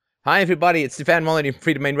Hi, everybody. It's Stefan Molyneux from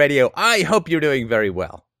Freedom Main Radio. I hope you're doing very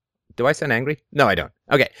well. Do I sound angry? No, I don't.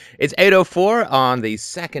 Okay. It's 8:04 on the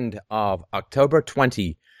 2nd of October,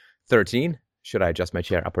 2013. Should I adjust my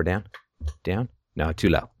chair up or down? Down? No, too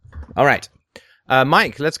low. All right.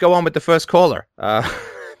 Mike, let's go on with the first caller.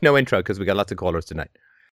 No intro because we got lots of callers tonight.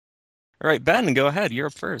 All right, Ben, go ahead. You're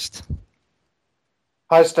up first.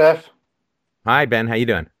 Hi, Steph. Hi, Ben. How you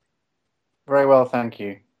doing? Very well, thank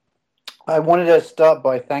you. I wanted to start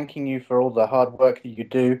by thanking you for all the hard work that you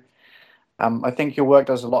do. I think your work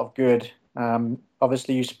does a lot of good.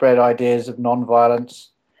 Obviously, you spread ideas of non-violence,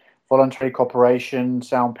 voluntary cooperation,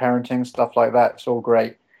 sound parenting, stuff like that. It's all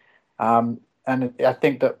great. And I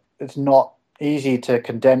think that it's not easy to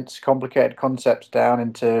condense complicated concepts down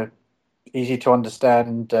into easy to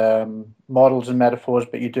understand models and metaphors,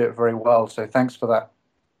 but you do it very well. So thanks for that.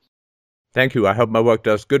 Thank you. I hope my work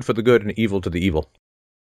does good for the good and evil to the evil.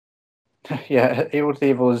 Yeah, evil to the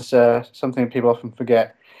evil is something people often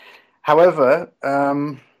forget. However,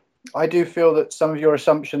 I do feel that some of your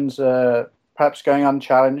assumptions are perhaps going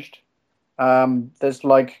unchallenged. There's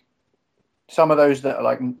like some of those that are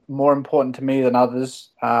like more important to me than others.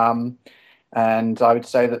 And I would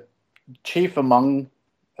say that chief among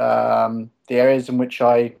the areas in which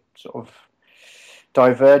I sort of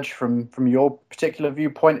diverge from your particular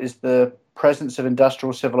viewpoint is the presence of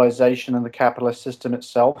industrial civilization and the capitalist system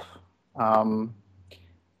itself.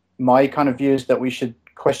 My kind of view is that we should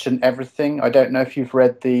question everything. I don't know if you've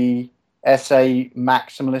read the essay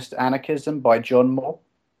Maximalist Anarchism by John Moore.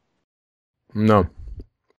 No.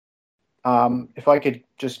 If I could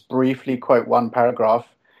just briefly quote one paragraph,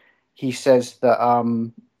 he says that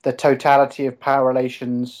the totality of power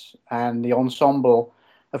relations and the ensemble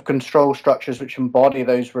of control structures which embody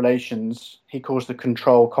those relations, he calls the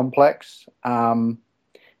control complex.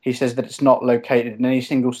 He says that it's not located in any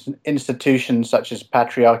single institution such as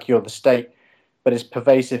patriarchy or the state, but is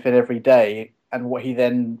pervasive in every day. And what he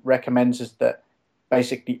then recommends is that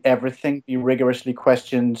basically everything be rigorously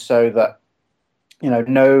questioned so that,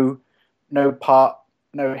 no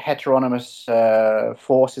heteronomous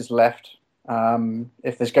force is left.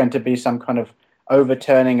 If there's going to be some kind of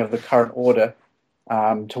overturning of the current order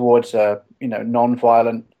towards a,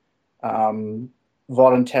 non-violent,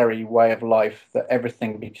 voluntary way of life, that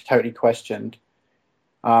everything be totally questioned.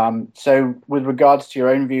 So with regards to your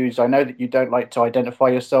own views, I know that you don't like to identify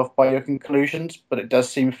yourself by your conclusions, but it does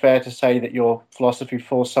seem fair to say that your philosophy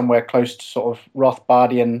falls somewhere close to sort of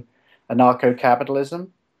Rothbardian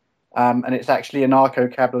anarcho-capitalism. And it's actually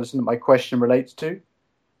anarcho-capitalism that my question relates to.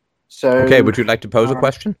 So, Okay, would you like to pose a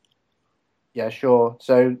question? Yeah, sure.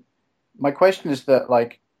 So my question is that,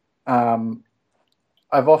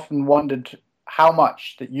 I've often wondered how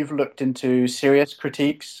much that you've looked into serious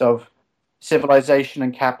critiques of civilization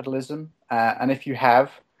and capitalism, and if you have,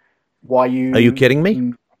 why you... Are you kidding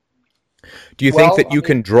me? Do you think that you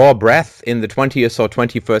can draw breath in the 20th or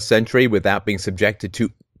 21st century without being subjected to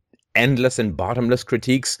endless and bottomless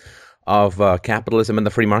critiques of capitalism and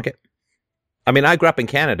the free market? I mean, I grew up in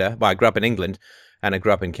Canada. Well, I grew up in England, and I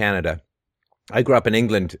grew up in Canada. I grew up in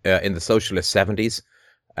England in the socialist 70s,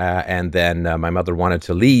 and then my mother wanted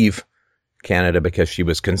to leave Canada because she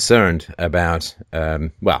was concerned about,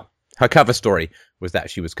 her cover story was that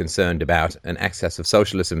she was concerned about an excess of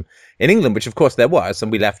socialism in England, which of course there was,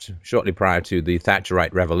 and we left shortly prior to the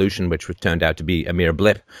Thatcherite Revolution, which turned out to be a mere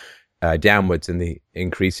blip downwards in the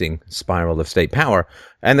increasing spiral of state power.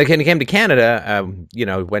 And then he came to Canada,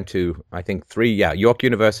 went to, I think, York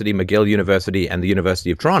University, McGill University, and the University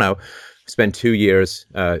of Toronto. Spent 2 years,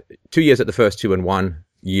 2 years at the first two and 1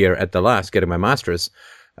 year at the last, getting my master's.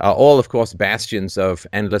 All, of course, bastions of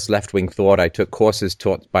endless left-wing thought. I took courses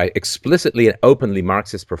taught by explicitly and openly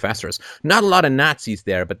Marxist professors. Not a lot of Nazis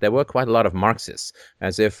there, but there were quite a lot of Marxists,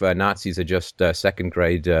 as if Nazis are just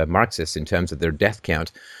second-grade Marxists in terms of their death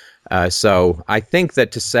count. So I think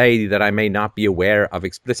that to say that I may not be aware of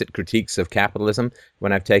explicit critiques of capitalism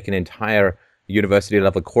when I've taken entire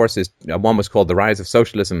university-level courses, one was called The Rise of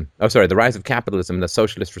Capitalism, the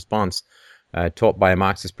Socialist Response, taught by a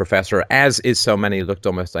Marxist professor, as is so many, looked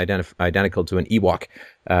almost identical to an Ewok.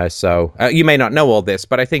 So you may not know all this,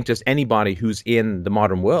 but I think just anybody who's in the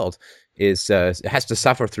modern world has to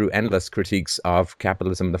suffer through endless critiques of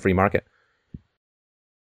capitalism and the free market.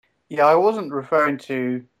 Yeah, I wasn't referring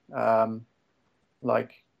to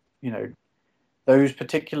those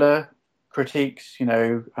particular critiques,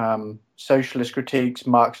 socialist critiques,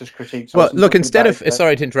 Marxist critiques. Well, look, instead of,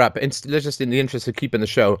 sorry to interrupt, just in the interest of keeping the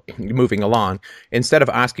show moving along, instead of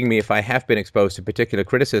asking me if I have been exposed to particular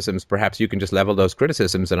criticisms, perhaps you can just level those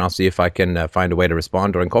criticisms and I'll see if I can find a way to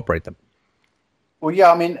respond or incorporate them. Well,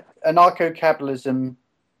 yeah, I mean, anarcho-capitalism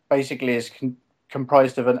basically is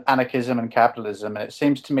comprised of an anarchism and capitalism. And it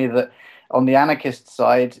seems to me that on the anarchist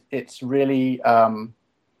side, it's really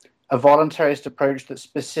a voluntarist approach that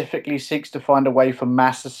specifically seeks to find a way for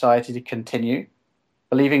mass society to continue,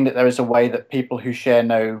 believing that there is a way that people who share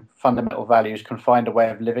no fundamental values can find a way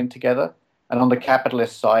of living together. And on the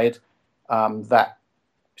capitalist side, the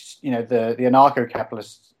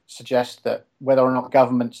anarcho-capitalists suggest that whether or not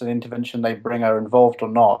governments and intervention they bring are involved or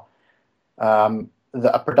not,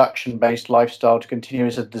 that a production-based lifestyle to continue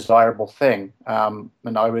is a desirable thing. And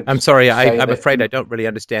I'm sorry, I'm afraid I don't really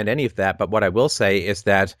understand any of that. But what I will say is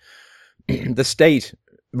that the state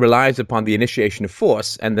relies upon the initiation of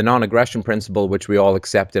force and the non-aggression principle, which we all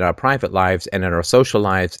accept in our private lives and in our social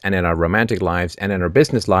lives and in our romantic lives and in our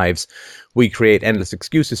business lives, we create endless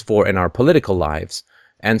excuses for in our political lives.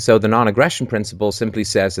 And so the non-aggression principle simply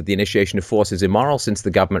says that the initiation of force is immoral. Since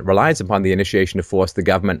the government relies upon the initiation of force, the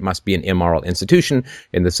government must be an immoral institution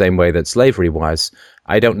in the same way that slavery was.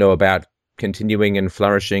 I don't know about continuing and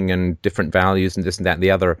flourishing and different values and this and that and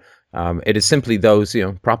the other. It is simply those,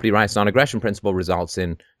 property rights non-aggression principle results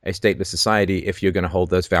in a stateless society if you're going to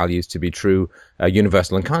hold those values to be true,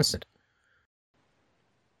 universal and constant.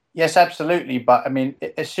 Yes, absolutely. But I mean,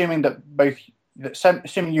 assuming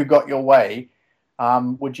you got your way,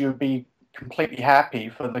 would you be completely happy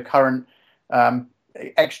for the current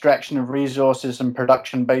extraction of resources and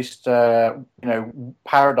production-based,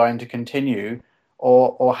 paradigm to continue,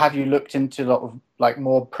 or have you looked into a lot of like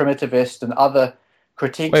more primitivist and other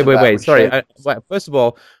critiques? Wait. Sorry. First of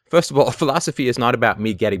all, philosophy is not about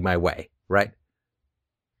me getting my way, right?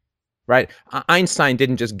 Right. Einstein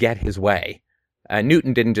didn't just get his way.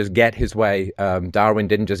 Newton didn't just get his way. Darwin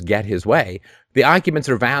didn't just get his way. The arguments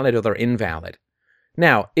are valid or they're invalid.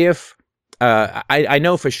 Now, if I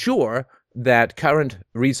know for sure that current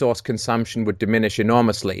resource consumption would diminish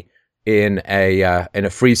enormously in a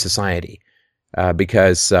free society,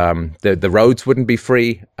 because the roads wouldn't be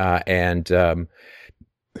free, and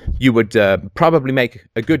you would probably make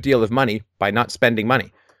a good deal of money by not spending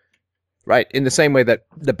money, right? In the same way that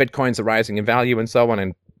the bitcoins are rising in value and so on,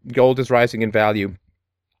 and gold is rising in value,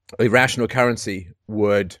 a rational currency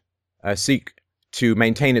would seek to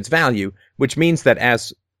maintain its value, which means that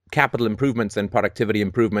as capital improvements and productivity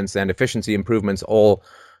improvements and efficiency improvements all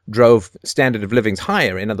drove standard of living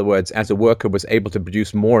higher, in other words, as a worker was able to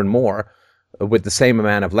produce more and more with the same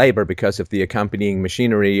amount of labor because of the accompanying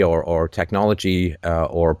machinery or technology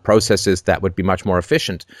or processes that would be much more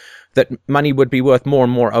efficient, that money would be worth more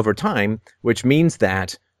and more over time, which means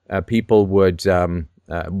that people would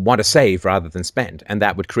want to save rather than spend. And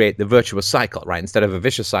that would create the virtuous cycle, right? Instead of a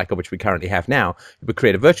vicious cycle, which we currently have now, it would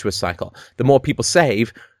create a virtuous cycle. The more people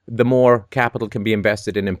save, the more capital can be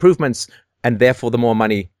invested in improvements, and therefore the more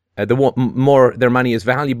money, the more their money is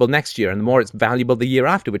valuable next year, and the more it's valuable the year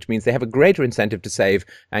after, which means they have a greater incentive to save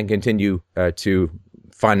and continue to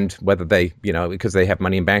fund, whether they, because they have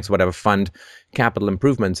money in banks or whatever, fund capital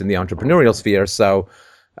improvements in the entrepreneurial sphere. So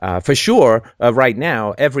for sure, right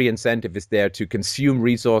now, every incentive is there to consume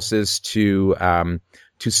resources, to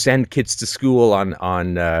send kids to school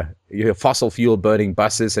on fossil fuel burning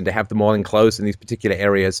buses, and to have them all enclosed in these particular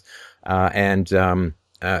areas. And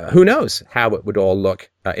who knows how it would all look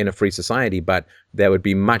in a free society, but there would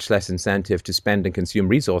be much less incentive to spend and consume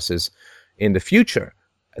resources in the future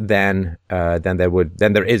than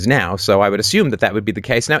there is now. So I would assume that would be the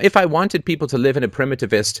case. Now, if I wanted people to live in a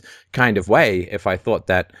primitivist kind of way, if I thought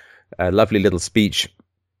that lovely little speech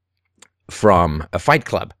from a Fight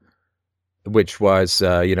Club, which was,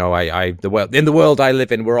 in the world I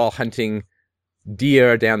live in, we're all hunting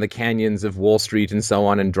deer down the canyons of Wall Street and so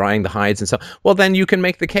on, and drying the hides and so on. Well, then you can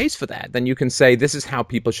make the case for that. Then you can say this is how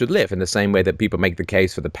people should live, in the same way that people make the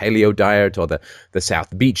case for the paleo diet or the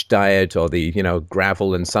South Beach diet or the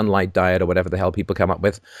gravel and sunlight diet or whatever the hell people come up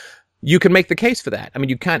with. You can make the case for that. I mean,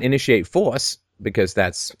 you can't initiate force because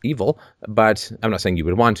that's evil, but I'm not saying you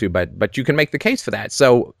would want to, but you can make the case for that.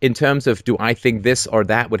 So in terms of, do I think this or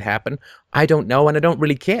that would happen? I don't know, and I don't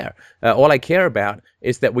really care. All I care about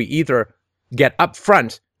is that we either get up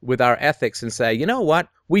front with our ethics and say, you know what,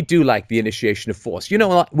 we do like the initiation of force. You know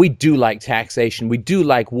what, we do like taxation. We do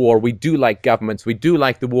like war. We do like governments. We do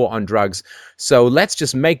like the war on drugs. So let's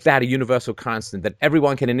just make that a universal constant, that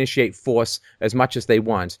everyone can initiate force as much as they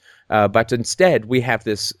want. But instead, we have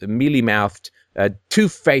this mealy-mouthed,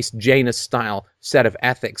 two-faced Janus-style set of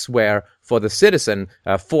ethics where, for the citizen,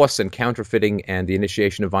 force and counterfeiting and the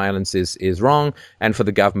initiation of violence is wrong, and for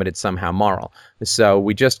the government, it's somehow moral. So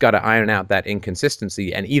we just got to iron out that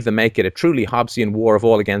inconsistency and either make it a truly Hobbesian war of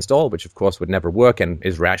all against all, which of course would never work and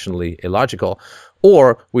is rationally illogical,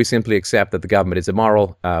 or we simply accept that the government is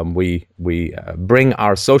immoral. We bring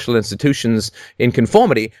our social institutions in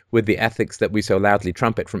conformity with the ethics that we so loudly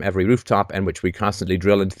trumpet from every rooftop and which we constantly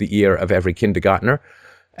drill into the ear of every kindergartner.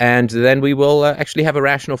 And then we will actually have a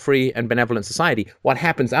rational, free, and benevolent society. What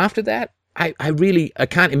happens after that? I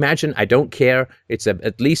can't imagine. I don't care. It's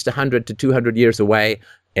at least 100 to 200 years away.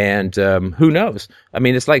 And who knows? I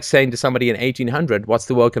mean, it's like saying to somebody in 1800, what's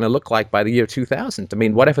the world going to look like by the year 2000? I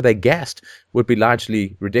mean, whatever they guessed would be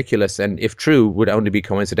largely ridiculous. And if true, would only be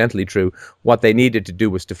coincidentally true. What they needed to do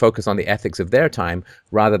was to focus on the ethics of their time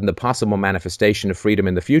rather than the possible manifestation of freedom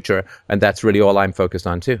in the future. And that's really all I'm focused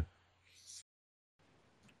on, too.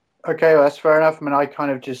 Okay, well, that's fair enough. I mean, I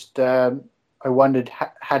kind of just, I wondered,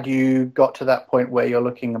 had you got to that point where you're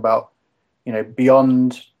looking about,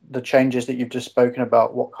 beyond the changes that you've just spoken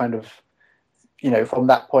about, what kind of, from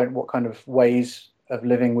that point, what kind of ways of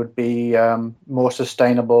living would be more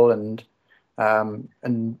sustainable and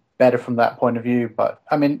better from that point of view? But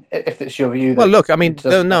I mean, if it's your view, well, look, I mean,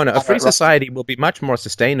 no, a free society will be much more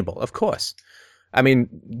sustainable, of course. I mean,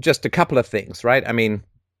 just a couple of things, right? I mean,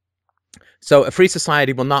 so a free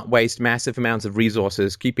society will not waste massive amounts of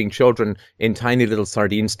resources keeping children in tiny little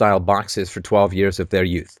sardine-style boxes for 12 years of their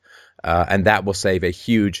youth. And that will save a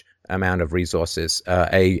huge amount of resources.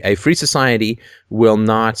 A free society will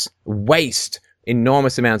not waste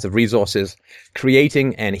enormous amounts of resources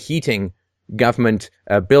creating and heating government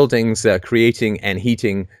buildings, creating and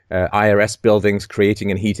heating IRS buildings, creating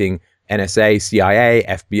and heating NSA, CIA,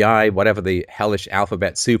 FBI, whatever the hellish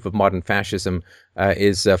alphabet soup of modern fascism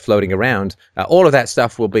is floating around. All of that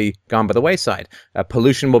stuff will be gone by the wayside.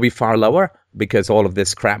 Pollution will be far lower because all of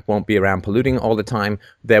this crap won't be around polluting all the time.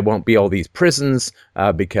 There won't be all these prisons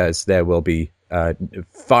because there will be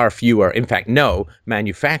far fewer, in fact, no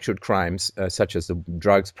manufactured crimes such as the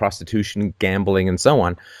drugs, prostitution, gambling, and so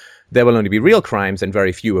on. There will only be real crimes and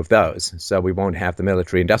very few of those. So we won't have the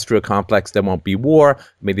military-industrial complex. There won't be war. I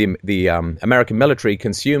mean, the American military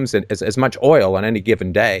consumes as much oil on any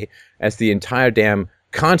given day as the entire damn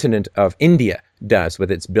continent of India does with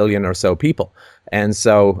its billion or so people. And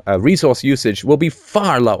so resource usage will be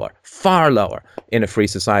far lower in a free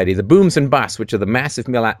society. The booms and busts, which are the massive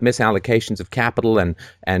misallocations of capital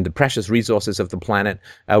and the precious resources of the planet,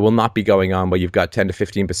 will not be going on where you've got 10 to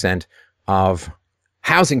 15% of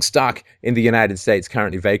housing stock in the United States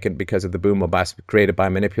currently vacant because of the boom or bust created by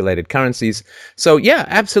manipulated currencies. So yeah,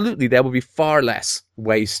 absolutely, there will be far less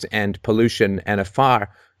waste and pollution and a far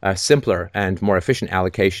simpler and more efficient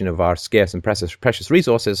allocation of our scarce and precious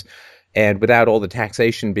resources. And without all the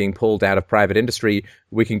taxation being pulled out of private industry,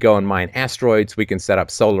 we can go and mine asteroids. We can set up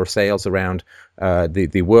solar sails around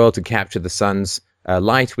the world to capture the sun's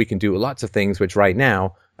light. We can do lots of things which right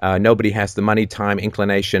now nobody has the money, time,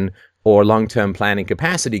 inclination, or long-term planning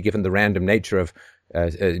capacity, given the random nature of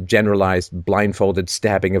generalized, blindfolded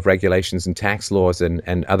stabbing of regulations and tax laws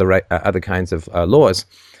and other kinds of laws.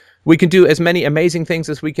 We can do as many amazing things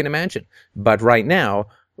as we can imagine. But right now,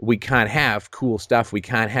 we can't have cool stuff. We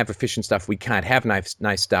can't have efficient stuff. We can't have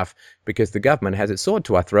nice stuff because the government has its sword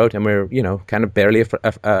to our throat, and we're, kind of barely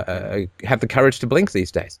have the courage to blink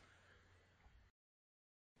these days.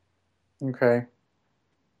 Okay.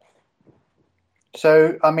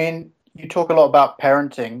 So, I mean, you talk a lot about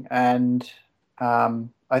parenting, and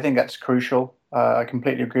I think that's crucial. I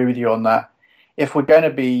completely agree with you on that. If we're going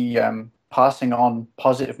to be passing on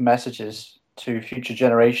positive messages to future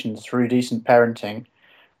generations through decent parenting,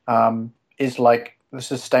 is like the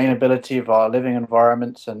sustainability of our living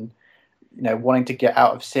environments and, wanting to get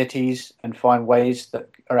out of cities and find ways that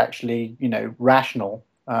are actually, rational,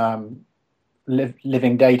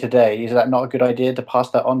 living day to day. Is that not a good idea to pass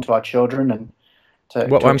that on to our children and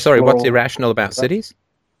well, I'm sorry, what's irrational about cities?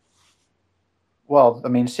 Well, I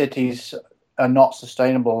mean, cities are not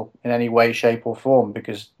sustainable in any way, shape, or form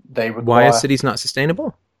because they require... Why are cities not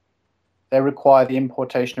sustainable? They require the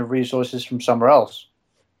importation of resources from somewhere else.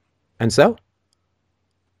 And so?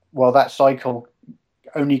 Well, that cycle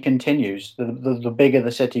only continues. The bigger the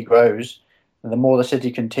city grows, and the more the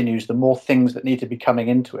city continues, the more things that need to be coming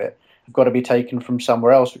into it have got to be taken from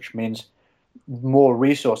somewhere else, which means more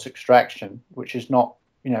resource extraction, which is not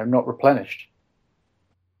replenished.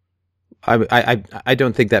 I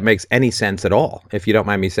don't think that makes any sense at all, if you don't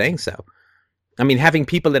mind me saying so. I mean, having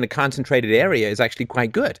people in a concentrated area is actually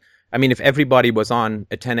quite good. I mean, if everybody was on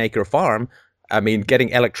a 10-acre farm, I mean, getting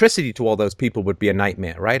electricity to all those people would be a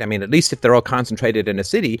nightmare, right? I mean, at least if they're all concentrated in a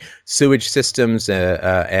city, sewage systems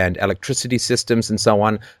and electricity systems and so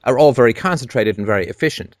on are all very concentrated and very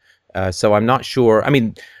efficient. So I'm not sure. I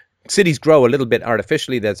mean, cities grow a little bit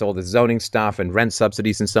artificially. There's all the zoning stuff and rent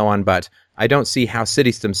subsidies and so on, but I don't see how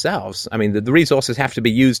cities themselves, I mean, the resources have to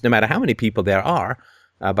be used no matter how many people there are,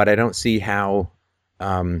 but I don't see how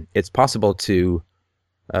it's possible to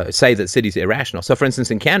say that cities are irrational. So, for instance,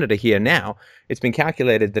 in Canada here now, it's been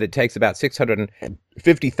calculated that it takes about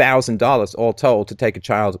 $650,000 all told to take a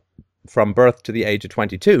child from birth to the age of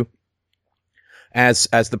 22. As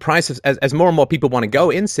the prices, as more and more people want to go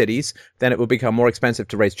in cities, then it will become more expensive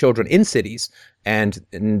to raise children in cities.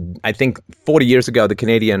 And I think 40 years ago, the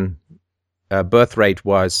Canadian birth rate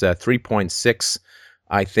was 3.6,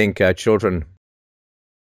 I think, children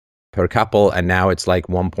per couple, and now it's like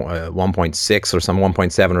 1.6 or some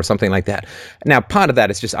 1.7 or something like that. Now, part of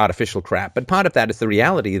that is just artificial crap, but part of that is the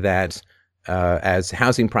reality that as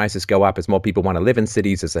housing prices go up, as more people want to live in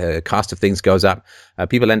cities, as the cost of things goes up,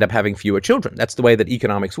 people end up having fewer children. That's the way that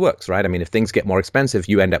economics works, right? I mean, if things get more expensive,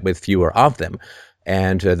 you end up with fewer of them.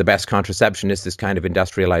 And the best contraception is this kind of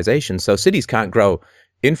industrialization. So cities can't grow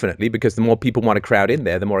infinitely because the more people want to crowd in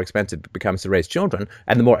there, the more expensive it becomes to raise children,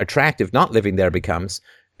 and the more attractive not living there becomes.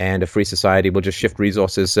 And a free society will just shift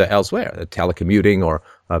resources elsewhere, telecommuting, or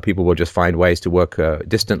people will just find ways to work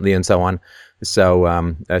distantly and so on.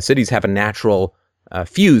 So cities have a natural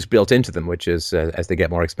fuse built into them, which is as they get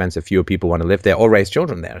more expensive, fewer people want to live there or raise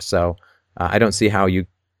children there. So I don't see how you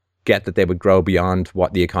get that they would grow beyond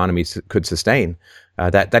what the economy could sustain.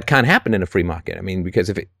 That can't happen in a free market. I mean, because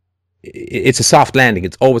if it's a soft landing.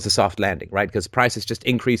 It's always a soft landing, right? Because prices just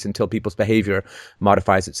increase until people's behavior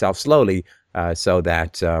modifies itself slowly so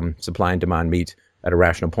that supply and demand meet at a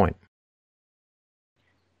rational point.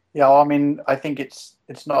 Yeah, well, I mean, I think it's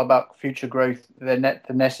not about future growth. They're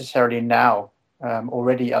necessarily now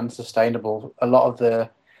already unsustainable. A lot of the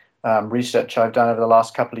research I've done over the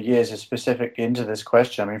last couple of years is specifically into this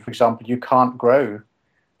question. I mean, for example, you can't grow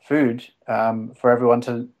food for everyone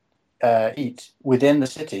to eat within the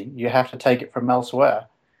city. You have to take it from elsewhere,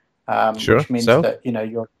 Sure. which means So? that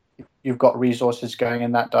you've got resources going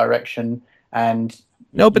in that direction, and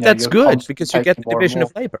No, but that's you're good because you get the taking more and division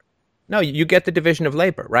of more. labor. No, you get the division of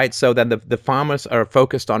labor, right? So then the farmers are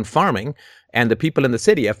focused on farming, and the people in the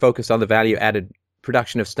city are focused on the value-added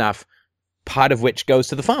production of stuff, part of which goes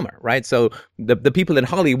to the farmer, right? So the people in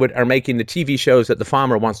Hollywood are making the TV shows that the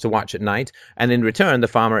farmer wants to watch at night, and in return, the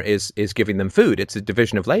farmer is giving them food. It's a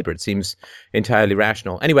division of labor. It seems entirely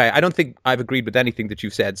rational. Anyway, I don't think I've agreed with anything that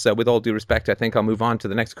you've said, so with all due respect, I think I'll move on to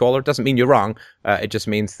the next caller. It doesn't mean you're wrong. It just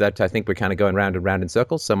means that I think we're kind of going round and round in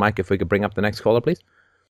circles. So, Mike, if we could bring up the next caller, please.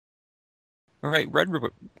 All right,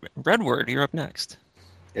 Redward, you're up next.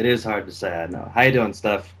 It is hard to say, I know. How you doing,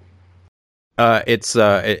 Steph? I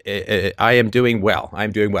am doing well.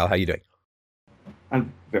 I'm doing well. How are you doing?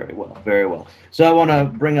 I'm very well, very well. So I want to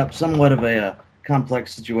bring up somewhat of a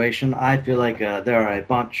complex situation. I feel like there are a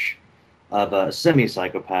bunch of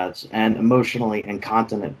semi-psychopaths and emotionally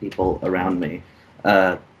incontinent people around me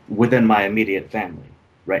within my immediate family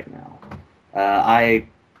right now. I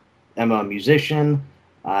am a musician.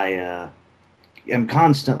 I am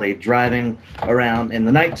constantly driving around in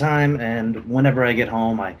the nighttime, and whenever I get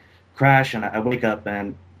home, I crash and I wake up,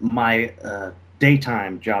 and my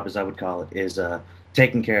daytime job, as I would call it, is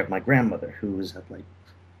taking care of my grandmother, who's had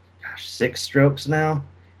 6 strokes now.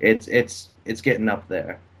 It's getting up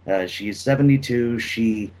there. She's 72.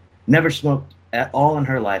 She never smoked at all in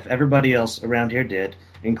her life. Everybody else around here did,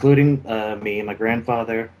 including me, my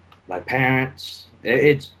grandfather, my parents.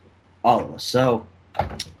 It's all of us. So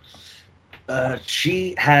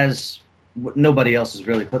she has, nobody else has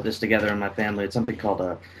really put this together in my family. It's something called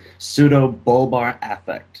a pseudo-bulbar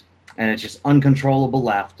affect, and it's just uncontrollable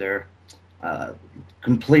laughter,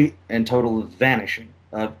 complete and total vanishing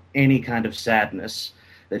of any kind of sadness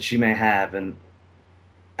that she may have. And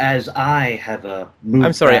as I have moved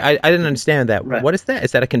I'm sorry, back, I didn't understand that. Right. What is that?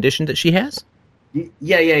 Is that a condition that she has?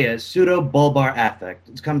 Yeah. Pseudo-bulbar affect.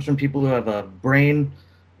 It comes from people who have a brain,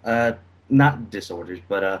 not disorders,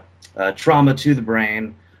 but trauma to the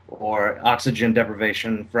brain or oxygen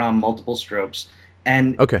deprivation from multiple strokes.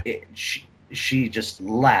 And Okay. she just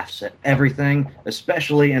laughs at everything,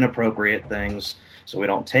 especially inappropriate things. So we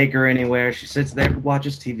don't take her anywhere. She sits there,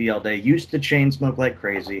 watches TV all day, used to chain smoke like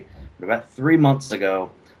crazy. But about 3 months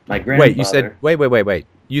ago, my grandfather... Wait, you said, wait.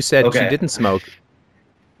 You said Okay. she didn't smoke,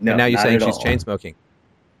 No, and now you're not saying at she's all. chain smoking.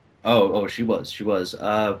 Oh, she was.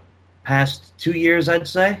 Past 2 years, I'd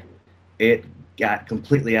say, it got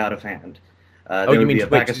completely out of hand. Oh, There you would mean, be a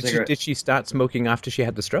pack of cigarettes. did she start smoking after she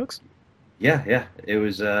had the strokes? Yeah. It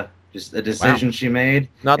was just a decision she made.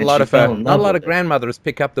 Not a and lot she of fell in not a love lot with of it. grandmothers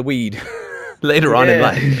pick up the weed. later on in Yeah.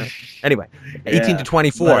 life. Anyway, 18 to Yeah,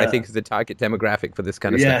 24, I but, think, is the target demographic for this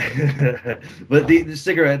kind of stuff. yeah, but the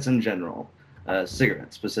cigarettes in general,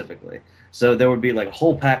 cigarettes specifically. So there would be like a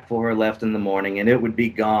whole pack for her left in the morning, and it would be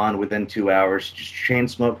gone within 2 hours. Just chain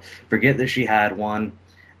smoke, forget that she had one,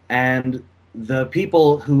 and the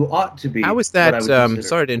people who ought to be How is what that, I would consider.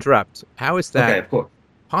 sorry to interrupt, how is Okay, that of course.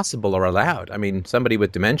 possible or allowed? I mean, somebody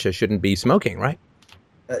with dementia shouldn't be smoking, right?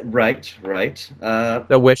 Right, right.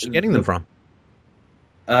 So where's she getting them from?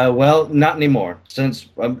 Well, not anymore, since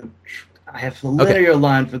I have to linear your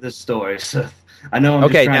line for this story. So I know I'm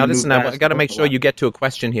just Okay, trying now to move listen, I've fast got to and make move sure along. you get to a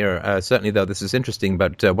question here. Certainly, though, this is interesting,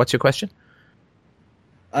 but what's your question?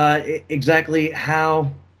 Exactly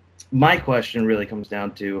how my question really comes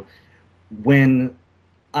down to when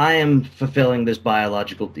I am fulfilling this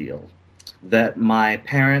biological deal that my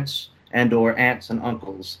parents and or aunts and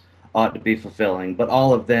uncles ought to be fulfilling, but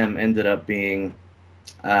all of them ended up being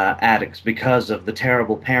addicts because of the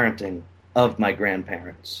terrible parenting of my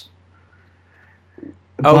grandparents.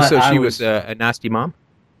 Oh, But so I she was was a nasty mom?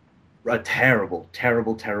 a terrible,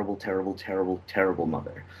 terrible, terrible, terrible, terrible, terrible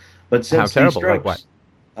mother. But How since these terrible? Like what? strokes,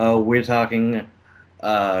 we're talking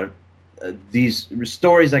uh, these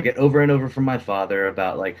stories I get over and over from my father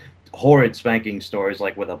about like horrid spanking stories,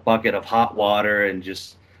 like with a bucket of hot water and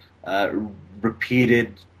just uh,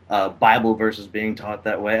 repeated Bible verses being taught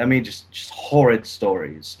that way. I mean, just horrid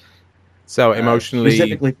stories. So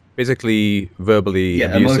emotionally, Specifically, physically, verbally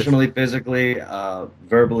yeah, abusive, emotionally, physically,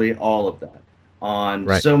 verbally, all of that on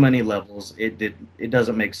right? so many levels. It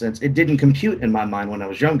doesn't make sense. It didn't compute in my mind when I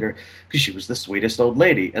was younger because she was the sweetest old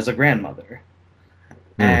lady as a grandmother.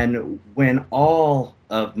 Hmm. And when all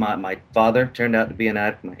of my father turned out to be an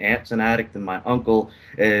addict, my aunt's an addict, and my uncle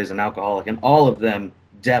is an alcoholic, and all of them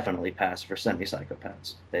definitely pass for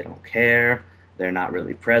semi-psychopaths. They don't care. They're not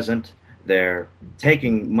really present. They're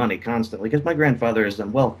taking money constantly because my grandfather has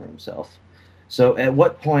done well for himself. So at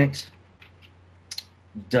what point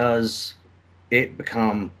does it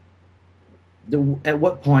become? At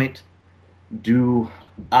what point do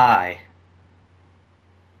I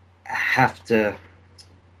have to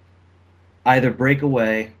either break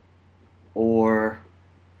away or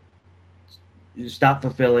stop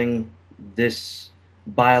fulfilling this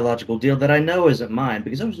biological deal that I know isn't mine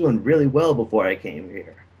because I was doing really well before I came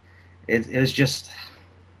here. It was just,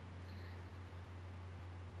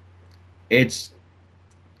 it's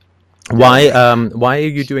Why are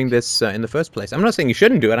you doing this in the first place? I'm not saying you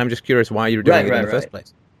shouldn't do it. I'm just curious why you're doing right, it in right, the first right.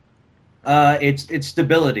 place. It's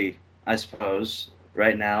stability, I suppose.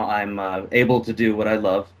 Right now, I'm able to do what I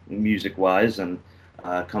love, music wise, and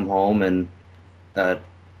come home and uh,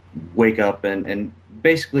 wake up and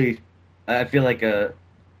basically, I feel like a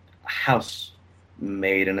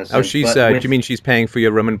housemaid in a Oh, sense, she's. but Do you with mean she's paying for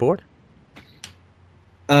your room and board?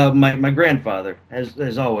 my grandfather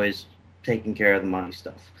has always taken care of the money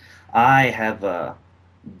stuff. I have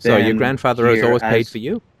So your been grandfather has here always paid as for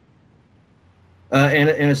you.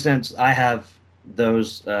 in a sense I have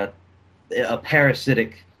those a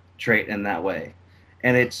parasitic trait in that way,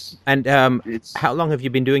 and And it's how long have you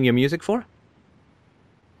been doing your music for?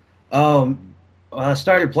 I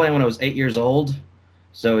started playing when I was 8 years old,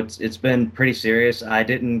 so it's been pretty serious. I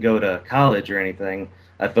didn't go to college or anything.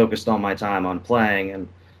 I focused all my time on playing and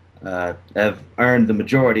have earned the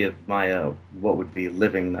majority of my what would be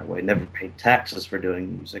living that way. Never paid taxes for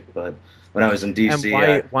doing music, but when I was in And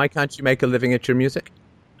DC, why can't you make a living at your music?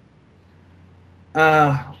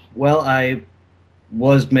 well, I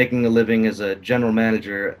was making a living as a general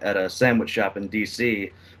manager at a sandwich shop in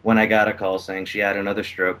DC when I got a call saying she had another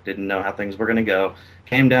stroke, didn't know how things were going to go.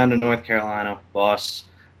 Came down to North Carolina, boss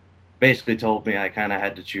basically told me I kind of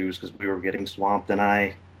had to choose because we were getting swamped, and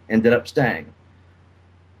I ended up staying.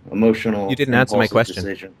 You Emotional, didn't answer my impulsive question.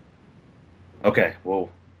 decision. Okay, well,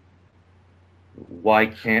 why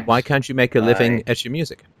Why can't can't you make a living I? at your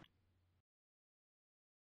music?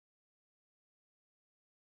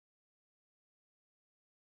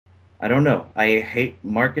 I don't know. I hate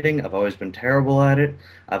marketing. I've always been terrible at it.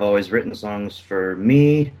 I've always written songs for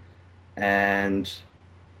me, and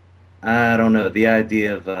I don't know. The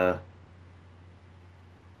idea of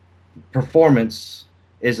performance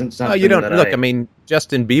isn't Oh, you something don't that look. I I. mean,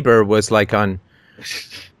 Justin Bieber was like on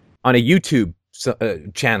a YouTube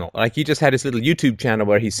channel. Like he just had his little YouTube channel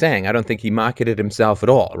where he sang. I don't think he marketed himself at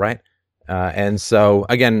all, right? And so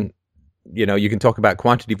again, you can talk about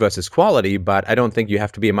quantity versus quality, but I don't think you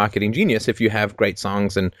have to be a marketing genius if you have great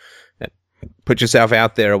songs and uh, put yourself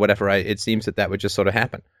out there or whatever. It seems that would just sort of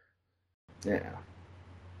happen. Yeah.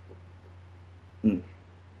 Hmm.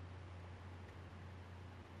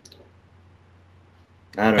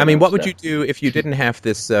 I mean, what would you do if you didn't have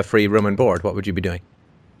this free room and board? What would you be doing?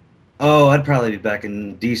 Oh, I'd probably be back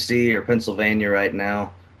in D.C. or Pennsylvania right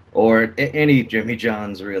now, or any Jimmy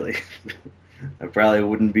John's, really. I probably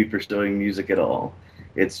wouldn't be pursuing music at all.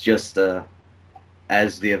 It's just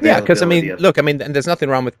as the availability. Yeah, because I mean, look, I mean, there's nothing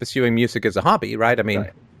wrong with pursuing music as a hobby, right? I mean,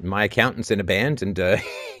 Right. my accountant's in a band, and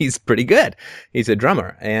he's pretty good. He's a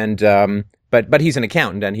drummer, and but he's an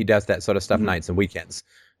accountant, and he does that sort of stuff nights and weekends.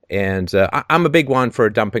 And I'm a big one for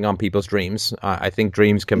dumping on people's dreams. I think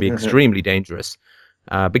dreams can be extremely dangerous.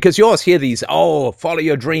 Because you always hear these, oh, follow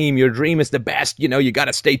your dream is the best, you got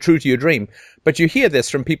to stay true to your dream. But you hear this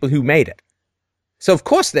from people who made it. So of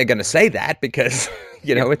course they're going to say that because,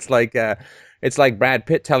 it's like Brad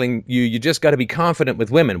Pitt telling you just got to be confident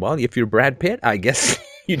with women. Well, if you're Brad Pitt, I guess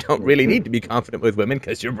you don't really need to be confident with women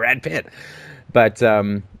because you're Brad Pitt. But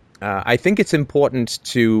I think it's important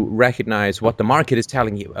to recognize what the market is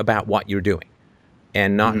telling you about what you're doing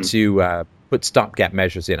and not to put stopgap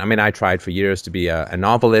measures in. I mean, I tried for years to be a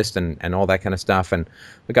novelist and all that kind of stuff, and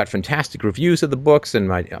I got fantastic reviews of the books, and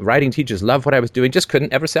my writing teachers loved what I was doing. Just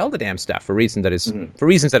couldn't ever sell the damn stuff for reasons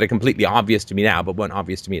that are completely obvious to me now, but weren't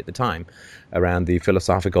obvious to me at the time, around the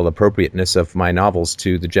philosophical appropriateness of my novels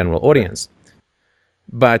to the general audience.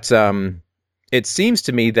 But it seems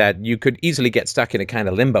to me that you could easily get stuck in a kind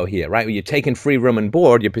of limbo here, right? Where you're taking free room and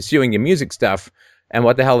board, you're pursuing your music stuff, and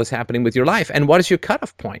what the hell is happening with your life? And what is your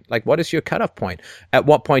cutoff point? Like, what is your cutoff point? At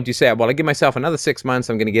what point do you say, well, I give myself another 6 months,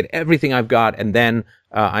 I'm going to get everything I've got, and then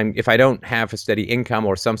if I don't have a steady income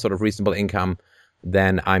or some sort of reasonable income,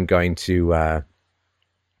 then I'm going to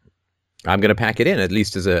pack it in, at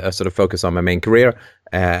least as a sort of focus on my main career,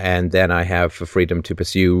 and then I have freedom to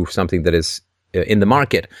pursue something that is in the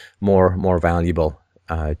market more valuable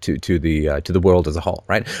to the world as a whole,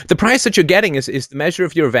 right? The price that you're getting is the measure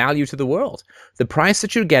of your value to the world. The price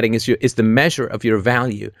that you're getting is the measure of your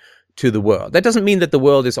value to the world. That doesn't mean that the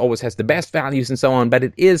world always has the best values and so on, but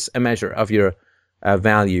it is a measure of your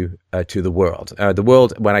value to the world. The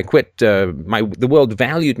world, when I quit, the world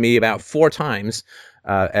valued me about 4 times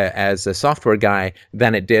as a software guy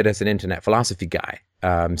than it did as an internet philosophy guy.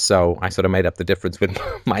 So I sort of made up the difference with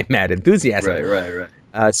my mad enthusiasm. Right.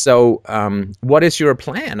 So what is your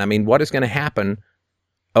plan? I mean, what is going to happen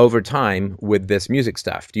over time with this music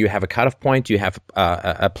stuff? Do you have a cutoff point? Do you have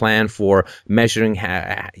a plan for measuring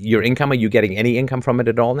your income? Are you getting any income from it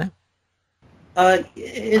at all now? I'd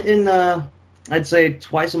say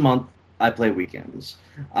twice a month I play weekends.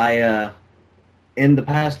 In the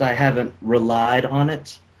past I haven't relied on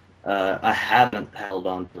it. I haven't held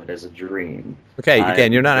on to it as a dream. Okay,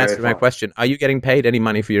 again, you're not answering my question. Are you getting paid any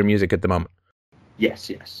money for your music at the moment?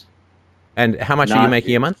 Yes. And how much are you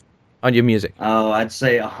making a month on your music? Oh, I'd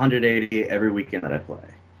say 180 every weekend that I play.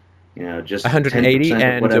 Just 180,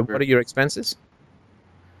 and whatever. What are your expenses?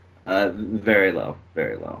 Very low.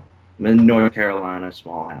 I'm in North Carolina,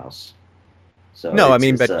 small house. So no, I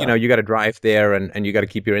mean, but you got to drive there, and you got to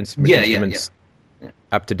keep your instruments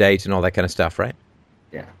up to date and all that kind of stuff, right?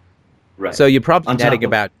 Yeah. Right. So you're probably netting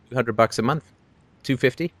about $200 a month,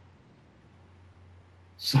 $250,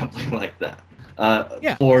 something like that.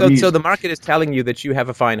 Yeah. So the market is telling you that you have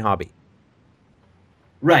a fine hobby.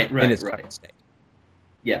 Right. In its current state.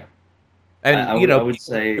 Yeah. And I would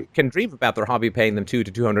say can dream about their hobby paying them $200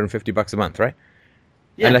 to $250 a month, right?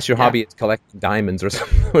 Yeah, unless your hobby is collecting diamonds or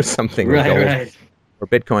something, or right, gold, right. or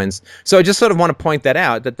bitcoins. So I just sort of want to point that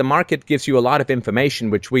out, that the market gives you a lot of information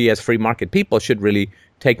which we as free market people should really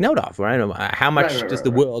take note of, right? How much does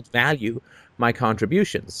the world value my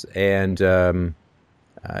contributions? And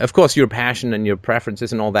of course, your passion and your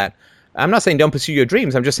preferences and all that. I'm not saying don't pursue your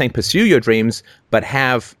dreams. I'm just saying pursue your dreams, but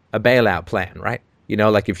have a bailout plan, right?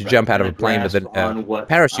 Like if you jump out of a plane with a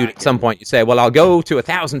parachute at some point, you say, well, I'll go to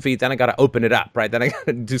 1,000 feet, then I got to open it up, right? Then I got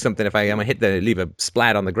to do something if I'm going to leave a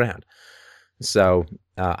splat on the ground. So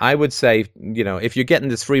I would say, if you're getting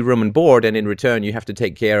this free room and board, and in return you have to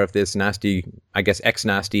take care of this nasty, I guess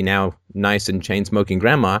ex-nasty, now nice and chain-smoking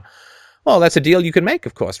grandma, well, that's a deal you can make,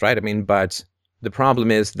 of course, right? I mean, but the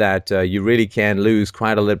problem is that you really can lose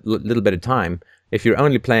quite a little bit of time if you're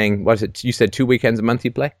only playing, what is it, you said 2 weekends a month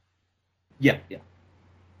you play? Yeah.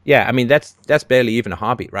 Yeah, I mean, that's barely even a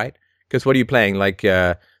hobby, right? Because what are you playing, like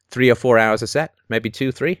 3 or 4 hours a set? Maybe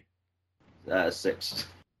 2, 3? 6.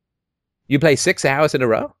 You play 6 hours in a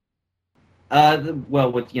row?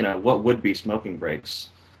 Well, with, what would be smoking breaks,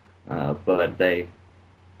 but they...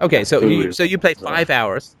 Okay, so you play 5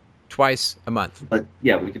 hours twice a month. But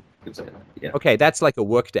yeah, we could say that, yeah. Okay, that's like a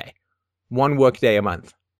work day. 1 work day a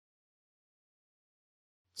month.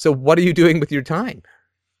 So what are you doing with your time?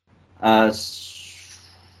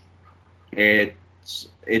 It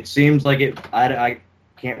seems like it.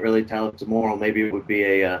 can't really tell if it's immoral. Maybe it would be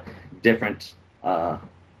a different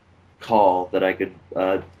call that I could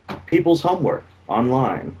people's homework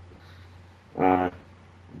online.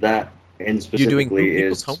 That in You're doing specifically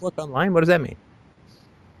people's is homework online? What does that mean?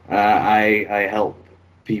 I help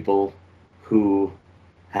people who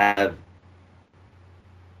have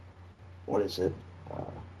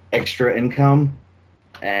extra income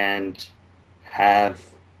and have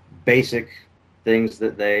basic things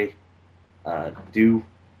that they do,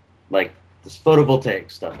 like this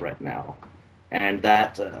photovoltaic stuff right now, and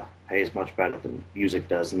that pays much better than music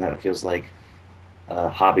does, and that feels like a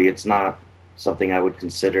hobby. It's not something I would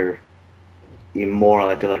consider immoral.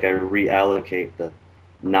 I feel like I reallocate the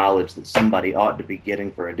knowledge that somebody ought to be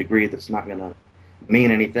getting for a degree that's not going to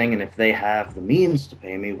mean anything, and if they have the means to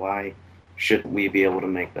pay me, why shouldn't we be able to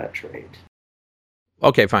make that trade?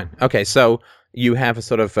 Okay, fine. Okay, so you have a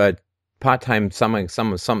sort of part-time something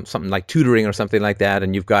like tutoring or something like that,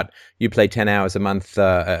 and you play 10 hours a month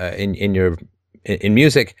in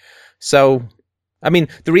music. So, I mean,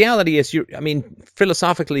 the reality is,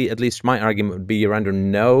 philosophically, at least my argument would be you're under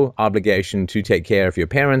no obligation to take care of your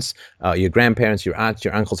parents, your grandparents, your aunts,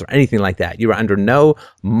 your uncles, or anything like that. You are under no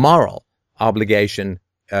moral obligation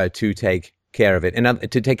to take care of it,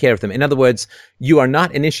 to take care of them. In other words, you are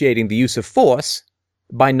not initiating the use of force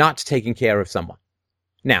by not taking care of someone.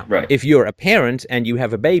 Now, Right. If you're a parent and you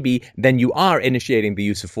have a baby, then you are initiating the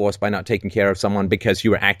use of force by not taking care of someone because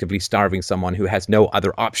you are actively starving someone who has no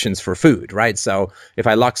other options for food, right? So if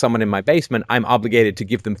I lock someone in my basement, I'm obligated to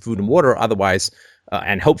give them food and water, otherwise,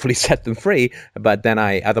 and hopefully set them free, but then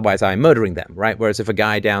otherwise I'm murdering them, right? Whereas if a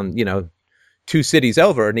guy down, 2 cities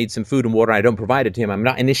over needs some food and water and I don't provide it to him, I'm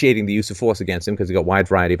not initiating the use of force against him because he's got a wide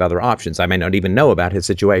variety of other options. I may not even know about his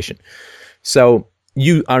situation. So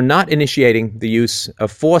you are not initiating the use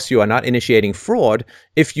of force. You are not initiating fraud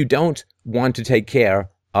if you don't want to take care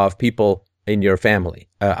of people in your family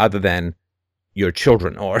other than your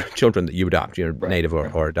children or children that you adopt, your native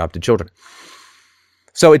or adopted children.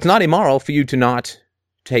 So it's not immoral for you to not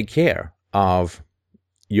take care of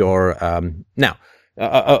your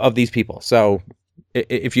of these people. So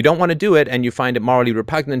if you don't want to do it and you find it morally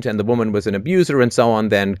repugnant and the woman was an abuser and so on,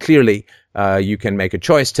 then clearly you can make a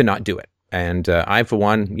choice to not do it. And I, for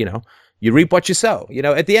one, you reap what you sow.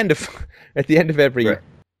 At the end of every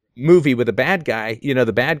movie with a bad guy,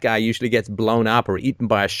 the bad guy usually gets blown up or eaten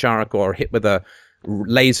by a shark or hit with a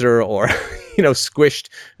laser or, squished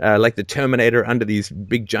like the Terminator under these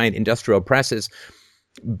big giant industrial presses.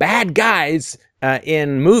 Bad guys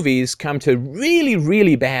in movies come to really,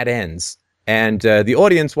 really bad ends. And the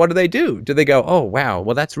audience, what do? Do they go, oh, wow,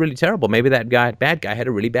 well, that's really terrible. Maybe that bad guy had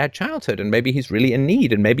a really bad childhood, and maybe he's really in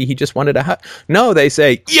need, and maybe he just wanted a hug. No, they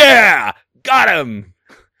say, yeah, got him.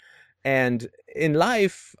 And in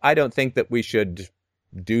life, I don't think that we should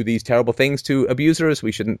do these terrible things to abusers.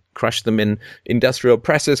 We shouldn't crush them in industrial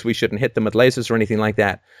presses. We shouldn't hit them with lasers or anything like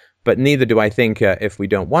that. But neither do I think if we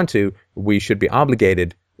don't want to, we should be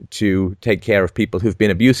obligated to take care of people who've been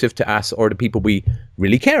abusive to us or to people we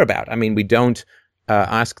really care about. I mean, we don't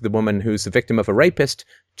ask the woman who's the victim of a rapist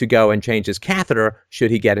to go and change his catheter should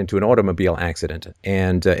he get into an automobile accident.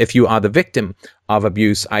 And if you are the victim of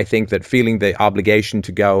abuse, I think that feeling the obligation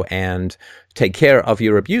to go and take care of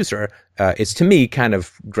your abuser is, to me, kind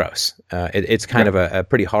of gross. It's kind of a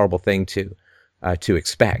pretty horrible thing to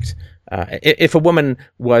expect. If a woman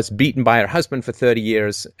was beaten by her husband for 30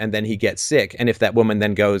 years and then he gets sick, and if that woman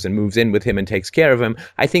then goes and moves in with him and takes care of him,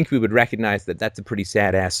 I think we would recognize that that's a pretty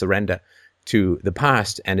sad-ass surrender to the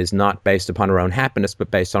past and is not based upon her own happiness,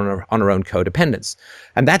 but based on her own codependence.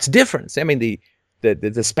 And that's different. I mean,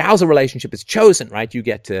 the spousal relationship is chosen, right? You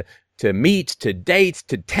get to meet, to date,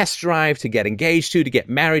 to test drive, to get engaged to get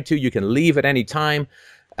married to. You can leave at any time,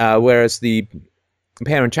 whereas the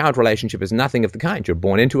parent-child relationship is nothing of the kind. You're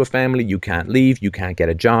born into a family, you can't leave, you can't get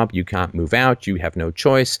a job, you can't move out, you have no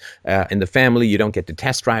choice. In the family, you don't get to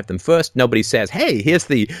test drive them first. Nobody says, hey, here's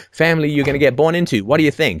the family you're going to get born into. What do you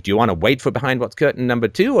think? Do you want to wait for behind what's curtain number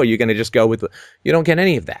 2, or are you going to just go with you don't get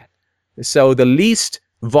any of that. So the least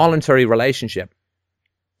voluntary relationship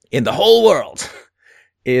in the whole world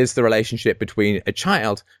is the relationship between a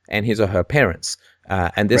child and his or her parents.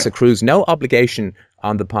 And this accrues no obligation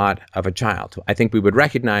on the part of a child. I think we would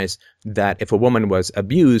recognize that if a woman was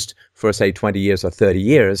abused for, say, 20 years or 30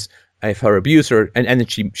 years, if her abuser, and then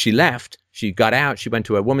she left, she got out, she went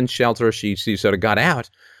to a women's shelter, she sort of got out,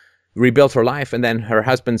 rebuilt her life, and then her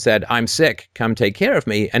husband said, I'm sick, come take care of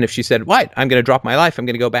me. And if she said, what, I'm going to drop my life, I'm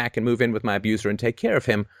going to go back and move in with my abuser and take care of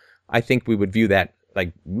him, I think we would view that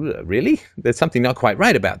like, really? There's something not quite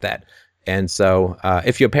right about that. And so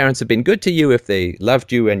if your parents have been good to you, if they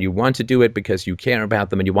loved you and you want to do it because you care about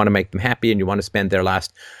them and you want to make them happy and you want to spend their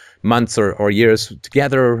last months or years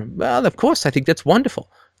together, well, of course, I think that's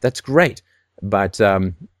wonderful. That's great. But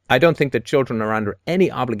I don't think that children are under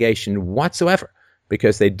any obligation whatsoever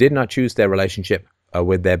because they did not choose their relationship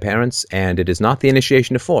with their parents, and it is not the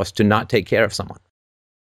initiation of force to not take care of someone.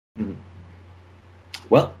 Mm-hmm.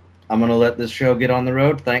 Well, I'm going to let this show get on the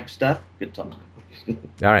road. Thanks, Steph. Good talk. All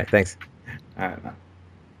right, thanks. All right, man.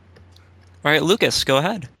 All right, Lucas, go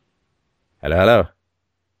ahead. Hello.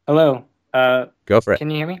 Hello. Go for it. Can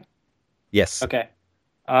you hear me? Yes. Okay.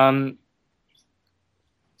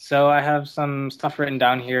 So I have some stuff written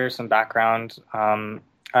down here, some background.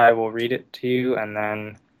 I will read it to you, and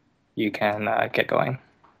then you can get going.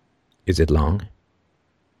 Is it long?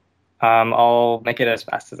 I'll make it as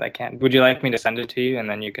fast as I can. Would you like me to send it to you, and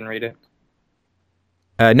then you can read it?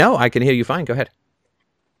 No, I can hear you fine. Go ahead.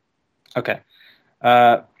 Okay.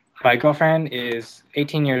 My girlfriend is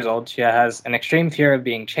 18 years old. She has an extreme fear of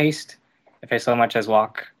being chased. If I so much as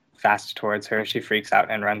walk fast towards her, she freaks out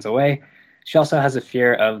and runs away. She also has a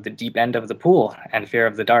fear of the deep end of the pool and fear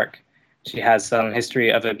of the dark. She has some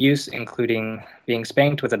history of abuse, including being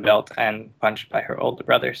spanked with a belt and punched by her older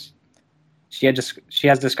brothers. She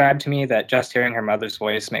has described to me that just hearing her mother's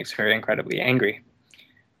voice makes her incredibly angry.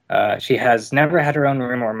 She has never had her own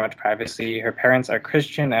room or much privacy. Her parents are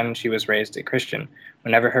Christian, and she was raised a Christian.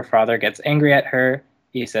 Whenever her father gets angry at her,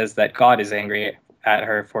 he says that God is angry at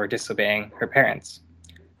her for disobeying her parents.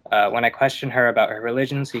 When I question her about her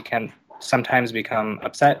religions, he can sometimes become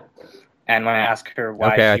upset. And when I ask her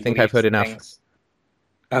why okay, she I think I've heard enough. Things...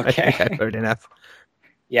 Okay. I think I've heard enough.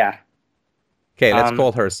 Yeah. Okay, let's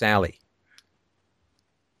call her Sally.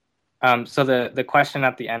 So the question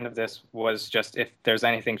at the end of this was just if there's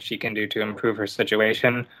anything she can do to improve her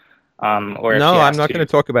situation, or if no, she has I'm not going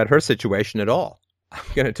to talk about her situation at all. I'm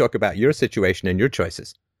going to talk about your situation and your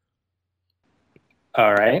choices.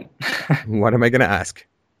 All right. What am I going to ask?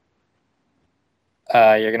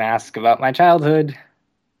 You're going to ask about my childhood.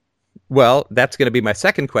 Well, that's going to be my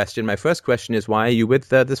second question. My first question is, why are you with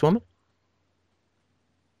this woman?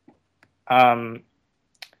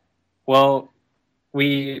 Well,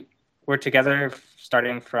 we were together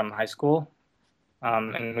starting from high school,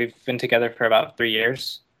 and we've been together for about 3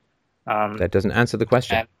 years. That doesn't answer the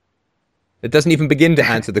question. It doesn't even begin to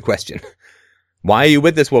answer the question. Why are you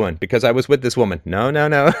with this woman? Because I was with this woman. No.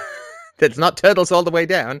 That's not turtles all the way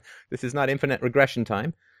down. This is not infinite regression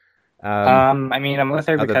time. I mean, I'm with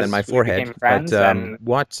her other because than my we forehead. became friends. But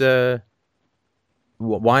and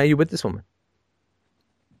why are you with this woman?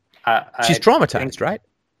 She's traumatized, right?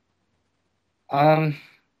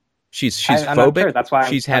 She's I'm phobic. not sure. That's why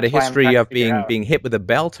she's had a history of being hit with a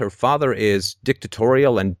belt. Her father is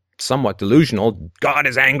dictatorial and somewhat delusional. God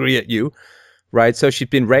is angry at you, right? So she's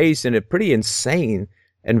been raised in a pretty insane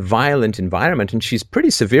and violent environment, and she's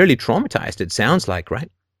pretty severely traumatized. It sounds like,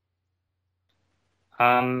 right?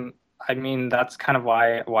 I mean, that's kind of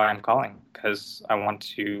why I'm calling, because I want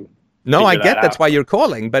to. No, I get that's why you're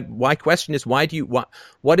calling, but my question is,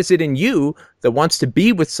 what is it in you that wants to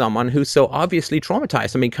be with someone who's so obviously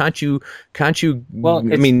traumatized? I mean, can't you, well,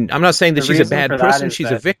 I mean, I'm not saying that she's a bad person, she's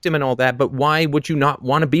a victim and all that, but why would you not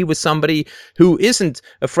want to be with somebody who isn't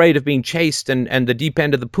afraid of being chased and the deep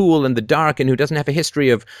end of the pool and the dark, and who doesn't have a history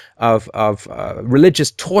of religious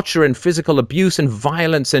torture and physical abuse and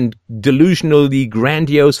violence and delusionally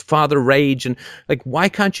grandiose father rage? And like, why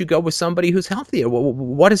can't you go with somebody who's healthier?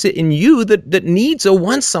 What is it in you that needs or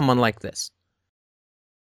wants someone like this?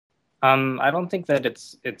 I don't think that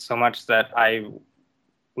it's so much that I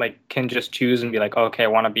can just choose and be like, oh, okay, I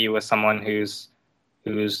want to be with someone who's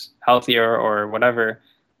healthier or whatever.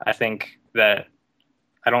 I think that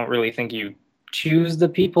I don't really think you choose the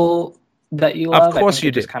people that you love. Of course you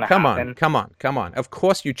do. Come on. Of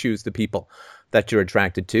course you choose the people that you're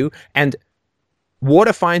attracted to. And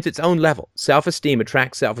water finds its own level. Self-esteem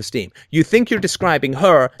attracts self-esteem. You think you're describing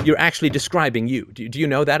her, you're actually describing you. Do you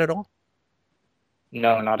know that at all?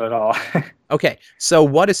 No, not at all. Okay, so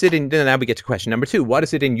what is it in, now we get to question number 2. What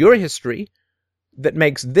is it in your history that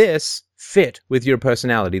makes this fit with your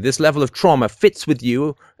personality? This level of trauma fits with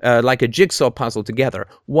you like a jigsaw puzzle together.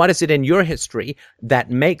 What is it in your history that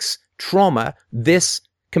makes trauma this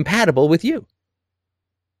compatible with you?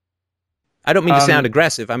 I don't mean to sound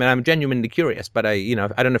aggressive. I mean, I'm genuinely curious, but I don't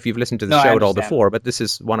know if you've listened to the show at all before, but this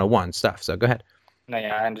is 101 stuff, so go ahead. No,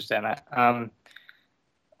 yeah, I understand that.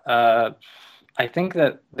 I think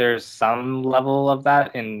that there's some level of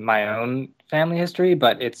that in my own family history,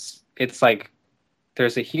 but it's like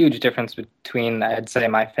there's a huge difference between, I'd say,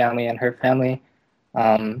 my family and her family.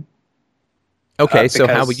 Okay, so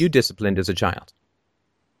how were because- you disciplined as a child?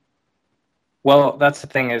 Well, that's the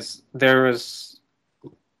thing is there was,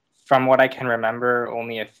 from what I can remember,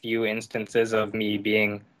 only a few instances of me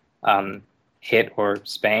being hit or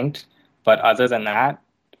spanked. But other than that,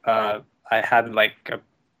 I had like a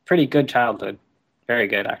pretty good childhood. Very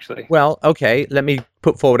good, actually. Well, okay, let me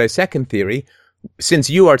put forward a second theory. Since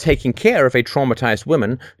you are taking care of a traumatized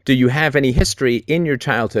woman, do you have any history in your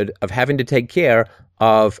childhood of having to take care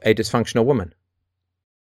of a dysfunctional woman?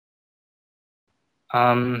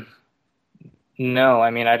 No, I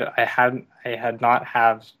mean, I hadn't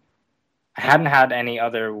had any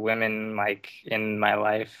other women like in my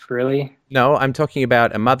life, really. No, I'm talking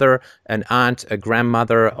about a mother, an aunt, a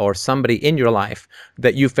grandmother, or somebody in your life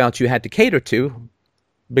that you felt you had to cater to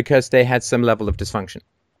because they had some level of dysfunction.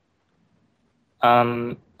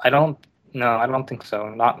 I don't, no, I don't think so.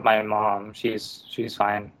 Not my mom. She's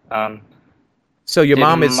fine. So your Did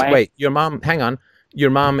mom is, my- wait, your mom, hang on, your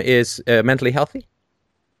mom is mentally healthy?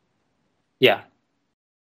 Yeah.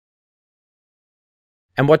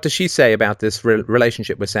 And what does she say about this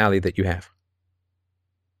relationship with Sally that you have?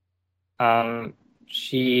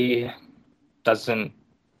 She doesn't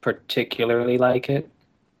particularly like it.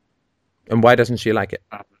 And why doesn't she like it?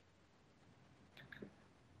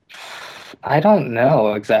 I don't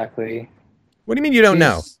know exactly. What do you mean you don't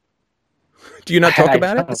know? She's- Do you not talk I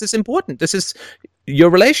about it? don't. This is important. This is your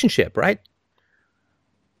relationship, right?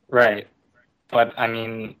 Right. But I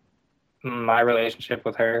mean, my relationship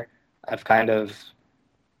with her, I've kind of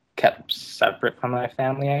kept separate from my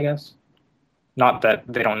family, I guess. Not that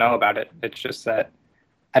they don't know about it. It's just that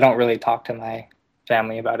I don't really talk to my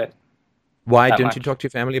family about it. Why That don't you much. talk to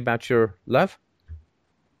your family about your love?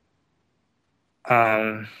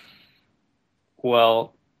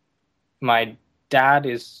 Well, my dad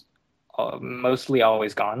is mostly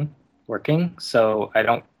always gone working, so I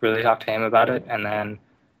don't really talk to him about it. And then,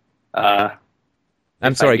 I'm if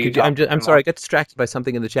I sorry. do Could you? talk to I'm him, sorry. I got distracted by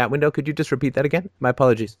something in the chat window. Could you just repeat that again? My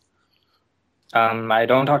apologies. I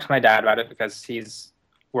don't talk to my dad about it because he's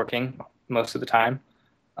working most of the time.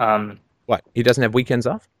 What? He doesn't have weekends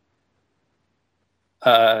off?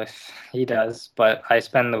 He does, but I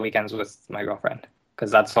spend the weekends with my girlfriend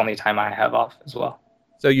because that's the only time I have off as well.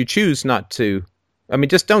 So you choose not to. I mean,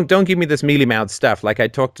 just don't give me this mealy mouthed stuff. Like I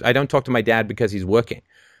don't talk to my dad because he's working.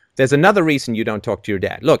 There's another reason you don't talk to your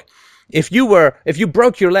dad. Look, if you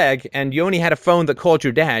broke your leg and you only had a phone that called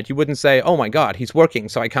your dad, you wouldn't say, "Oh my God, he's working,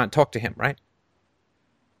 so I can't talk to him," right?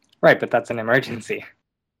 Right, but that's an emergency.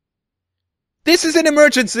 This is an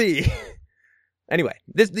emergency. Anyway,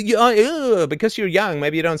 because you're young,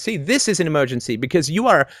 maybe you don't see. This is an emergency because you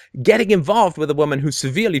are getting involved with a woman who's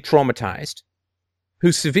severely traumatized,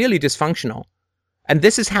 who's severely dysfunctional, and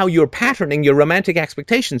this is how you're patterning your romantic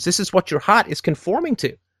expectations. This is what your heart is conforming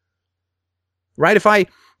to, right? If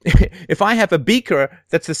I have a beaker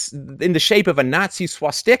that's in the shape of a Nazi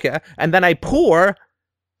swastika, and then I pour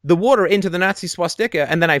the water into the Nazi swastika,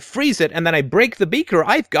 and then I freeze it, and then I break the beaker,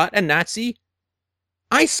 I've got a Nazi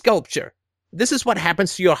ice sculpture. This is what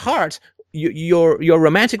happens to your heart. Your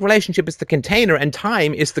romantic relationship is the container and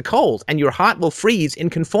time is the cold, and your heart will freeze in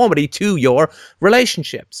conformity to your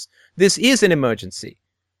relationships. This is an emergency.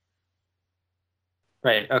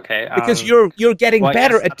 Right, okay. Because you're getting well, I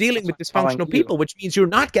better guess at dealing with that's what I'm telling dysfunctional people, you. which means you're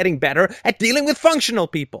not getting better at dealing with functional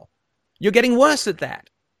people. You're getting worse at that.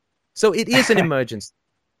 So it is an emergency.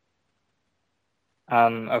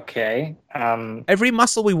 Okay. Every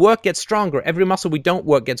muscle we work gets stronger. Every muscle we don't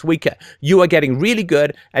work gets weaker. You are getting really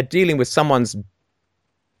good at dealing with someone's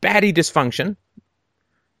baddie dysfunction,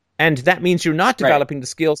 and that means you're not developing the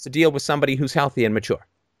skills to deal with somebody who's healthy and mature.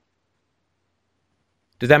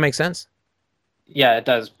 Does that make sense? Yeah, it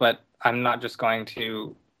does, but I'm not just going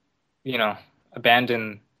to,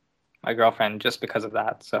 abandon my girlfriend just because of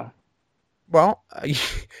that, so. Well,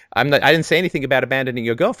 I didn't say anything about abandoning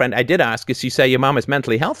your girlfriend. I did ask, as you say your mom is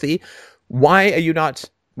mentally healthy, why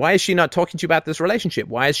is she not talking to you about this relationship?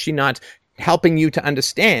 Why is she not helping you to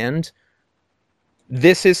understand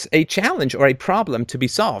this is a challenge or a problem to be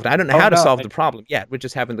solved? I don't know how to solve the problem yet. We're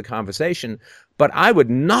just having the conversation. But I would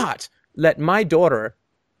not let my daughter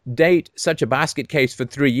date such a basket case for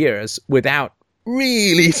 3 years without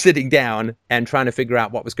really sitting down and trying to figure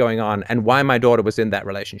out what was going on and why my daughter was in that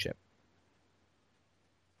relationship.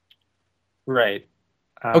 Right.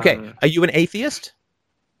 Okay. Are you an atheist?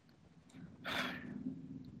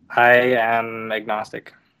 I am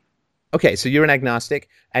agnostic. Okay, so you're an agnostic,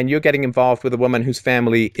 and you're getting involved with a woman whose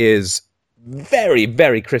family is very,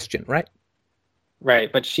 very Christian, right?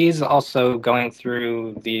 Right, but she's also going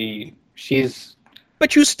through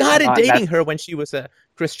But you started dating her when she was a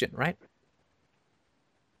Christian, right?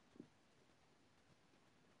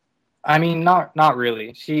 I mean, not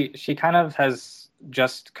really. She kind of has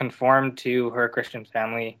just conformed to her Christian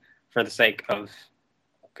family for the sake of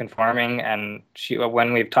conforming, and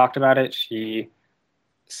when we've talked about it, she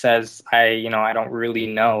says, I don't really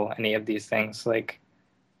know any of these things, like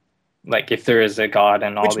if there is a God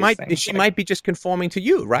and all Which these things. She might be just conforming to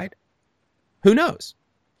you, right? Who knows?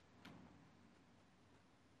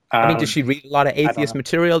 I mean, does she read a lot of atheist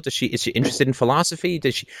material? Is she interested in philosophy?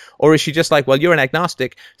 Or is she just like, well, you're an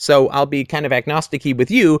agnostic, so I'll be kind of agnostic-y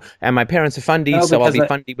with you, and my parents are fundy, No, so I'll be because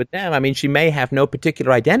fundy with them. I mean, she may have no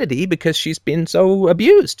particular identity because she's been so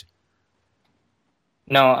abused.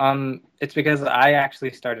 No, it's because I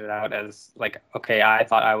actually started out as like, okay, I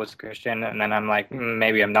thought I was Christian, and then I'm like,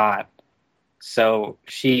 maybe I'm not. So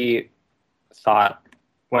she thought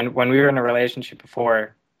when we were in a relationship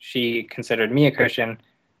before, she considered me a Christian,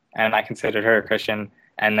 and I considered her a Christian,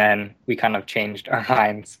 and then we kind of changed our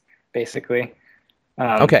minds, basically.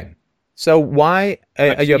 Okay, so why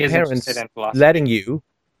are your parents letting you?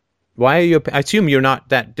 Why are you? I assume you're not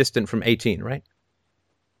that distant from 18, right?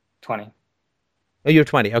 20. Oh, you're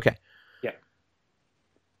 20. Okay. Yeah.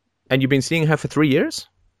 And you've been seeing her for 3 years?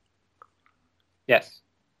 Yes.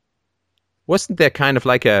 Wasn't there kind of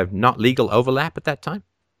like a not legal overlap at that time?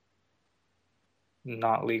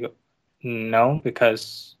 Not legal. No,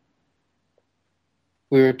 because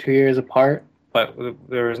we were 2 years apart, but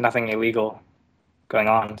there was nothing illegal going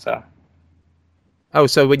on, so. Oh,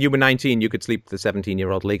 so when you were 19, you could sleep with a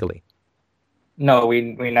 17-year-old legally? No, we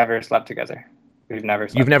never slept together. You've never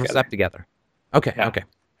slept together? Okay, no. Okay.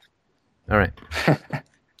 All right.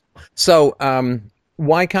 So,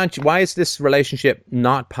 why is this relationship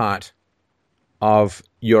not part of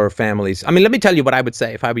your family's? I mean, let me tell you what I would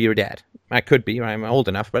say if I were your dad. I could be, I'm old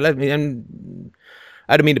enough, but I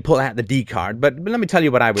don't mean to pull out the D card, but let me tell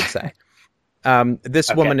you what I would say.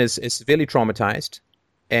 This woman is severely traumatized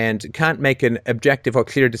and can't make an objective or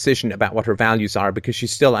clear decision about what her values are because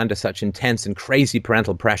she's still under such intense and crazy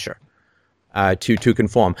parental pressure to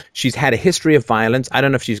conform. She's had a history of violence. I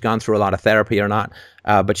don't know if she's gone through a lot of therapy or not,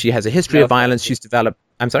 but she has a history of violence. She's developed...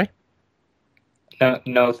 I'm sorry?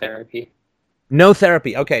 No therapy. No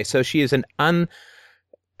therapy. Okay, so she is an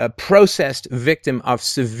unprocessed victim of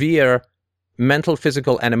severe mental,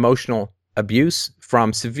 physical, and emotional abuse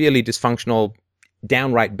from severely dysfunctional,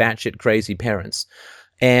 downright batshit crazy parents.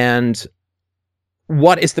 And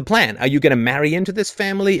what is the plan? Are you going to marry into this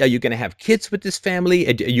family? Are you going to have kids with this family?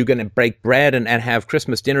 Are you going to break bread and have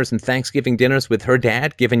Christmas dinners and Thanksgiving dinners with her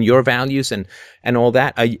dad, given your values and all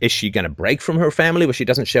that? Is she going to break from her family? Well, she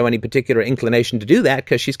doesn't show any particular inclination to do that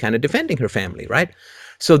because she's kind of defending her family, right?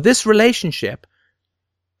 So this relationship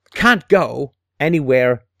can't go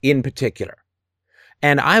anywhere in particular.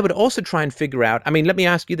 And I would also try and figure out, I mean, let me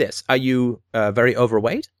ask you this. Are you very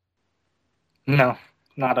overweight? No,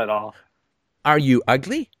 not at all. Are you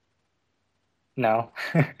ugly? No.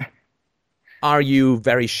 Are you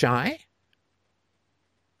very shy?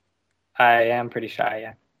 I am pretty shy,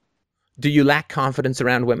 yeah. Do you lack confidence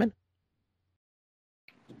around women?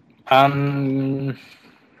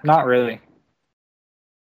 Not really.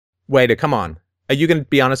 Wait, come on. Are you going to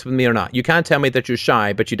be honest with me or not? You can't tell me that you're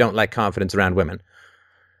shy, but you don't lack confidence around women.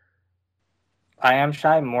 I am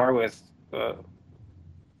shy more with,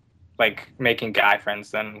 like, making guy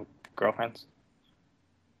friends than girlfriends.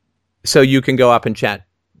 So you can go up and chat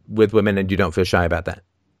with women and you don't feel shy about that?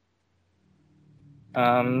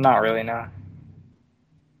 Not really, no.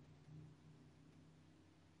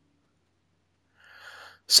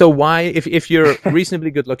 So why, if you're reasonably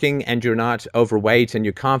good looking and you're not overweight and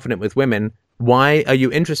you're confident with women, why are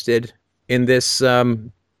you interested in this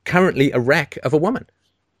currently a wreck of a woman?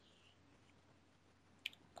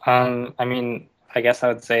 I mean, I guess I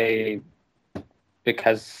would say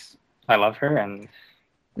because I love her and...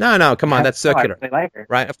 No, come on, that's circular. I really like her.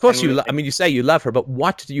 Right? Of course you I mean, you say you love her, but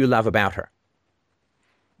what do you love about her?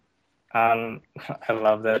 I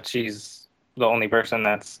love that she's the only person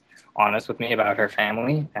that's honest with me about her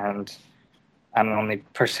family, and I'm the only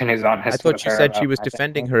person who's honest. I thought you said she was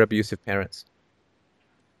defending her abusive parents.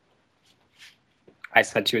 I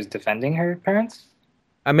said she was defending her parents?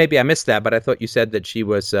 Maybe I missed that, but I thought you said that she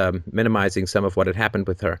was minimizing some of what had happened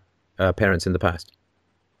with her parents in the past.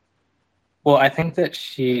 Well, I think that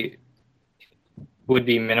she would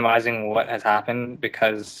be minimizing what has happened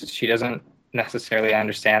because she doesn't necessarily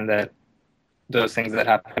understand that those things that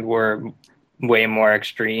happened were way more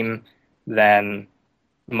extreme than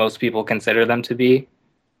most people consider them to be.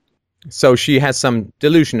 So she has some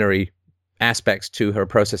delusionary aspects to her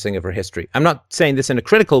processing of her history. I'm not saying this in a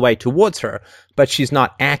critical way towards her, but she's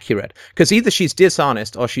not accurate because either she's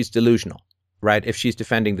dishonest or she's delusional, right? If she's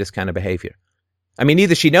defending this kind of behavior. I mean,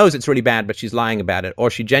 either she knows it's really bad, but she's lying about it, or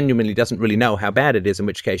she genuinely doesn't really know how bad it is, in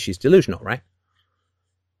which case she's delusional, right?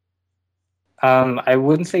 I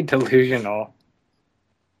wouldn't say delusional.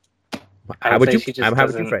 How would you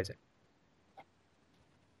doesn't- phrase it?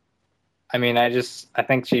 I mean, I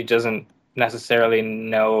think she doesn't necessarily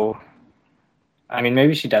know. I mean,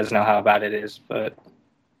 maybe she does know how bad it is, but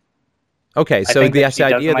Okay, so think that this she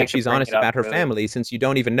doesn't idea like that to she's bring honest it up, about her really. family, since you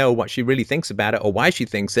don't even know what she really thinks about it or why she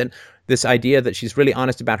thinks it, this idea that she's really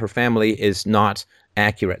honest about her family is not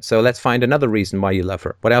accurate. So let's find another reason why you love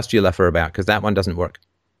her. What else do you love her about? Because that one doesn't work.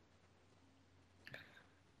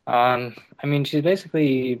 I mean, she's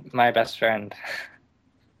basically my best friend.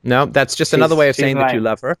 No, that's just another way of she's saying that you mine.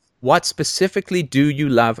 love her. What specifically do you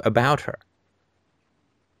love about her?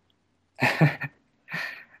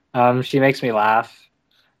 She makes me laugh.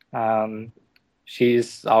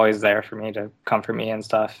 She's always there for me to comfort me and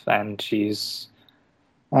stuff, and she's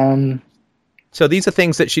So these are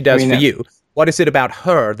things that she does I mean, for you. What is it about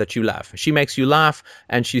her that you love? She makes you laugh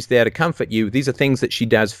and she's there to comfort you. These are things that she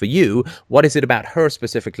does for you. What is it about her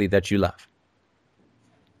specifically that you love?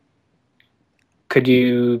 Could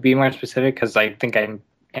you be more specific? Because I think I'm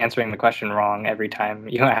answering the question wrong every time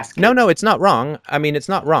you ask. No, it's not wrong. I mean, it's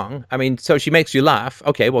not wrong. I mean, so she makes you laugh.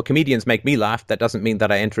 Okay, well, comedians make me laugh. That doesn't mean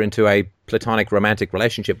that I enter into a platonic romantic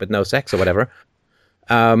relationship with no sex or whatever.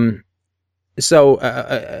 I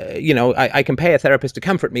can pay a therapist to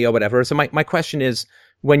comfort me or whatever. So my question is,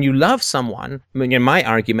 when you love someone, I mean, my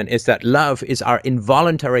argument is that love is our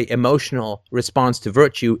involuntary emotional response to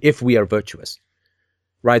virtue if we are virtuous.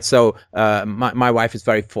 Right, so my wife is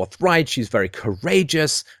very forthright. She's very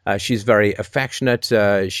courageous. She's very affectionate.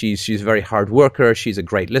 She's a very hard worker. She's a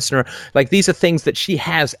great listener. Like, these are things that she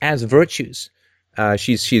has as virtues.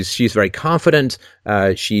 She's very confident.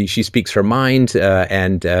 She speaks her mind,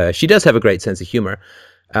 and she does have a great sense of humor.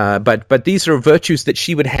 But these are virtues that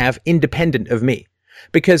she would have independent of me,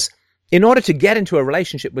 because in order to get into a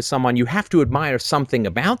relationship with someone, you have to admire something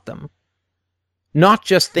about them. Not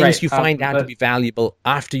just things Right, you find out to but- be valuable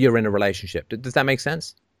after you're in a relationship. Does that make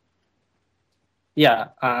sense? Yeah.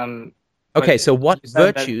 Okay, but so what you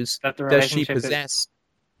said virtues that the does she relationship is- possess?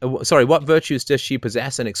 What virtues does she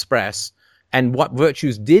possess and express? And what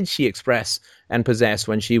virtues did she express and possess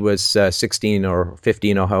when she was 16 or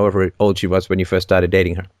 15 or however old she was when you first started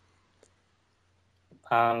dating her?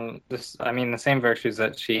 the same virtues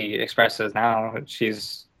that she expresses now.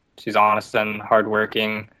 She's honest and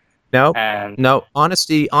hardworking. No,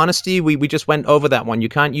 honesty. We just went over that one. You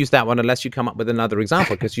can't use that one unless you come up with another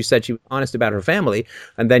example, because you said she was honest about her family,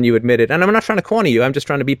 and then you admitted. And I'm not trying to corner you. I'm just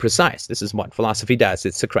trying to be precise. This is what philosophy does.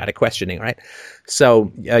 It's Socratic questioning, right?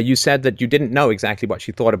 So you said that you didn't know exactly what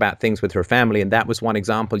she thought about things with her family, and that was one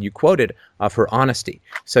example you quoted of her honesty.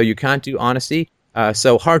 So you can't do honesty.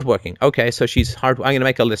 So hardworking. Okay, so she's hard. I'm going to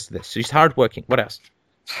make a list of this. She's hardworking. What else?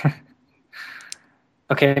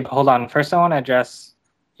 Okay, but hold on. First, I want to address.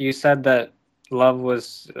 You said that love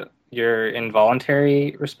was your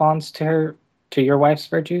involuntary response to your wife's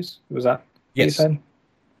virtues. Was that what you said?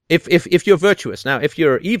 If you're virtuous, now if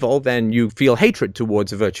you're evil, then you feel hatred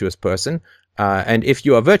towards a virtuous person, and if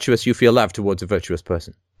you are virtuous, you feel love towards a virtuous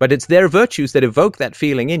person. But it's their virtues that evoke that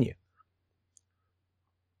feeling in you.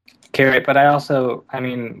 Okay, right. But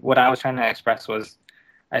what I was trying to express was,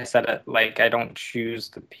 I said it like I don't choose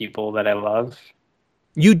the people that I love.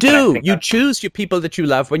 You do. You choose your people that you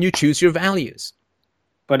love when you choose your values.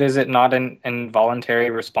 But is it not an involuntary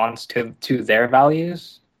response to their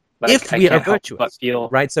values? Like, if we are virtuous,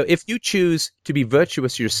 right? So if you choose to be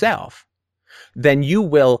virtuous yourself, then you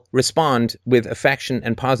will respond with affection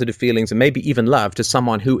and positive feelings and maybe even love to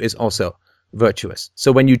someone who is also virtuous.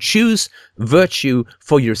 So when you choose virtue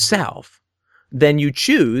for yourself, then you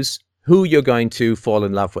choose who you're going to fall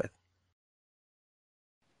in love with.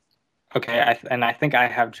 Okay, I think I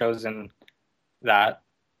have chosen that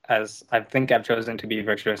I've chosen to be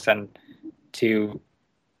virtuous and to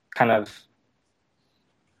kind of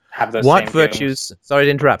have those What same virtues, feelings. sorry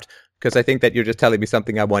to interrupt, because I think that you're just telling me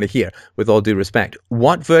something I want to hear, with all due respect.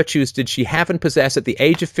 What virtues did she have and possess at the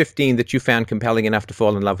age of 15 that you found compelling enough to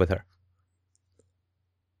fall in love with her?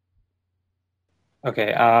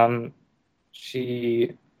 Okay, I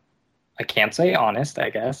can't say honest, I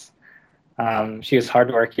guess. She was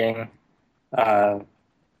hardworking. I'm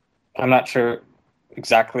not sure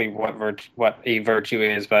exactly what a virtue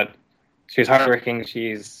is, but she was hardworking.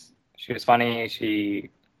 She was funny.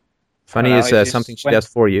 Funny is something she does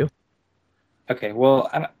for you. Okay, well,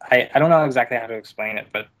 I don't know exactly how to explain it,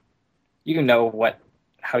 but you know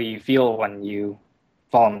how you feel when you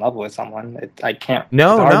fall in love with someone. I can't.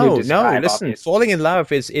 No. Describe, Listen, obviously. falling in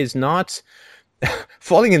love is not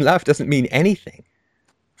falling in love doesn't mean anything.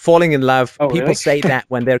 Falling in love, Oh, people really? say that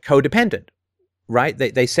when they're codependent, right?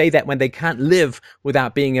 They say that when they can't live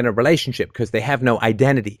without being in a relationship because they have no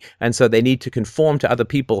identity. And so they need to conform to other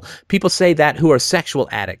people. People say that who are sexual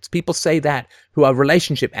addicts. People say that who are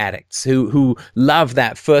relationship addicts, who love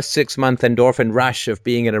that first 6-month endorphin rush of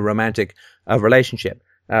being in a romantic relationship.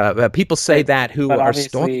 People say that who but are obviously-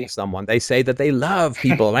 stalking someone. They say that they love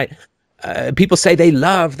people, right? People say they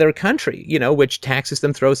love their country, which taxes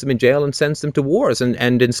them, throws them in jail, and sends them to wars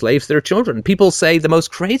and enslaves their children. People say the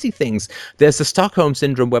most crazy things. There's the Stockholm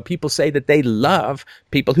Syndrome where people say that they love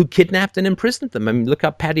people who kidnapped and imprisoned them. I mean, look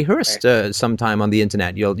up Patty Hearst sometime on the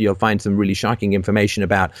internet. You'll find some really shocking information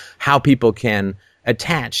about how people can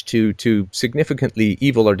attach to significantly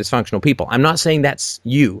evil or dysfunctional people. I'm not saying that's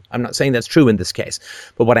you. I'm not saying that's true in this case.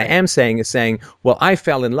 But what I am saying is saying, well, I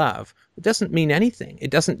fell in love. It doesn't mean anything.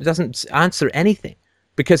 It doesn't answer anything,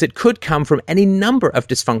 because it could come from any number of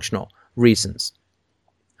dysfunctional reasons.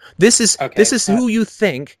 This is who you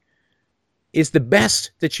think is the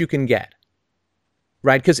best that you can get,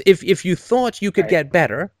 right? Because if you thought you could get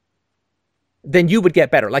better, then you would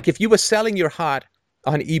get better. Like if you were selling your heart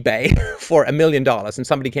on eBay for $1 million and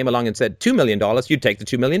somebody came along and said $2 million, you'd take the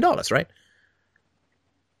 $2 million, right?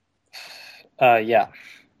 Yeah.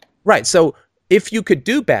 Right. So if you could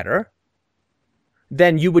do better,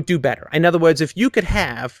 then you would do better. In other words, if you could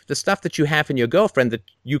have the stuff that you have in your girlfriend that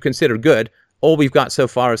you consider good, all we've got so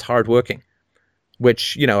far is hardworking,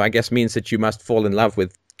 which, I guess means that you must fall in love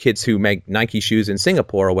with kids who make Nike shoes in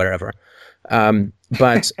Singapore or wherever.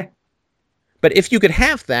 But if you could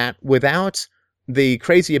have that without the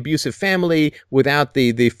crazy abusive family, without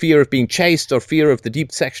the fear of being chased or fear of the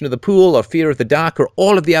deep section of the pool or fear of the dark or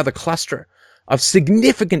all of the other cluster of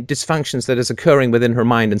significant dysfunctions that is occurring within her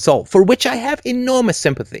mind and soul, for which I have enormous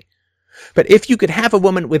sympathy. But if you could have a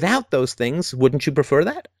woman without those things, wouldn't you prefer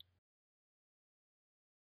that?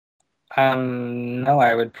 No,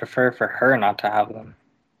 I would prefer for her not to have them.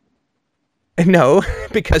 No,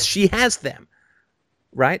 because she has them,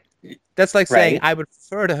 right? That's like saying Right. I would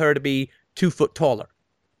prefer to her to be 2 foot taller,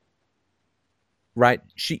 right?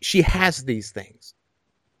 She has these things.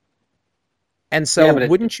 And so Yeah, but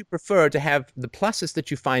wouldn't you prefer to have the pluses that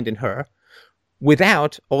you find in her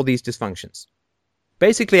without all these dysfunctions?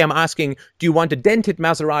 Basically, I'm asking, do you want a dented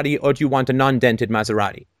Maserati or do you want a non-dented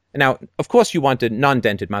Maserati? Now, of course you want a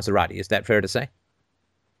non-dented Maserati. Is that fair to say?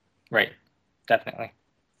 Right. Definitely.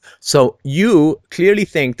 So you clearly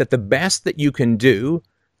think that the best that you can do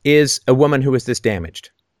is a woman who is this damaged.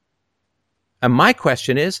 And my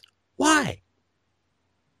question is, why?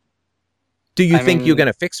 Do you think you're going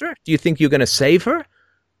to fix her? Do you think you're going to save her?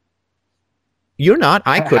 You're not.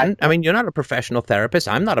 I couldn't. I mean, you're not a professional therapist.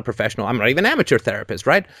 I'm not a professional. I'm not even an amateur therapist,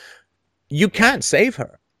 right? You can't save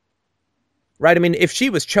her, right? I mean, if she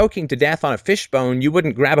was choking to death on a fishbone, you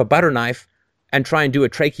wouldn't grab a butter knife and try and do a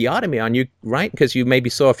tracheotomy on you, right? Because you maybe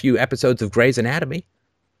saw a few episodes of Grey's Anatomy.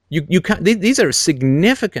 You can't. These are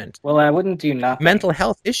significant. Well, I wouldn't do nothing. Mental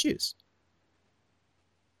health issues.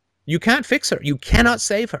 You can't fix her. You cannot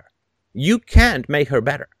save her. You can't make her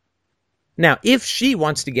better. Now, if she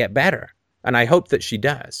wants to get better, and I hope that she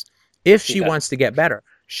does, if she wants to get better,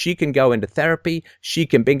 she can go into therapy. She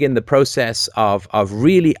can begin the process of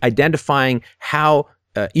really identifying how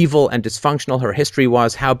evil and dysfunctional her history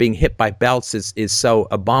was, how being hit by belts is so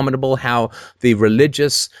abominable, how the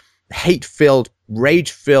religious, hate-filled,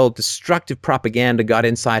 rage-filled, destructive propaganda got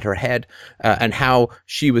inside her head, and how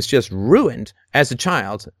she was just ruined as a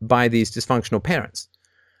child by these dysfunctional parents.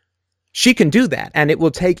 She can do that, and it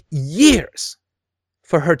will take years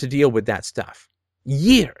for her to deal with that stuff.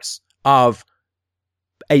 Years of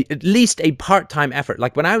at least a part-time effort.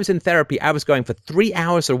 Like when I was in therapy, I was going for 3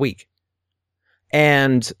 hours a week.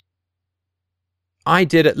 And I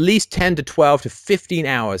did at least 10 to 12 to 15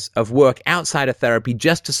 hours of work outside of therapy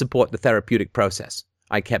just to support the therapeutic process.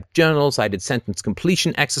 I kept journals, I did sentence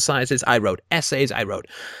completion exercises, I wrote essays, I wrote,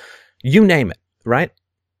 you name it, right?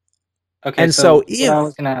 Okay, and so if... I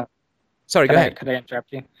was gonna... Sorry, go ahead. Could I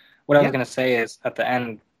interrupt you? What I was going to say is, at the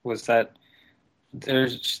end, was that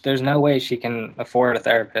there's no way she can afford a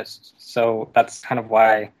therapist. So that's kind of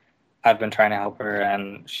why I've been trying to help her,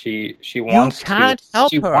 and she wants you can't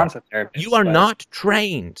help her. Wants a therapist. You are not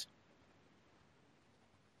trained.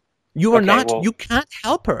 You are not. You can't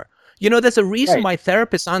help her. You know, there's a reason why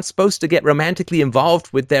therapists aren't supposed to get romantically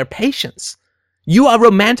involved with their patients. You are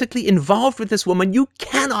romantically involved with this woman. You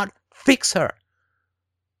cannot fix her.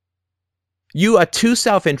 You are too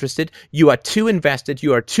self-interested, you are too invested,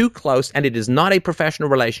 you are too close, and it is not a professional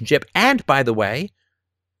relationship. And by the way,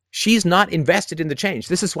 She's not invested in the change.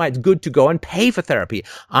 This is why it's good to go and pay for therapy.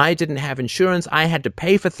 I didn't have insurance. I had to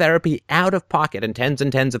pay for therapy out of pocket, and tens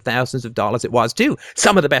of thousands of dollars it was too.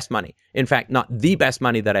 Some of the best money. In fact, not the best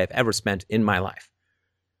money that I've ever spent in my life.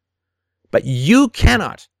 But you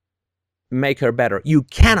cannot make her better. You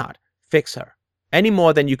cannot fix her any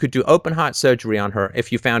more than you could do open heart surgery on her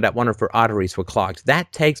if you found out one of her arteries were clogged.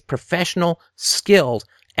 That takes professional, skilled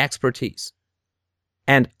expertise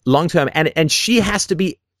and long-term. And she has to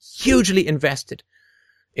be hugely invested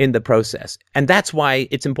in the process. And that's why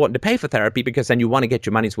it's important to pay for therapy, because then you want to get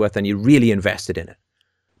your money's worth and you really invested in it.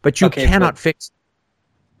 But you cannot fix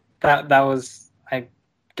that. That was, I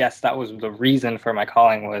guess that was the reason for my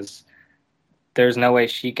calling, was there's no way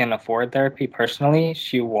she can afford therapy personally.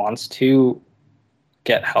 She wants to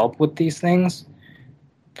get help with these things,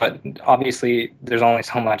 but obviously there's only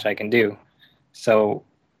so much I can do. So,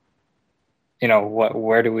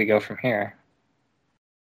 where do we go from here?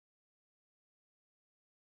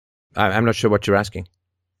 I'm not sure what you're asking.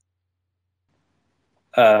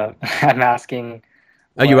 I'm asking.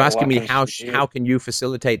 Are you asking me how can you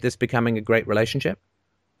facilitate this becoming a great relationship?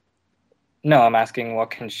 No, I'm asking what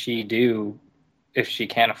can she do if she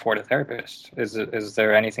can't afford a therapist? Is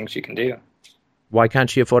there anything she can do? Why can't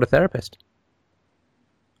she afford a therapist?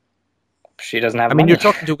 She doesn't have money. You're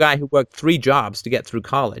talking to a guy who worked 3 jobs to get through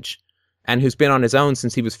college, and who's been on his own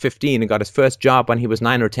since he was 15 and got his first job when he was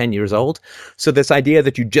 9 or 10 years old. So this idea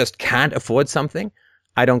that you just can't afford something,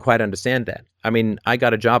 I don't quite understand that. I mean, I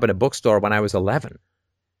got a job in a bookstore when I was 11.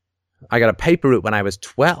 I got a paper route when I was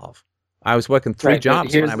 12. I was working 3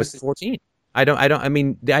 jobs when I was 14. I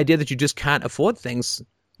mean, the idea that you just can't afford things,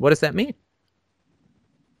 what does that mean?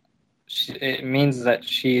 It means that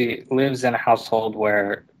she lives in a household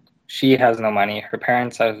where she has no money. Her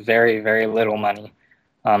parents have very, very little money.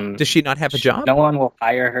 Does she not have a job? No one will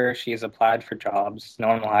hire her. She's applied for jobs. No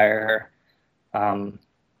one will hire her.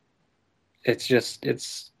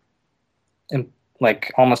 It's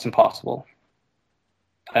like almost impossible.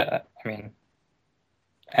 I mean,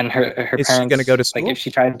 and her parents. Is she going to go to school? Like, if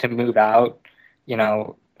she tried to move out,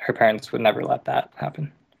 her parents would never let that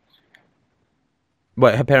happen.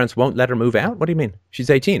 What, her parents won't let her move out? What do you mean? She's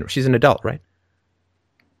 18. She's an adult, right?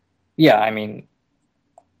 Yeah, I mean,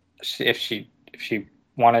 if she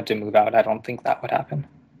wanted to move out, I don't think that would happen.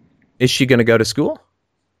 Is she going to go to school?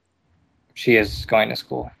 She is going to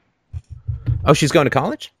school. Oh, she's going to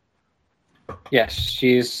college? Yes,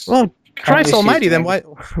 she's. Well, Christ Almighty! Then why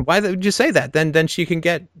would you say that? Then she can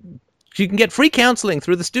get free counseling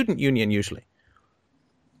through the student union usually.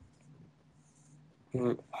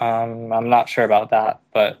 I'm not sure about that,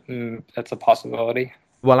 but that's a possibility.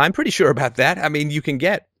 Well, I'm pretty sure about that. I mean, you can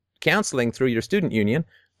get counseling through your student union.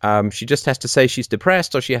 She just has to say she's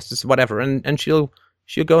depressed, or she has to whatever, and she'll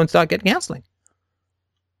go and start getting counseling.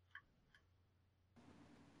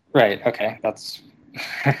 Right. Okay. That's.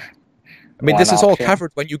 I mean, this is all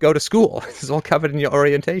covered when you go to school. This is all covered in your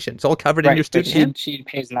orientation. It's all covered in your student. She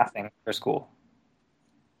pays nothing for school.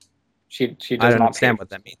 She does I don't not understand what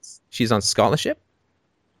that means. She's on scholarship?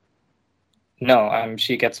 No,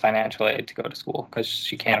 she gets financial aid to go to school because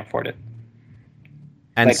she can't afford it.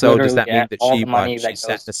 And so does that mean that she's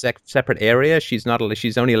set in a separate area? She's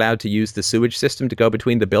only allowed to use the sewage system to go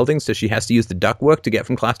between the buildings, so she has to use the ductwork to get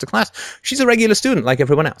from class to class. She's a regular student like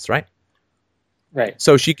everyone else, right? Right.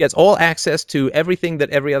 So she gets all access to everything that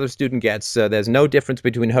every other student gets. There's no difference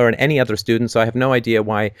between her and any other student, so I have no idea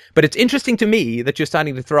why. But it's interesting to me that you're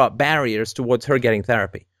starting to throw up barriers towards her getting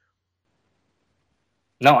therapy.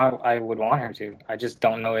 No, I would want her to. I just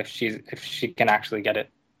don't know if she can actually get it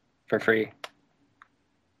for free.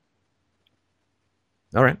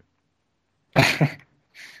 All right.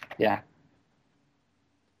 Yeah.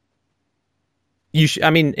 I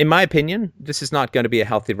mean, in my opinion, this is not going to be a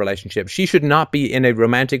healthy relationship. She should not be in a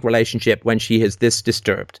romantic relationship when she is this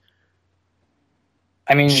disturbed.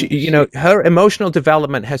 I mean, her emotional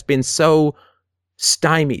development has been so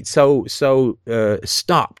stymied, so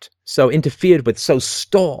stopped, so interfered with, so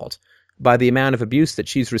stalled by the amount of abuse that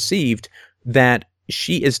she's received that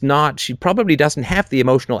she probably doesn't have the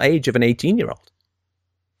emotional age of an 18-year-old.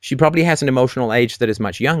 She probably has an emotional age that is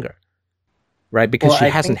much younger, right? Because she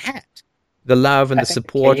hasn't had the love and the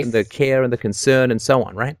support and the care and the concern and so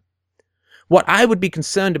on, right? What I would be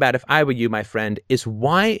concerned about if I were you, my friend, is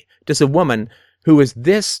why does a woman who is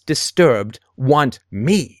this disturbed want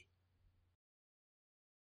me?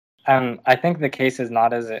 I think the case is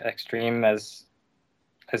not as extreme as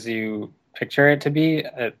you picture it to be.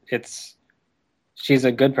 She's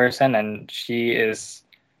a good person and she is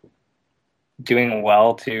doing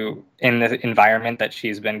well in the environment that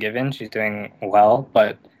she's been given. She's doing well,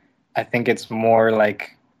 but I think it's more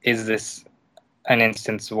like is this an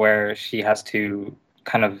instance where she has to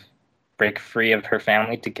kind of break free of her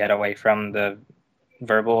family to get away from the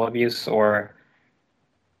verbal abuse? Or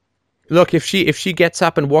look, if she gets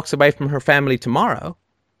up and walks away from her family tomorrow,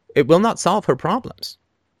 it will not solve her problems.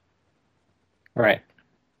 right.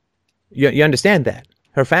 You understand that?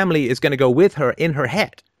 Her family is going to go with her in her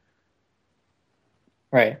head.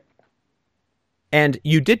 Right. And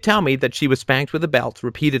you did tell me that she was spanked with a belt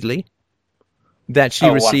repeatedly, that she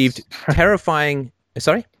received terrifying...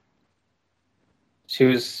 Sorry? She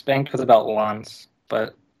was spanked with a belt once,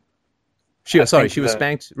 but... She was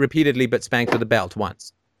spanked repeatedly, but spanked with a belt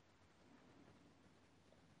once.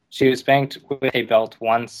 She was spanked with a belt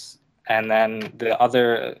once, and then the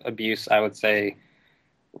other abuse, I would say,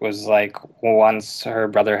 was like once her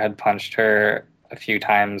brother had punched her a few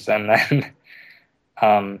times, and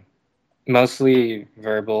then mostly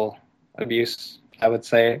verbal abuse, I would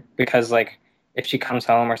say, because like if she comes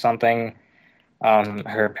home or something,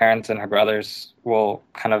 her parents and her brothers will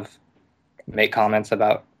kind of make comments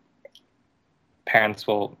about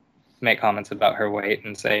her weight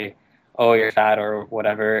and say, oh, you're fat or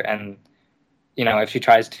whatever. And, you know, if she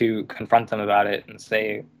tries to confront them about it and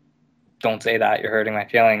say, don't say that, you're hurting my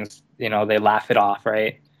feelings, you know, they laugh it off,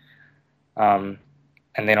 right? And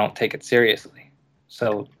they don't take it seriously.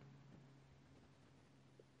 So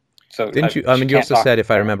didn't you? I mean, you also said,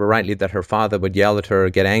 if I remember rightly, that her father would yell at her,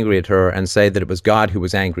 get angry at her, and say that it was God who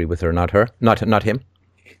was angry with her, not her, not him.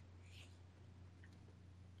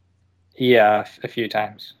 Yeah, a few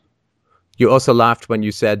times. You also laughed when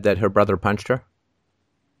you said that her brother punched her.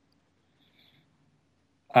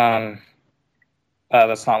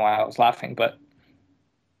 That's not why I was laughing, but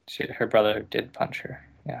her brother did punch her.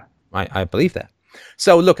 Yeah, I believe that.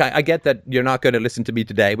 So look, I get that you're not going to listen to me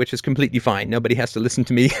today, which is completely fine. Nobody has to listen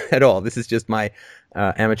to me at all. This is just my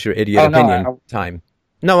amateur idiot opinion time.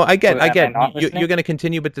 No, I get. You're going to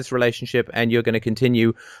continue with this relationship, and you're going to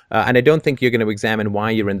continue. And I don't think you're going to examine why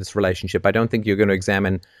you're in this relationship. I don't think you're going to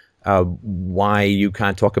examine why you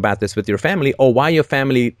can't talk about this with your family, or why your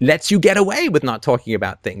family lets you get away with not talking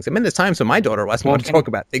about things. I mean, there's times when my daughter doesn't want to talk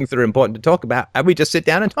about things that are important to talk about, and we just sit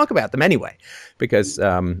down and talk about them anyway, because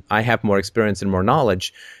I have more experience and more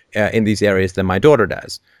knowledge in these areas than my daughter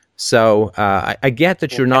does. So I get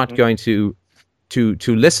that you're not going to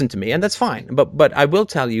listen to me, and that's fine. But I will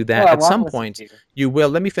tell you that at some point you will.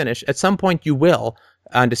 Let me finish. At some point you will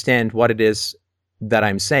understand what it is that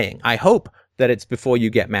I'm saying. I hope that it's before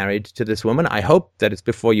you get married to this woman. I hope that it's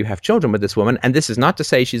before you have children with this woman. And this is not to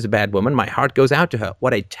say she's a bad woman. My heart goes out to her.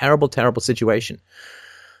 What a terrible, terrible situation.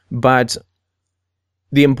 But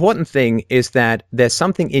the important thing is that there's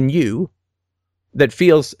something in you that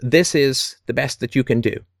feels this is the best that you can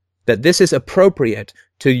do, that this is appropriate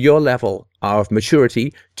to your level of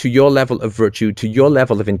maturity, to your level of virtue, to your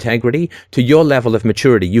level of integrity, to your level of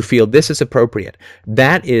maturity. You feel this is appropriate.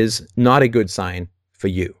 That is not a good sign for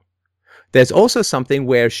you. There's also something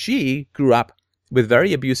where she grew up with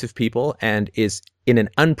very abusive people and is in an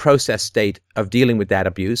unprocessed state of dealing with that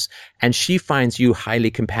abuse, and she finds you highly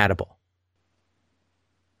compatible.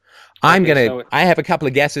 I have a couple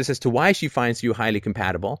of guesses as to why she finds you highly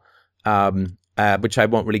compatible, which I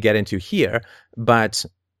won't really get into here, but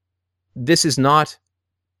this is not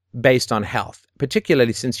based on health,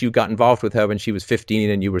 particularly since you got involved with her when she was 15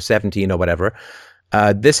 and you were 17 or whatever.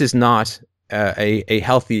 This is not a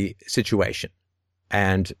healthy situation.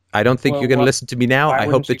 And I don't think you're going to listen to me now. I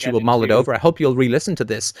hope that you will mull it over. I hope you'll re-listen to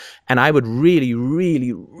this. And I would really,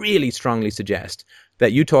 really, really strongly suggest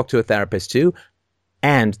that you talk to a therapist too,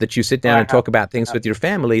 and that you sit down and talk about things with your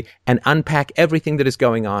family and unpack everything that is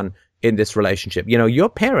going on in this relationship. You know, your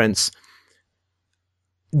parents,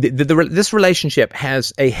 this relationship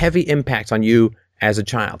has a heavy impact on you as a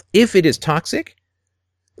child. If it is toxic,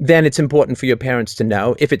 then it's important for your parents to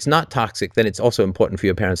know. If it's not toxic, then it's also important for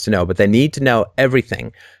your parents to know. But they need to know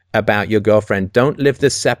everything about your girlfriend. Don't live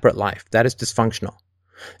this separate life. That is dysfunctional.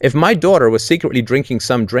 If my daughter was secretly drinking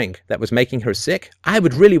some drink that was making her sick, I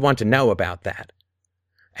would really want to know about that.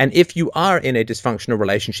 And if you are in a dysfunctional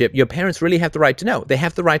relationship, your parents really have the right to know. They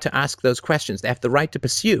have the right to ask those questions. They have the right to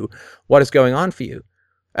pursue what is going on for you.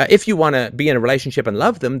 If you want to be in a relationship and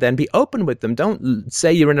love them, then be open with them. Don't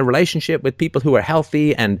say you're in a relationship with people who are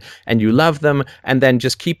healthy and you love them and then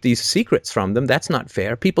just keep these secrets from them. That's not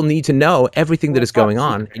fair. People need to know everything that is going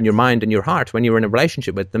on in your mind and your heart when you're in a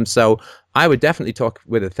relationship with them. So I would definitely talk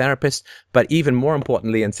with a therapist, but even more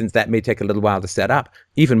importantly, and since that may take a little while to set up,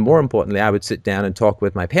 even more importantly, I would sit down and talk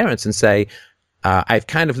with my parents and say, I've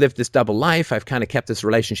kind of lived this double life. I've kind of kept this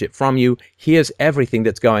relationship from you. Here's everything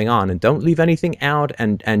that's going on. And don't leave anything out,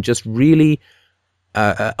 and just really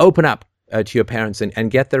open up to your parents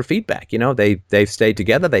and get their feedback. You know, they've stayed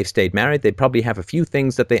together, they've stayed married, they probably have a few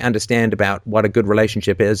things that they understand about what a good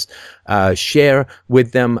relationship is. Share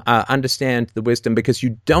with them, understand the wisdom, because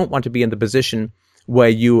you don't want to be in the position where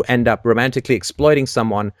you end up romantically exploiting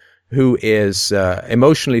someone who is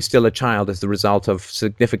emotionally still a child as the result of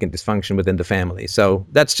significant dysfunction within the family. So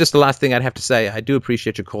that's just the last thing I'd have to say. I do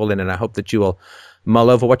appreciate your call in, and I hope that you will mull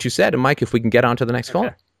over what you said. And Mike, if we can get on to the next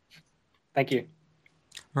caller. Thank you.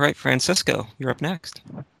 All right, Francisco, you're up next.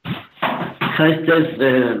 Hi, Steph.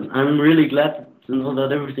 I'm really glad to know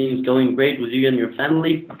that everything is going great with you and your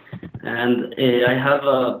family. And I have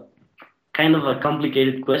a kind of a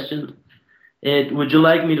complicated question. Would you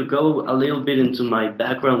like me to go a little bit into my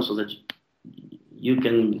background so that you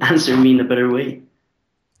can answer me in a better way?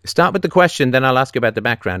 Start with the question, then I'll ask you about the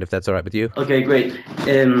background, if that's all right with you. Okay, great.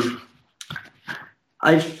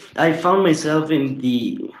 I found myself in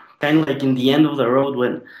the kind of like in the end of the road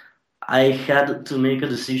when I had to make a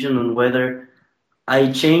decision on whether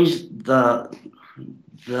I changed the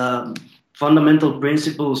fundamental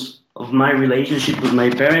principles of my relationship with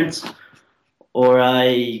my parents, or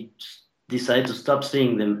I decide to stop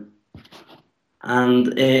seeing them.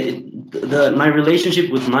 And my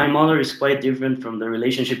relationship with my mother is quite different from the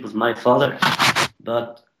relationship with my father,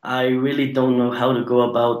 but I really don't know how to go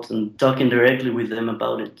about and talking directly with them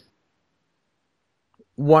about it.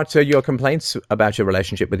 What are your complaints about your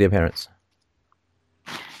relationship with your parents?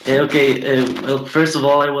 Okay, well, first of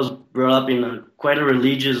all, I was brought up in quite a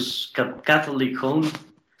religious Catholic home.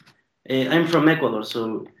 I'm from Ecuador,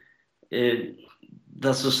 so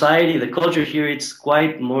the society, the culture here, it's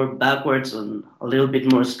quite more backwards and a little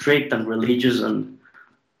bit more strict and religious and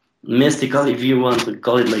mystical, if you want to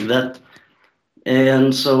call it like that.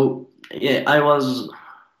 And so, yeah, I was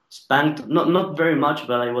spanked, not very much,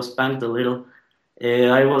 but I was spanked a little.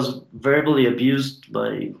 I was verbally abused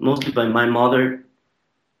mostly by my mother.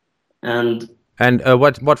 And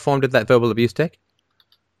what form did that verbal abuse take?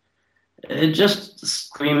 Just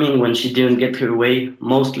screaming when she didn't get her way,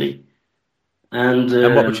 mostly. And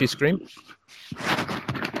what would she scream?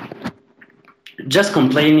 Just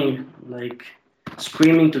complaining, like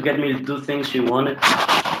screaming to get me to do things she wanted,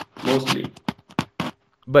 mostly.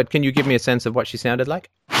 But can you give me a sense of what she sounded like?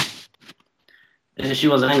 She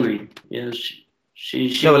was angry. Yeah,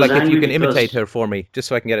 she no, was like if you can because... imitate her for me, just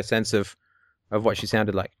so I can get a sense of what she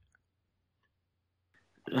sounded like.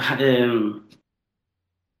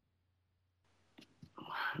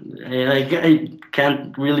 I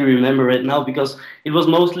can't really remember right now because it was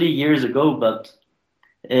mostly years ago. But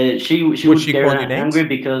she would get angry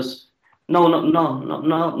because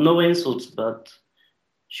no insults, but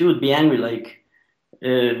she would be angry like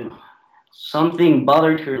something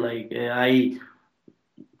bothered her. Like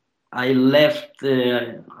I left.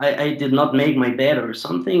 I did not make my bed or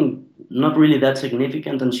something. Not really that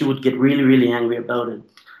significant, and she would get really, really angry about it.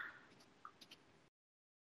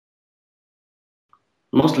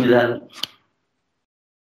 Mostly that.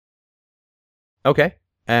 Okay.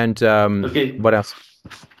 And what else?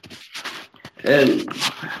 To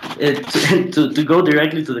go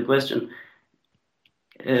directly to the question,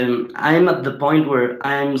 I'm at the point where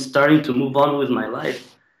I'm starting to move on with my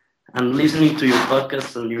life, and listening to your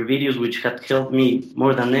podcasts and your videos, which had helped me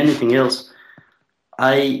more than anything else.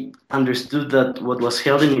 I understood that what was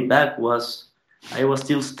holding me back was I was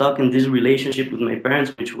still stuck in this relationship with my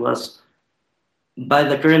parents, which was, by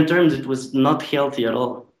the current terms, it was not healthy at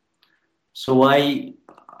all. So I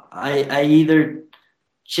either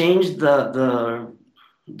changed the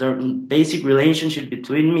basic relationship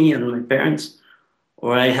between me and my parents,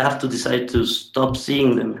 or I have to decide to stop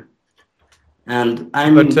seeing them. And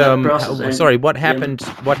I'm in that process. Sorry, what happened?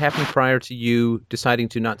 What happened prior to you deciding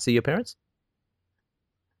to not see your parents?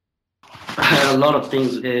 A lot of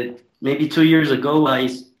things. Maybe 2 years ago, I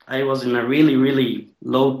was in a really, really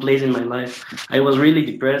low place in my life. I was really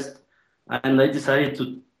depressed, and I decided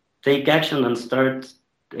to take action and start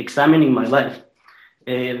examining my life.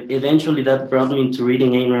 Eventually, that brought me into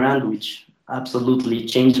reading Ayn Rand, which absolutely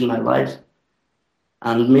changed my life.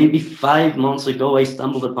 And maybe 5 months ago, I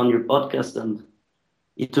stumbled upon your podcast, and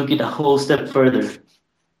it took it a whole step further.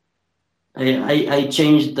 I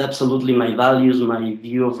changed absolutely my values, my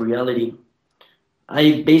view of reality.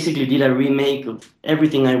 I basically did a remake of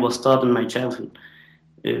everything I was taught in my childhood.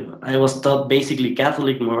 I was taught basically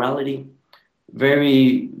Catholic morality,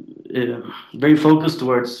 very focused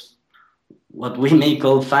towards what we may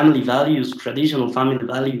call family values, traditional family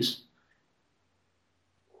values.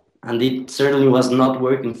 And it certainly was not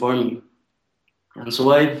working for me. And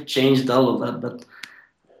so I've changed all of that, but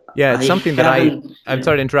yeah, it's something that I'm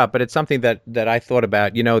sorry to interrupt, but it's something that I thought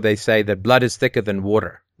about. You know, they say that blood is thicker than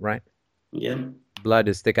water, right? Yeah. Blood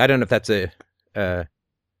is thick. I don't know if that's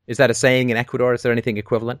is that a saying in Ecuador? Is there anything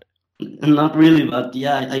equivalent? Not really, but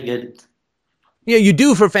yeah, I get it. Yeah, you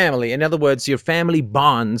do for family. In other words, your family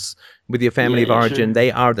bonds with your family of origin, sure.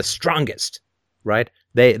 they are the strongest, right?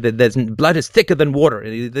 There's blood is thicker than water.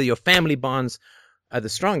 Your family bonds are the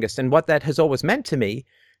strongest. And what that has always meant to me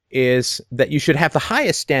is that you should have the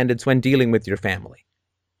highest standards when dealing with your family.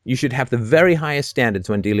 You should have the very highest standards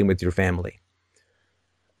when dealing with your family.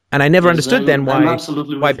 And I never understood then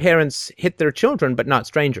why parents hit their children but not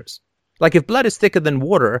strangers. Like if blood is thicker than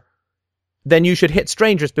water, then you should hit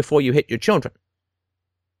strangers before you hit your children.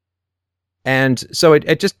 And so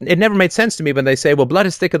it never made sense to me when they say, well, blood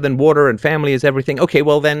is thicker than water and family is everything. Okay,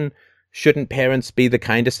 well then shouldn't parents be the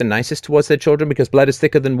kindest and nicest towards their children because blood is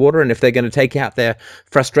thicker than water? And if they're going to take out their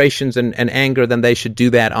frustrations and anger, then they should do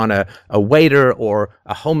that on a waiter or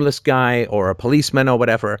a homeless guy or a policeman or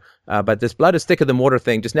whatever. But this blood is thicker than water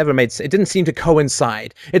thing just never made sense. It didn't seem to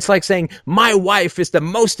coincide. It's like saying, my wife is the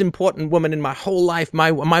most important woman in my whole life.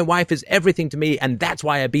 My wife is everything to me, and that's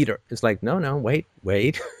why I beat her. It's like, no,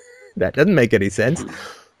 wait. That doesn't make any sense.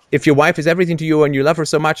 If your wife is everything to you and you love her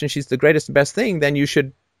so much and she's the greatest and best thing, then you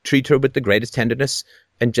should treat her with the greatest tenderness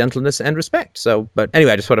and gentleness and respect. So, but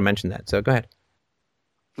anyway, I just want to mention that. So go ahead.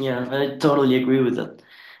 Yeah, I totally agree with that.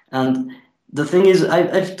 And the thing is,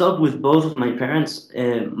 I've talked with both of my parents.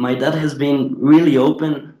 My dad has been really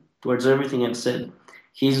open towards everything I've said.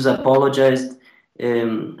 He's apologized.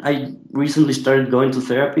 I recently started going to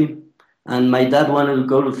therapy, and my dad wanted to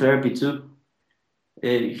go to therapy too.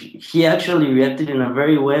 He actually reacted in a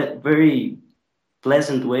very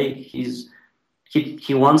pleasant way.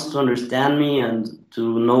 He wants to understand me and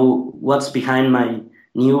to know what's behind my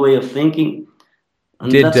new way of thinking.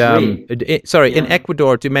 And that's great. In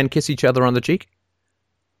Ecuador, do men kiss each other on the cheek?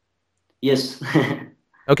 Yes.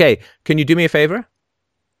 Okay, can you do me a favor?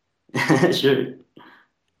 Sure.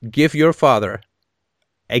 Give your father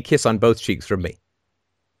a kiss on both cheeks from me.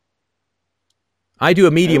 I do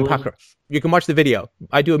a medium pucker. You can watch the video.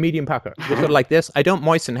 I do a medium pucker. Just sort of like this. I don't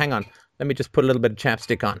moisten. Hang on. Let me just put a little bit of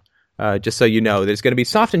chapstick on, just so you know. That it's going to be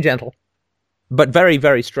soft and gentle, but very,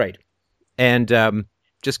 very straight. And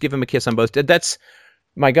just give him a kiss on both. That's,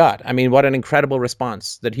 my God. I mean, what an incredible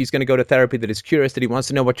response. That he's going to go to therapy, that he's curious, that he wants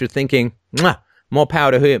to know what you're thinking. Mwah! More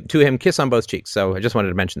power to him. Kiss on both cheeks. So I just wanted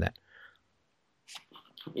to mention that.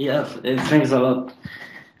 Yeah, thanks a lot.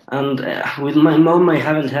 And with my mom, I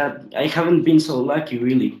haven't been so lucky,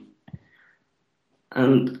 really.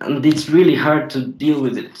 And it's really hard to deal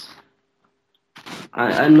with it.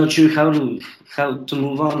 I'm not sure how to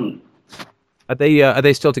move on. Are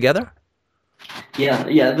they still together? Yeah,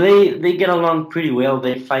 they get along pretty well.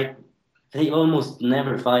 They fight. They almost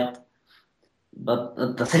never fight. But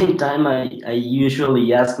at the same time, I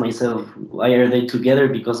usually ask myself, why are they together?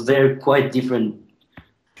 Because they're quite different.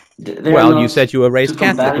 Well, you said you were raised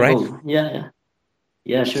Catholic, right?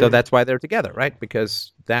 Yeah, sure. So that's why they're together, right?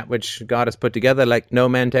 Because that which God has put together, like no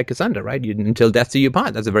man take asunder, right? Until death do you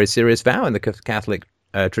part. That's a very serious vow in the Catholic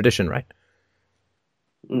tradition, right?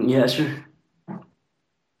 Yeah, sure.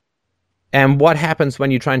 And what happens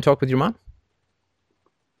when you try and talk with your mom?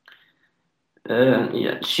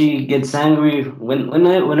 She gets angry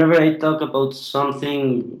whenever I talk about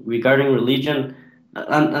something regarding religion,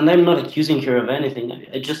 and I'm not accusing her of anything.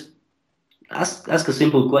 I just ask a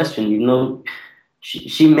simple question. You know,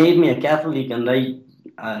 she made me a Catholic, and I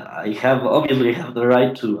obviously have the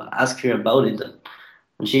right to ask her about it.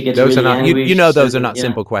 And she gets those really are not, angry. you know, those are not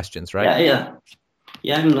simple questions, right? Yeah.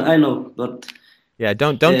 I know, but. Yeah,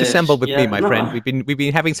 don't dissemble with me, my friend. We've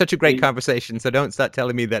been having such a great conversation, so don't start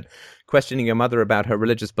telling me that questioning your mother about her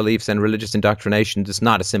religious beliefs and religious indoctrination is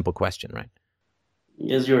not a simple question, right?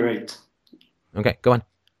 Yes, you're right. Okay, go on.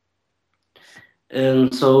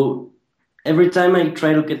 And so every time I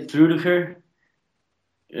try to get through to her,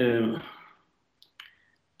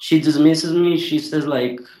 she dismisses me. She says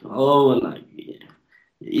like, "Oh," like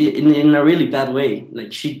in a really bad way.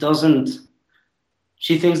 Like she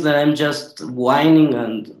thinks that I'm just whining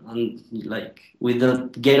and like with a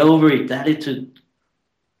get over it attitude.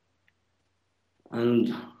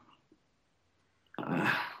 And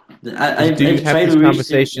do you have these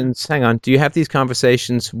conversations? Hang on. Do you have these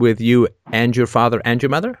conversations with you and your father and your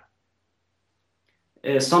mother?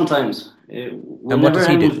 Sometimes. Whenever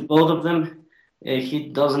I'm with both of them, he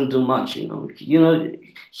doesn't do much. You know,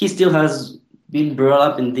 he still has been brought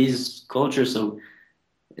up in this culture, so.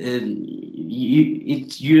 You're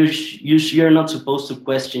not supposed to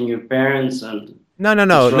question your parents and no.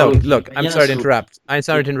 Look, I'm sorry to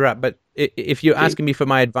interrupt. But if you're asking me for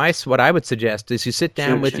my advice, what I would suggest is you sit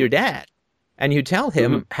down with your dad and you tell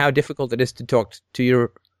him how difficult it is to talk to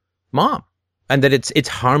your mom, and that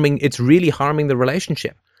it's really harming the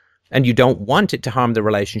relationship. And you don't want it to harm the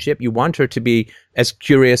relationship. You want her to be as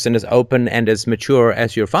curious and as open and as mature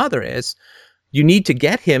as your father is. You need to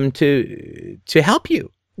get him to help you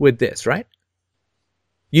with this, right?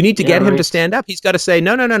 You need to get him to stand up. He's got to say,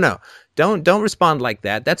 no. Don't respond like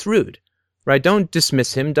that. That's rude, right? Don't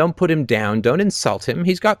dismiss him. Don't put him down. Don't insult him.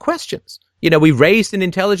 He's got questions. We raised an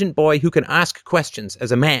intelligent boy who can ask questions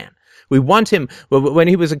as a man. We want him, when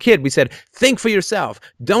he was a kid, we said, think for yourself.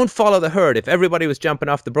 Don't follow the herd. If everybody was jumping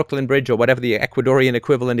off the Brooklyn Bridge or whatever the Ecuadorian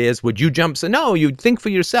equivalent is, would you jump? So no, you think for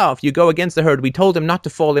yourself. You go against the herd. We told him not to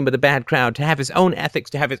fall in with a bad crowd, to have his own ethics,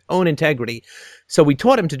 to have his own integrity. So we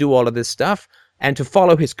taught him to do all of this stuff and to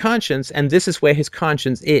follow his conscience, and this is where his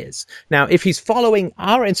conscience is. Now, if he's following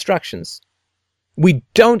our instructions, we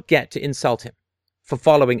don't get to insult him for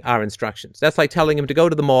following our instructions. That's like telling him to go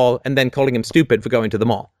to the mall and then calling him stupid for going to the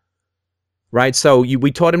mall. Right? So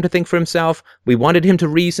we taught him to think for himself. We wanted him to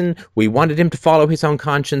reason. We wanted him to follow his own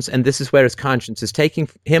conscience. And this is where his conscience is taking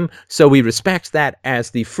him. So we respect that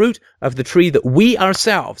as the fruit of the tree that we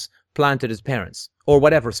ourselves planted as parents, or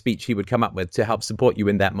whatever speech he would come up with to help support you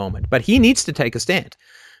in that moment. But he needs to take a stand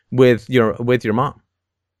with your mom.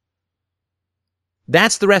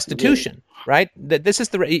 That's the restitution, right? That this is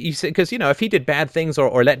because if he did bad things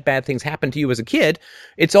or let bad things happen to you as a kid,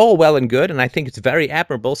 it's all well and good, and I think it's very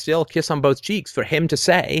admirable. Still, kiss on both cheeks for him to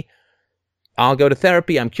say, "I'll go to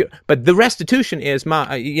therapy. I'm cured." But the restitution is,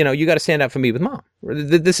 "Ma, you got to stand up for me with mom."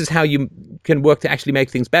 This is how you can work to actually make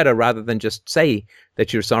things better, rather than just say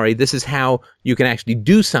that you're sorry. This is how you can actually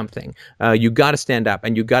do something. You got to stand up,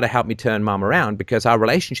 and you got to help me turn mom around, because our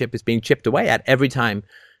relationship is being chipped away at every time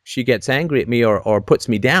she gets angry at me or puts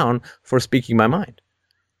me down for speaking my mind.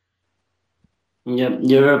 Yeah,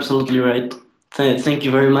 you're absolutely right. Thank you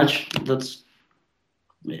very much. That's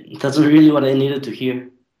really what I needed to hear.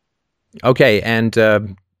 Okay, and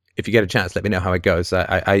if you get a chance, let me know how it goes.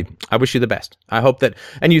 I wish you the best. I hope that.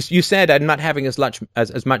 And you said I'm not having as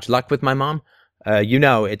much luck with my mom.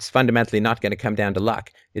 It's fundamentally not going to come down to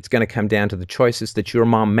luck. It's going to come down to the choices that your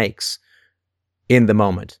mom makes in the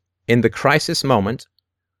moment, in the crisis moment,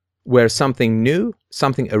 where something new,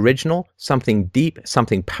 something original, something deep,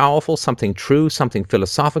 something powerful, something true, something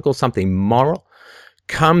philosophical, something moral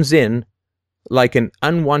comes in like an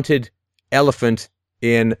unwanted elephant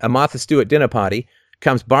in a Martha Stewart dinner party,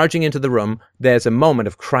 comes barging into the room. There's a moment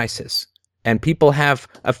of crisis, and people have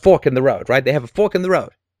a fork in the road, right? They have a fork in the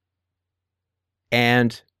road.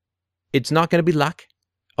 And it's not going to be luck,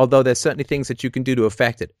 although there's certainly things that you can do to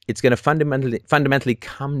affect it. It's going to fundamentally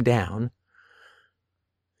come down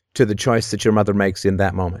to the choice that your mother makes in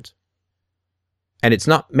that moment. And it's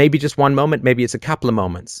not maybe just one moment, maybe it's a couple of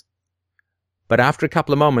moments. But after a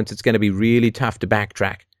couple of moments, it's going to be really tough to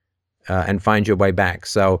backtrack and find your way back.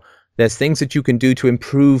 So there's things that you can do to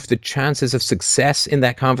improve the chances of success in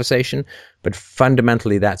that conversation, but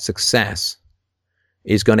fundamentally that success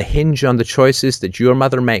is going to hinge on the choices that your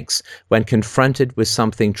mother makes when confronted with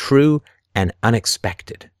something true and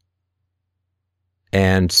unexpected.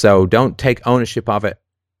 And so don't take ownership of it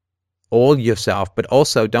all yourself, but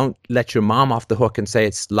also don't let your mom off the hook and say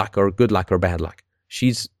it's luck or good luck or bad luck.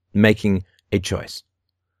 She's making a choice.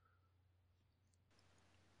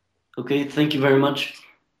 Okay, thank you very much.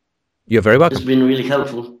 You're very welcome. It's been really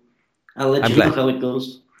helpful. I'll let you know how it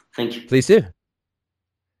goes. Thank you. Please do.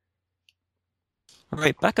 All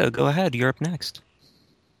right, Becca, go ahead. You're up next.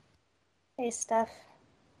 Hey, Steph.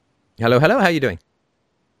 Hello. How are you doing?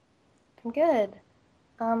 I'm good.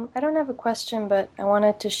 I don't have a question, but I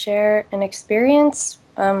wanted to share an experience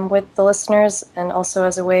with the listeners, and also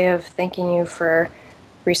as a way of thanking you for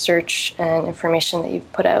research and information that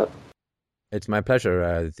you've put out. It's my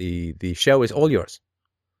pleasure. The show is all yours.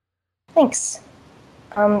 Thanks.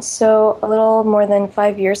 So a little more than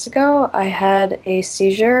 5 years ago, I had a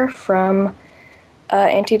seizure from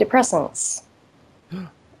antidepressants.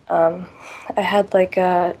 I had like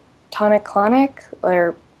a tonic-clonic,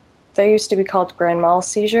 or they used to be called grand mal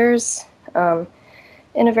seizures,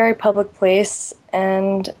 in a very public place,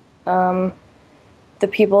 and the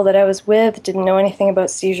people that I was with didn't know anything about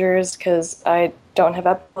seizures because I don't have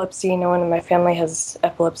epilepsy. No one in my family has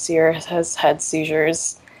epilepsy or has had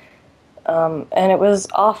seizures. And it was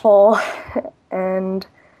awful, and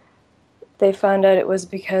they found out it was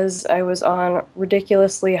because I was on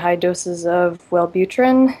ridiculously high doses of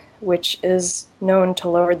Wellbutrin, which is known to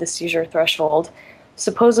lower the seizure threshold,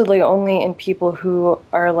 supposedly only in people who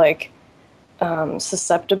are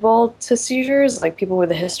susceptible to seizures, like people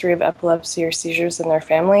with a history of epilepsy or seizures in their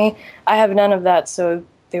family. I have none of that, so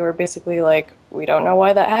they were basically like, we don't know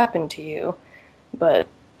why that happened to you. But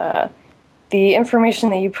the information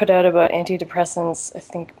that you put out about antidepressants, I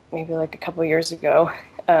think maybe like a couple years ago,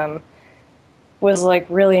 was like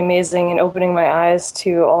really amazing and opening my eyes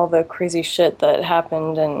to all the crazy shit that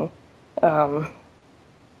happened, and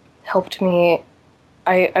helped me.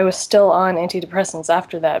 I was still on antidepressants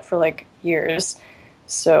after that for like years.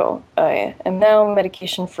 So I am now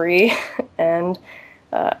medication free, and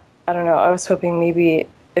I don't know, I was hoping maybe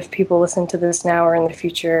if people listen to this now or in the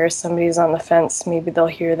future, somebody's on the fence, maybe they'll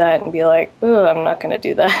hear that and be like, oh, I'm not going to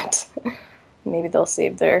do that. Maybe they'll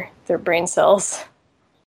save their brain cells.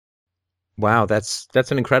 Wow, that's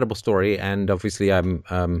an incredible story, and obviously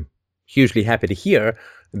I'm hugely happy to hear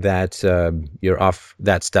that you're off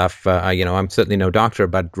that stuff. I'm certainly no doctor,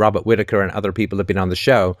 but Robert Whitaker and other people have been on the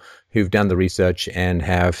show who've done the research and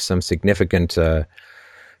have some significant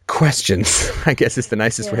questions, I guess is the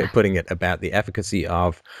nicest way of putting it, about the efficacy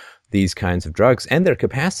of these kinds of drugs and their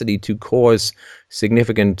capacity to cause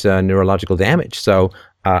significant neurological damage. So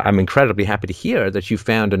I'm incredibly happy to hear that you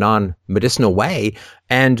found a non-medicinal way.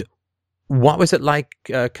 And what was it like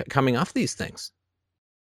coming off these things?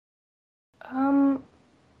 I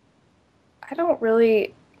don't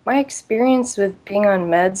really... My experience with being on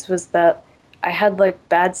meds was that I had like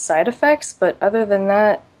bad side effects, but other than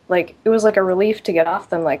that, like it was like a relief to get off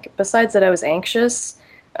them. Like besides that, I was anxious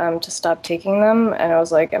to stop taking them, and I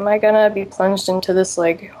was like, am I gonna be plunged into this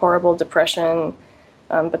like horrible depression?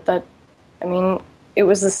 But that, I mean, it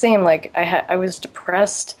was the same. Like I was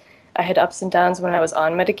depressed. I had ups and downs when I was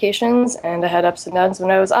on medications, and I had ups and downs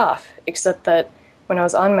when I was off, except that when I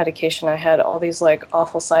was on medication, I had all these like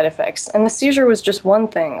awful side effects. And the seizure was just one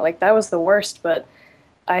thing. Like that was the worst, but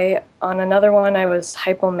on another one, I was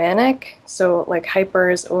hypomanic. So like hyper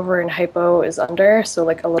is over and hypo is under. So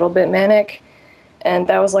like a little bit manic. And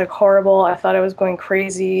that was like horrible. I thought I was going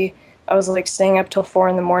crazy. I was like staying up till 4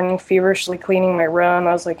 a.m, feverishly cleaning my room.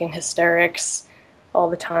 I was like in hysterics all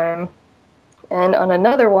the time. And on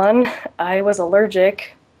another one, I was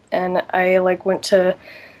allergic, and I like went to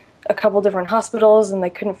a couple different hospitals, and they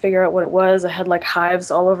couldn't figure out what it was. I had like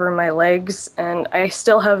hives all over my legs, and I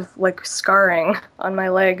still have like scarring on my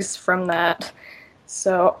legs from that.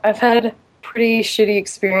 So I've had pretty shitty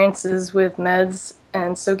experiences with meds,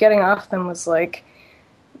 and so getting off them was like,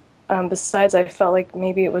 besides I felt like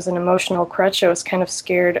maybe it was an emotional crutch, I was kind of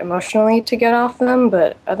scared emotionally to get off them,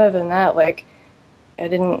 but other than that, like, I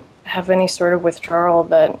didn't have any sort of withdrawal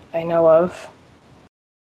that I know of.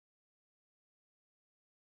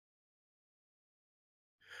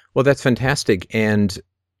 Well, that's fantastic. And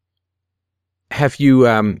have you,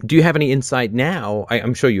 do you have any insight now?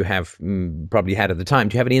 I'm sure you have probably had at the time.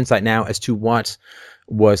 Do you have any insight now as to what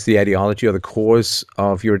was the etiology or the cause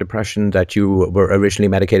of your depression that you were originally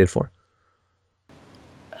medicated for?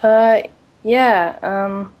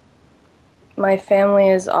 Yeah. My family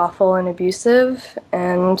is awful and abusive,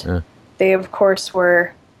 and they, of course,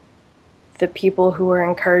 were the people who were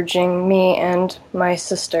encouraging me and my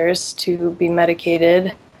sisters to be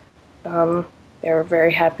medicated. They were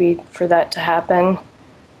very happy for that to happen.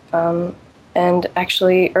 And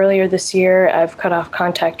actually, earlier this year, I've cut off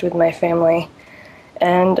contact with my family.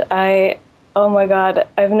 And oh my God,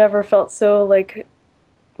 I've never felt so like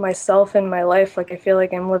myself in my life. Like I feel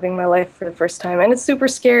like I'm living my life for the first time. And it's super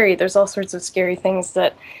scary. There's all sorts of scary things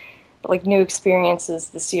that, like new experiences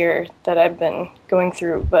this year that I've been going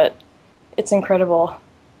through, but it's incredible.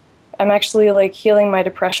 I'm actually like healing my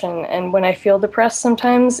depression, and when I feel depressed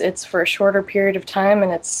sometimes it's for a shorter period of time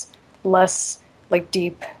and it's less like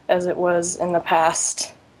deep as it was in the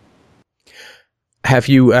past. Have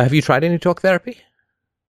you tried any talk therapy?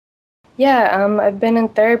 Yeah, I've been in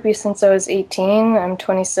therapy since I was 18. I'm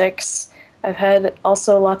 26. I've had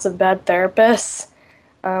also lots of bad therapists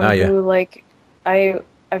who like I've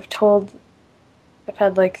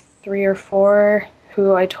had like 3 or 4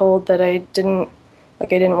 who I told that I didn't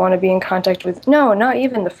want to be in contact with. No, not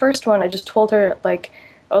even the first one. I just told her, like,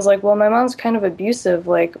 I was like, well, my mom's kind of abusive.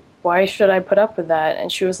 Like, why should I put up with that?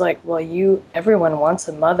 And she was like, well, everyone wants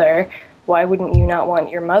a mother. Why wouldn't you not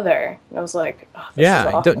want your mother? And I was like, oh, this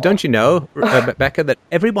is awful. Don't you know, Becca, that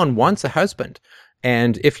everyone wants a husband.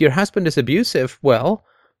 And if your husband is abusive, well,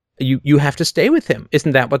 you have to stay with him.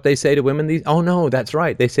 Isn't that what they say to women? Oh, no, that's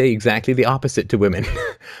right. They say exactly the opposite to women.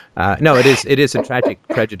 No, it is a tragic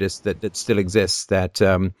prejudice that still exists, that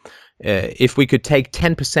if we could take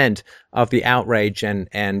 10% of the outrage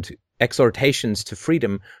and exhortations to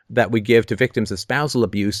freedom that we give to victims of spousal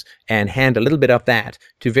abuse and hand a little bit of that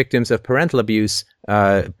to victims of parental abuse,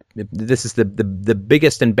 this is the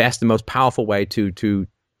biggest and best and most powerful way to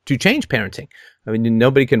to change parenting. I mean,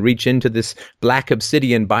 nobody can reach into this black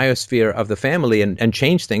obsidian biosphere of the family and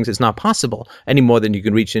change things. It's not possible any more than you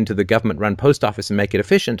can reach into the government-run post office and make it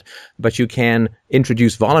efficient. But you can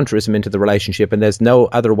introduce voluntarism into the relationship, and there's no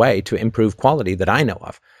other way to improve quality that I know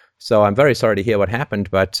of. So I'm very sorry to hear what happened,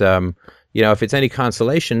 but if it's any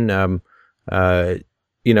consolation,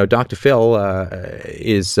 Dr. Phil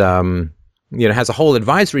is has a whole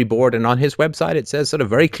advisory board, and on his website it says sort of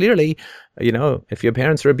very clearly, if your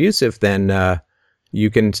parents are abusive, then you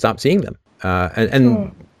can stop seeing them.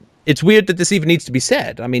 And it's weird that this even needs to be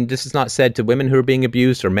said. I mean, this is not said to women who are being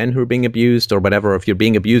abused or men who are being abused or whatever. If you're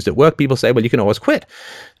being abused at work, people say, well, you can always quit.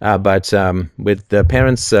 But with the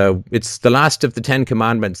parents, it's the last of the 10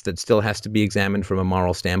 commandments that still has to be examined from a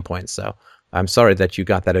moral standpoint. So I'm sorry that you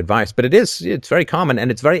got that advice, but it's very common,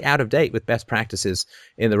 and it's very out of date with best practices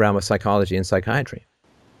in the realm of psychology and psychiatry.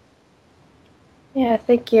 Yeah,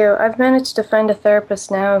 thank you. I've managed to find a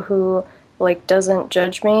therapist now who doesn't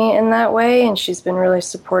judge me in that way, and she's been really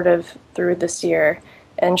supportive through this year.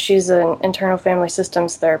 And she's an internal family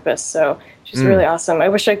systems therapist, so she's really awesome. I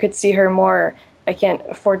wish I could see her more. I can't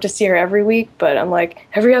afford to see her every week, but I'm like,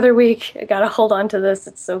 every other week, I gotta hold on to this.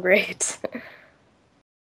 It's so great.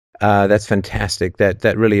 That's fantastic.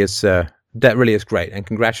 That really is great, and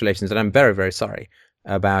congratulations. And I'm very, very sorry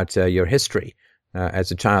about your history as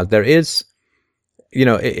a child. There is,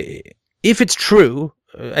 if it's true,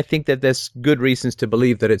 I think that there's good reasons to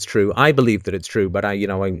believe that it's true. I believe that it's true, but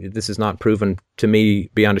this is not proven to me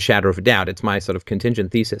beyond a shadow of a doubt. It's my sort of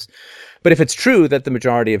contingent thesis. But if it's true that the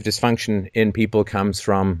majority of dysfunction in people comes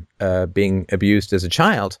from being abused as a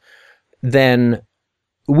child, then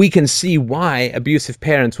we can see why abusive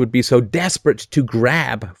parents would be so desperate to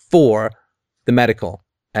grab for the medical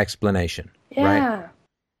explanation, right?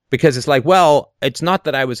 Because it's like, well, it's not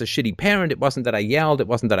that I was a shitty parent. It wasn't that I yelled. It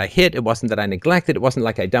wasn't that I hit. It wasn't that I neglected. It wasn't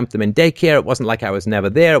like I dumped them in daycare. It wasn't like I was never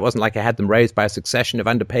there. It wasn't like I had them raised by a succession of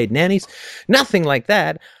underpaid nannies. Nothing like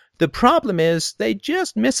that. The problem is they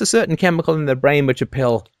just miss a certain chemical in their brain, which a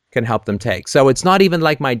pill can help them take. So it's not even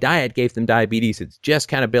like my diet gave them diabetes. It's just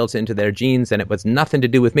kind of built into their genes, and it was nothing to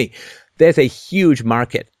do with me. There's a huge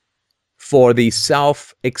market for the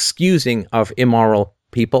self-excusing of immoral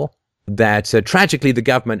people that tragically the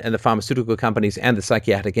government and the pharmaceutical companies and the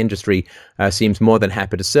psychiatric industry seems more than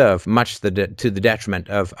happy to serve, much to the detriment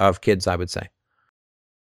of kids, I would say.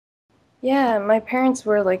 Yeah, my parents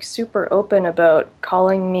were super open about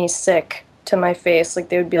calling me sick to my face.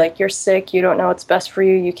 They would be like, you're sick, you don't know what's best for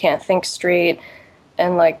you, you can't think straight.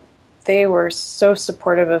 And they were so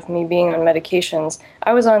supportive of me being on medications.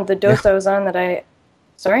 I was on the dose I was on that I...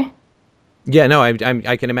 Sorry? Yeah, no, I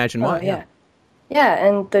can imagine why. Yeah. Yeah,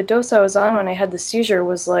 and the dose I was on when I had the seizure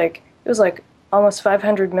was it was almost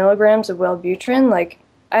 500 milligrams of Wellbutrin.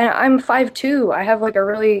 I'm 5'2". I have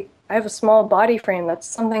I have a small body frame. That's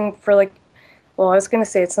something for I was going to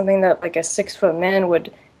say it's something that a 6-foot man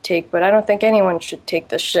would take, but I don't think anyone should take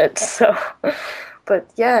this shit. So, but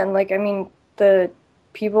yeah, and the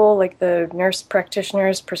people, the nurse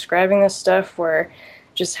practitioners prescribing this stuff were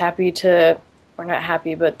just happy to, or not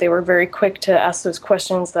happy, but they were very quick to ask those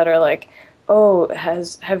questions that are oh,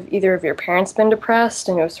 have either of your parents been depressed?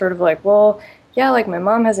 And it was sort of well, yeah, my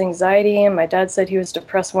mom has anxiety, and my dad said he was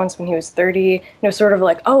depressed once when he was 30. And it was sort of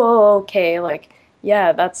oh, okay,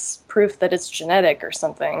 yeah, that's proof that it's genetic or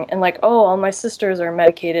something. And oh, all my sisters are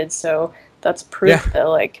medicated, so that's proof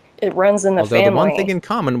that it runs in the family. The one thing in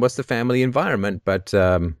common was the family environment. But,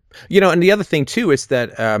 and the other thing too is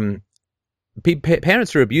that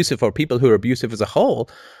parents who are abusive, or people who are abusive as a whole,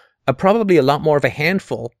 are probably a lot more of a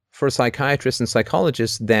handful for psychiatrists and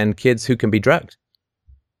psychologists than kids who can be drugged.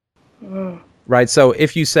 Right? So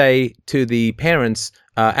if you say to the parents,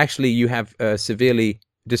 actually you have severely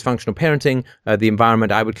dysfunctional parenting, the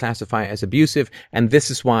environment I would classify as abusive, and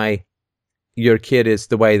this is why your kid is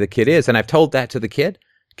the way the kid is, and I've told that to the kid,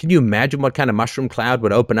 can you imagine what kind of mushroom cloud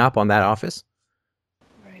would open up on that office?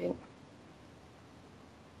 Right.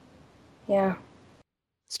 Yeah.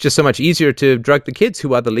 It's just so much easier to drug the kids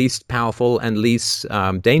who are the least powerful and least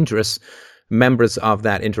dangerous members of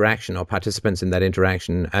that interaction, or participants in that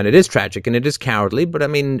interaction. And it is tragic and it is cowardly, but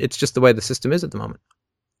it's just the way the system is at the moment.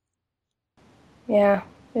 Yeah,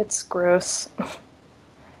 it's gross.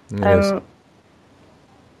 It is.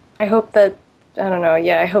 I hope that, I don't know,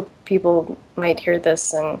 I hope people might hear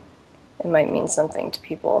this and it might mean something to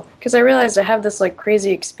people. Because I realized I have this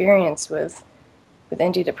crazy experience with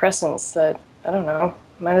antidepressants that, I don't know,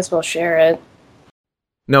 might as well share it.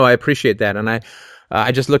 No, I appreciate that, and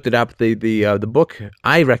I just looked it up. The book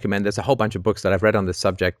I recommend. There's a whole bunch of books that I've read on this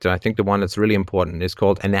subject, and I think the one that's really important is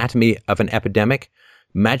called "Anatomy of an Epidemic: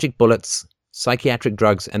 Magic Bullets, Psychiatric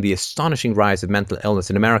Drugs and the Astonishing Rise of Mental Illness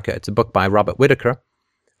in America. It's a book by Robert Whitaker,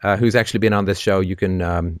 who's actually been on this show. You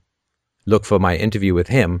can look for my interview with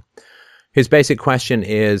him. His basic question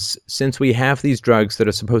is, since we have these drugs that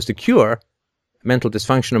are supposed to cure mental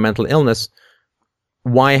dysfunction or mental illness,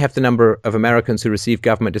 why have the number of Americans who receive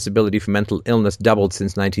government disability for mental illness doubled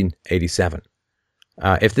since 1987?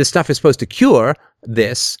 If this stuff is supposed to cure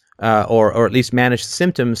this, or at least manage the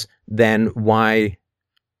symptoms, then why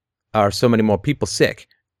are so many more people sick?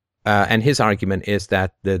 And his argument is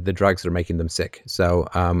that the drugs are making them sick. So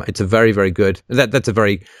it's a very, very good, that's a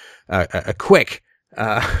very a quick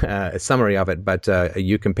summary of it, but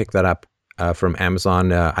you can pick that up from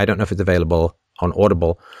Amazon. I don't know if it's available on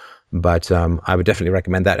Audible, but I would definitely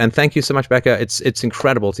recommend that. And thank you so much, Becca. It's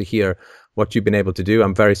incredible to hear what you've been able to do.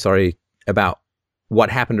 I'm very sorry about what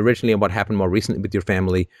happened originally and what happened more recently with your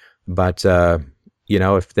family. But,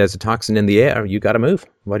 if there's a toxin in the air, you got to move.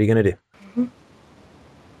 What are you going to do? Mm-hmm.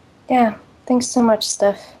 Yeah. Thanks so much,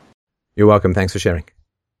 Steph. You're welcome. Thanks for sharing.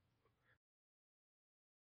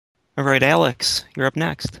 All right, Alex, you're up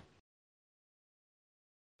next.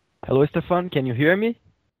 Hello, Stefan. Can you hear me?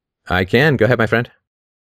 I can. Go ahead, my friend.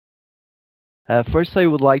 First, I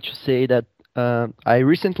would like to say that I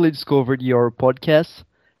recently discovered your podcast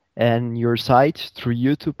and your site through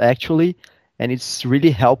YouTube, actually, and it's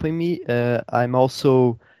really helping me. I'm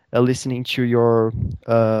also listening to your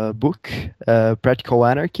book, Practical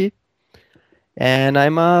Anarchy, and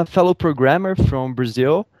I'm a fellow programmer from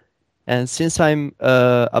Brazil. And since I'm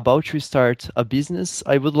about to start a business,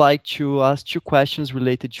 I would like to ask 2 questions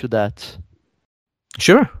related to that.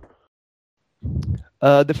 Sure.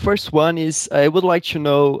 The first one is, I would like to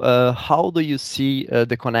know how do you see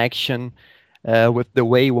the connection with the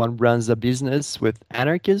way one runs a business with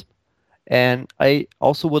anarchism? And I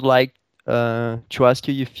also would like to ask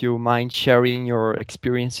you if you mind sharing your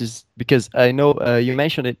experiences, because I know you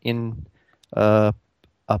mentioned it in a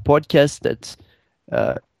podcast that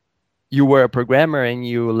you were a programmer and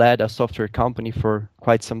you led a software company for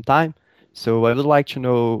quite some time. So I would like to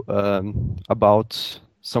know about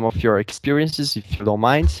some of your experiences, if you don't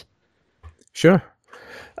mind. Sure.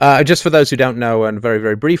 Just for those who don't know, and very,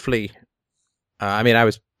 very briefly,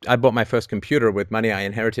 I bought my first computer with money I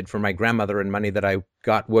inherited from my grandmother and money that I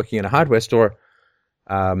got working in a hardware store.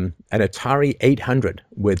 An Atari 800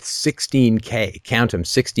 with 16K, count them,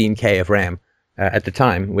 16K of RAM at the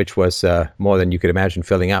time, which was more than you could imagine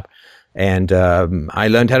filling up. And I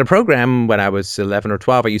learned how to program when I was 11 or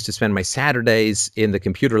 12. I used to spend my Saturdays in the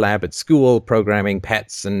computer lab at school programming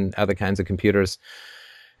pets and other kinds of computers.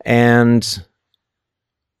 And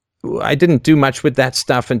I didn't do much with that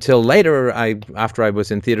stuff until later. After I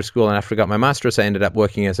was in theater school and after I got my master's, I ended up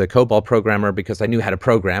working as a COBOL programmer because I knew how to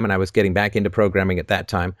program, and I was getting back into programming at that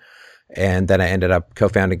time. And then I ended up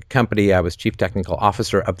co-founding a company. I was chief technical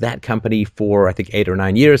officer of that company for, I think, 8 or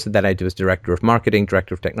 9 years. And then I was director of marketing,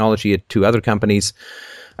 director of technology at 2 other companies.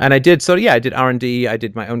 And I did R&D. I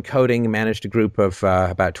did my own coding, managed a group of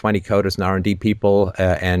about 20 coders and R&D people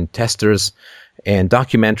and testers and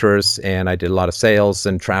documenters. And I did a lot of sales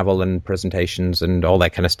and travel and presentations and all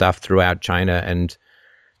that kind of stuff throughout China and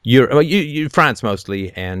France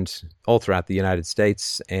mostly, and all throughout the United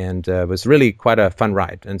States, and it was really quite a fun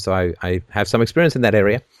ride. And so I have some experience in that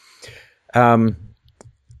area.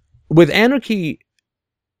 With anarchy,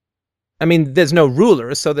 there's no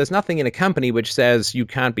rulers, so there's nothing in a company which says you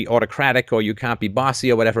can't be autocratic or you can't be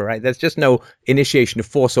bossy or whatever, right? There's just no initiation of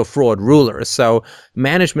force or fraud rulers. So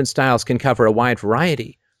management styles can cover a wide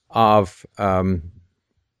variety of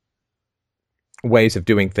ways of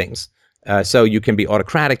doing things. So you can be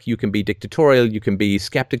autocratic, you can be dictatorial, you can be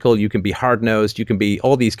skeptical, you can be hard-nosed, you can be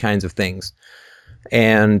all these kinds of things.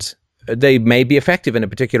 And they may be effective in a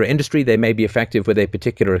particular industry, they may be effective with a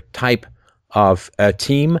particular type of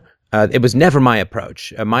team. It was never my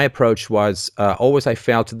approach. My approach was always I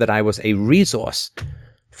felt that I was a resource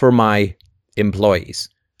for my employees.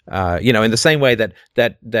 In the same way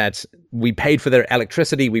that we paid for their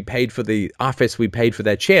electricity, we paid for the office, we paid for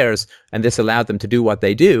their chairs, and this allowed them to do what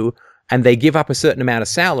they do. And they give up a certain amount of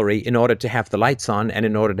salary in order to have the lights on and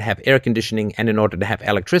in order to have air conditioning and in order to have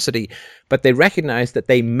electricity. But they recognize that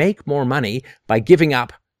they make more money by giving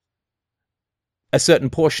up a certain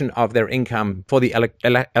portion of their income for the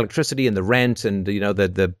electricity and the rent and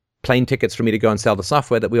the plane tickets for me to go and sell the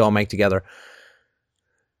software that we all make together.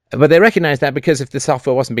 But they recognize that because if the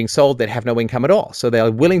software wasn't being sold, they'd have no income at all. So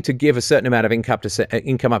they're willing to give a certain amount of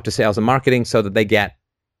income up to sales and marketing so that they get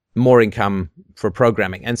more income for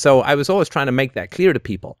programming. And so I was always trying to make that clear to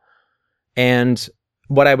people. And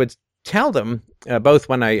what I would tell them, both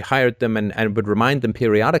when I hired them and would remind them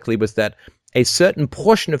periodically, was that a certain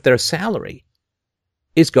portion of their salary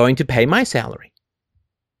is going to pay my salary.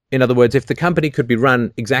 In other words, if the company could be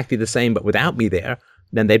run exactly the same but without me there,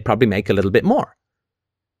 then they'd probably make a little bit more.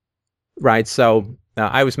 Right? So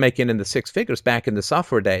I was making in the six figures back in the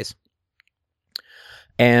software days.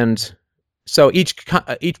 And so each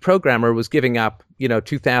programmer was giving up,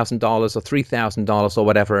 $2,000 or $3,000 or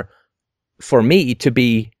whatever for me to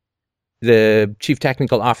be the chief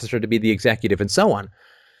technical officer, to be the executive, and so on.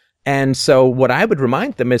 And so what I would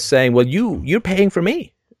remind them is saying, well, you're paying for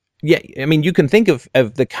me. Yeah, I mean, you can think of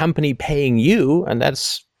the company paying you, and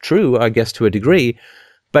that's true, I guess, to a degree,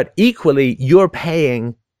 but equally, you're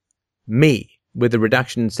paying me with a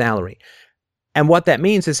reduction in salary. And what that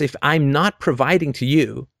means is if I'm not providing to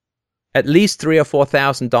you at least $3,000 or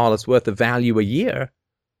 $4,000 worth of value a year,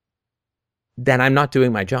 then I'm not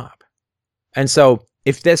doing my job. And so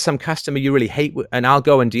if there's some customer you really hate, and I'll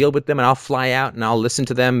go and deal with them, and I'll fly out and I'll listen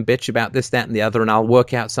to them bitch about this, that, and the other, and I'll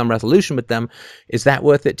work out some resolution with them, is that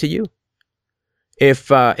worth it to you? If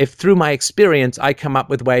through my experience I come up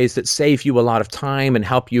with ways that save you a lot of time and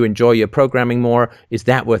help you enjoy your programming more, is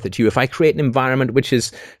that worth it to you? If I create an environment which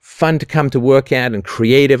is fun to come to work at and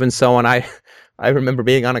creative and so on, I remember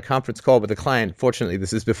being on a conference call with a client. Fortunately,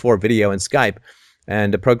 this is before video and Skype.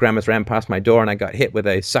 And the programmers ran past my door, and I got hit with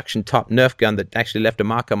a suction top Nerf gun that actually left a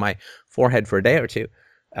mark on my forehead for a day or two,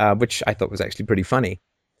 which I thought was actually pretty funny.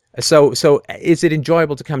 So is it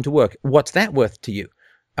enjoyable to come to work? What's that worth to you?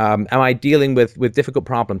 Am I dealing with difficult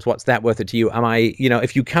problems? What's that worth it to you? Am I,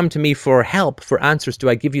 if you come to me for help, for answers, do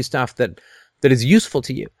I give you stuff that is useful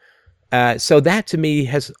to you? So that to me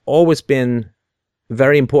has always been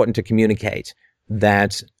very important to communicate.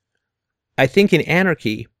 That I think in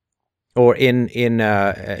anarchy, or in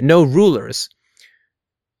no rulers,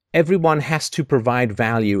 everyone has to provide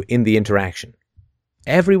value in the interaction.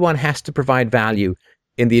 Everyone has to provide value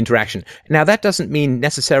in the interaction. Now, that doesn't mean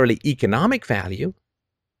necessarily economic value.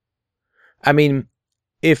 I mean,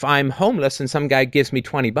 if I'm homeless and some guy gives me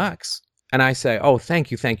 $20 and I say, oh,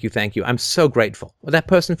 thank you, thank you, thank you, I'm so grateful. Well, that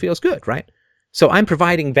person feels good, right? So I'm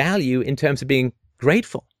providing value in terms of being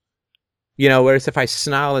grateful. Whereas if I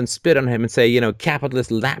snarl and spit on him and say, capitalist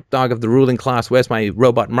lapdog of the ruling class, where's my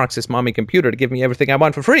robot Marxist mommy computer to give me everything I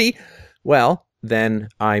want for free? Well, then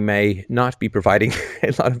I may not be providing a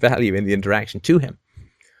lot of value in the interaction to him.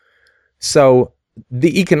 So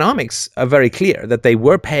the economics are very clear that they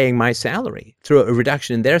were paying my salary through a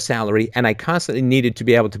reduction in their salary, and I constantly needed to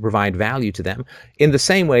be able to provide value to them in the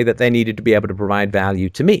same way that they needed to be able to provide value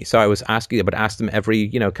to me. So I would ask them every,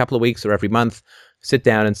 couple of weeks or every month, sit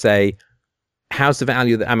down and say, how's the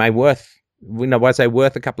value that am I worth? Was I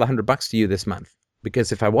worth a couple of $100 to you this month?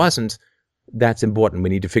 Because if I wasn't, that's important. We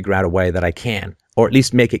need to figure out a way that I can, or at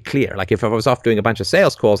least make it clear. Like if I was off doing a bunch of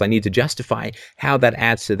sales calls, I need to justify how that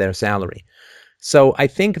adds to their salary. So I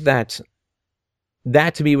think that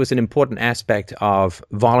to me was an important aspect of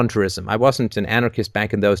voluntarism. I wasn't an anarchist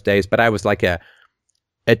back in those days, but I was like a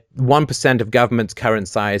 1% of government's current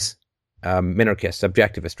size minarchist,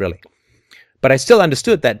 objectivist, really. But I still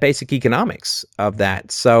understood that basic economics of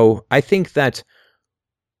that. So I think that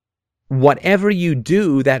whatever you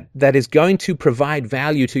do that is going to provide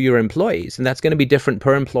value to your employees, and that's going to be different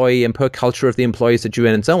per employee and per culture of the employees that you're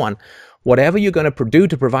in and so on, whatever you're going to do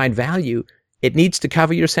to provide value, it needs to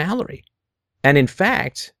cover your salary. And in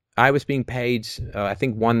fact, I was being paid, I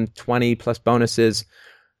think 120 plus bonuses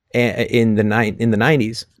in the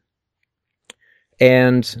 90s.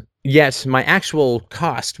 And yes, my actual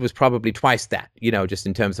cost was probably twice that, just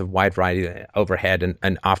in terms of wide variety of overhead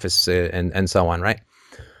and office and so on, right?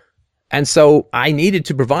 And so I needed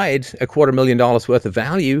to provide $250,000 worth of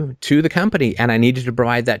value to the company, and I needed to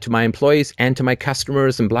provide that to my employees and to my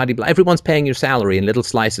customers and blah, blah, blah. Everyone's paying your salary in little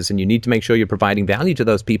slices, and you need to make sure you're providing value to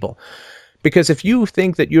those people. Because if you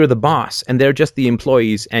think that you're the boss and they're just the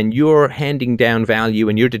employees and you're handing down value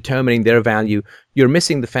and you're determining their value, you're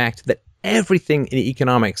missing the fact that everything in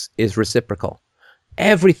economics is reciprocal.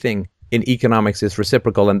 Everything in economics is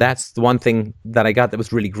reciprocal. And that's the one thing that I got that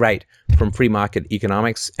was really great from free market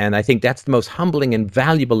economics. And I think that's the most humbling and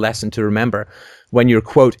valuable lesson to remember when you're,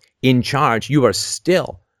 quote, in charge. You are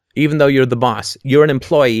still, even though you're the boss, you're an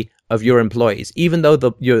employee of your employees. Even though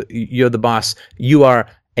you're the boss, you are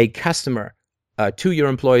a customer to your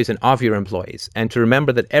employees and of your employees. And to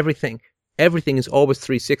remember that everything is always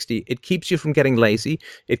 360. It keeps you from getting lazy.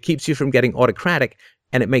 It keeps you from getting autocratic.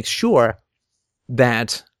 And it makes sure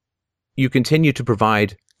that you continue to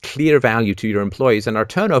provide clear value to your employees, and our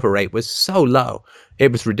turnover rate was so low.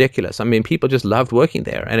 It was ridiculous. I mean, people just loved working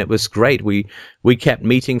there, and it was great. We kept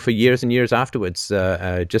meeting for years and years afterwards,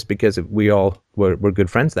 just because we all were good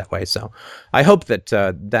friends that way. So I hope that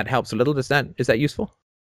that helps a little. Is that useful?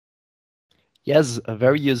 Yes,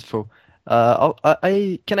 very useful. Can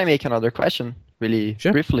I make another question, really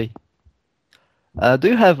Sure. briefly? Do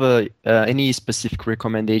you have any specific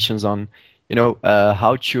recommendations on,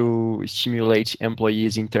 how to stimulate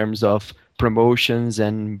employees in terms of promotions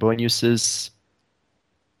and bonuses?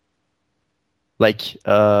 Like,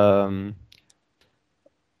 Mike,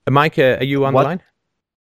 are you on the line?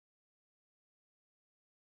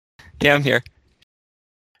 Yeah, I'm here.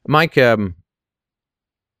 Mike,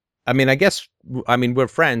 I mean, we're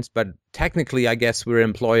friends, but technically, I guess we're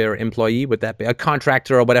employer-employee. Would that be a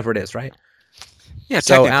contractor or whatever it is, right? Yeah,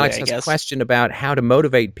 So technically, Alex I has guess. a question about how to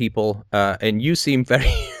motivate people, and you seem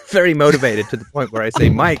very, very motivated to the point where I say,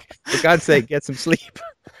 Mike, for God's sake, get some sleep.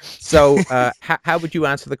 So how would you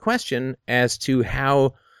answer the question as to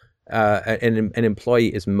how an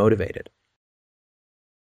employee is motivated?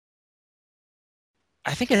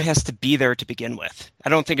 I think it has to be there to begin with. I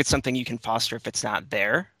don't think it's something you can foster if it's not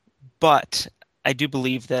there. But I do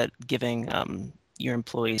believe that giving your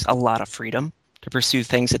employees a lot of freedom to pursue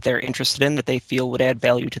things that they're interested in, that they feel would add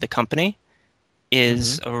value to the company,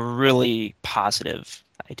 is a really positive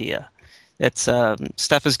idea. It's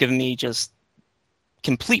Steph has given me just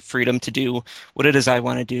complete freedom to do what it is I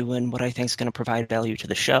want to do and what I think is going to provide value to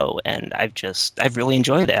the show. And I've really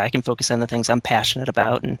enjoyed it. I can focus on the things I'm passionate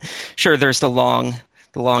about. And sure, there's the long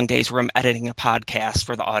days where I'm editing a podcast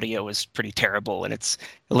where the audio is pretty terrible and it's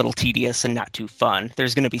a little tedious and not too fun.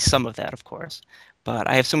 There's going to be some of that, of course. But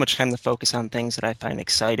I have so much time to focus on things that I find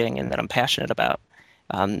exciting and that I'm passionate about,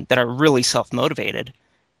 that are really self-motivated,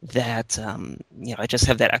 that I just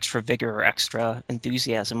have that extra vigor or extra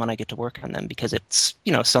enthusiasm when I get to work on them, because it's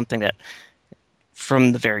something that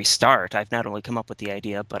from the very start I've not only come up with the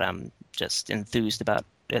idea, but I'm just enthused about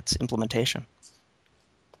its implementation.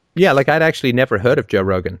 Yeah, like I'd actually never heard of Joe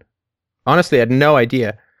Rogan. Honestly, I had no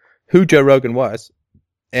idea who Joe Rogan was.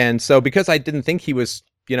 And so because I didn't think he was,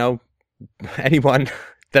 anyone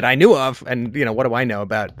that I knew of, and, what do I know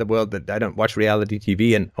about the world that I don't watch reality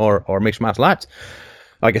TV and or mixed martial arts?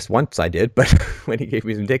 I guess once I did, but when he gave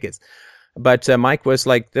me some tickets. But Mike was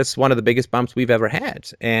like, that's one of the biggest bumps we've ever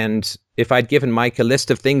had. And if I'd given Mike a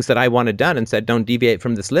list of things that I wanted done and said, don't deviate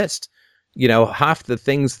from this list, half the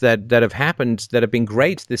things that have happened that have been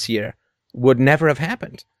great this year would never have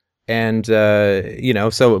happened. And,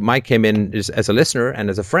 so Mike came in as a listener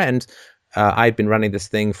and as a friend. I'd been running this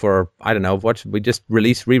thing for, I don't know, we just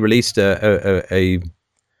re-released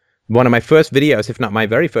one of my first videos, if not my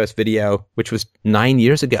very first video, which was 9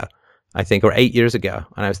 years ago, I think, or 8 years ago,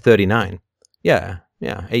 and I was 39. Yeah,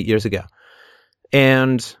 8 years ago.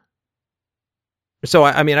 And so,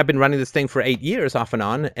 I've been running this thing for 8 years off and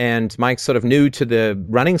on, and Mike's sort of new to the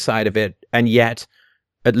running side of it, and yet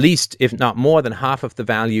at least, if not more than half of the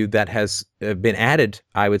value that has been added,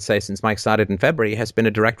 I would say, since Mike started in February, has been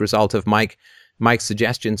a direct result of Mike's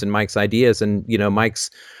suggestions and Mike's ideas, and,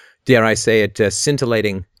 Mike's, dare I say it,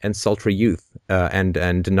 scintillating and sultry youth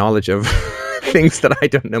and knowledge of things that I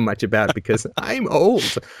don't know much about because I'm old.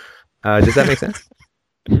 Does that make sense?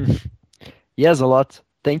 Yes, a lot.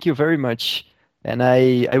 Thank you very much. And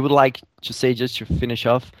I would like to say, just to finish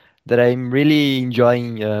off, that I'm really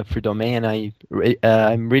enjoying Freedomain.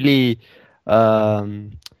 I'm really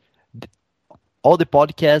all the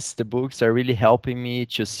podcasts, the books are really helping me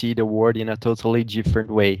to see the world in a totally different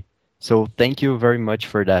way. So thank you very much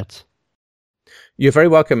for that. You're very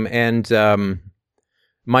welcome. And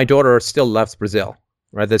my daughter still loves Brazil.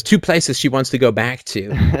 Right, there's two places she wants to go back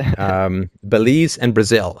to, Belize and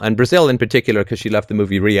Brazil. And Brazil in particular, because she loved the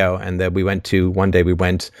movie Rio. And then one day we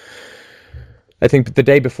went, I think the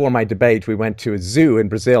day before my debate, we went to a zoo in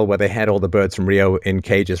Brazil where they had all the birds from Rio in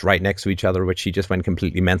cages right next to each other, which she just went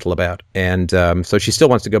completely mental about. And so she still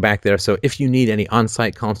wants to go back there. So if you need any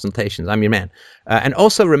on-site consultations, I'm your man. And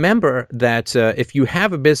also remember that if you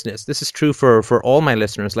have a business, this is true for all my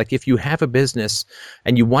listeners, like if you have a business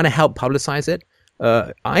and you want to help publicize it,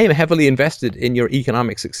 I am heavily invested in your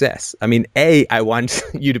economic success. I mean, A, I want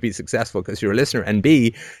you to be successful because you're a listener, and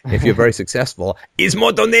B, if you're very successful, is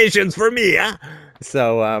more donations for me, huh?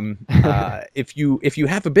 So if you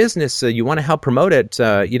have a business, you want to help promote it,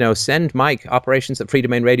 send Mike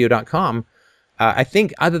operations@freedomainradio.com. I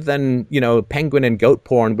think other than, penguin and goat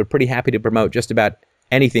porn, we're pretty happy to promote just about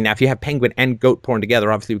anything. Now, if you have penguin and goat porn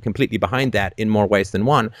together, obviously we're completely behind that in more ways than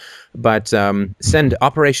one. But send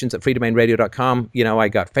operations@freedomainradio.com. I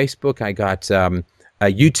got Facebook, I got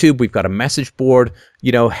YouTube. We've got a message board.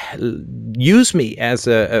 Use me as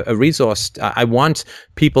a resource. I want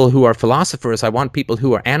people who are philosophers. I want people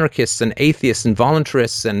who are anarchists and atheists and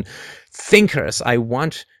voluntarists and thinkers. I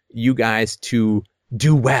want you guys to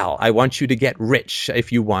do well. I want you to get rich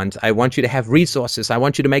if you want. I want you to have resources. I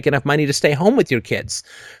want you to make enough money to stay home with your kids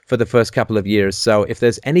for the first couple of years. So if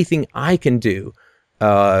there's anything I can do,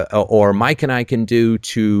 or Mike and I can do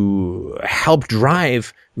to help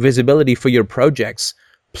drive visibility for your projects,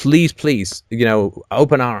 please,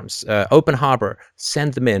 open arms, open harbor,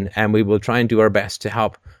 send them in, and we will try and do our best to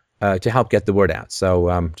help get the word out.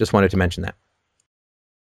 So just wanted to mention that.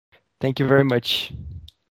 Thank you very much.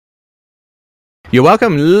 You're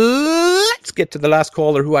welcome. Let's get to the last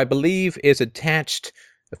caller, who I believe is attached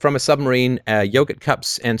from a submarine, yogurt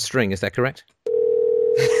cups and string. Is that correct?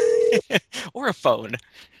 Or a phone.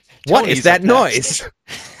 What is that noise?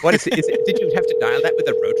 What is it? Did you have to dial that with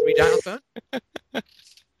a rotary dial phone?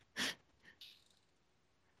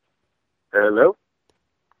 Hello?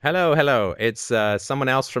 Hello. It's someone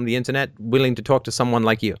else from the internet willing to talk to someone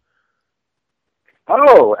like you.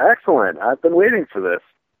 Oh, excellent. I've been waiting for this.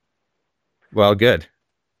 Well, good.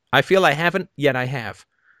 I feel I haven't, yet I have.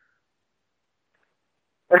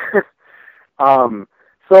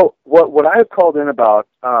 So what I had called in about,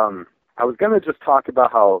 I was going to just talk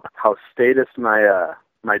about how status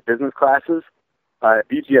my business classes at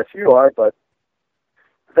BGSU are, but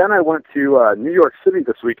then I went to New York City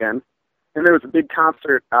this weekend, and there was a big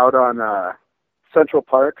concert out on Central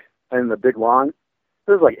Park in the Big Lawn.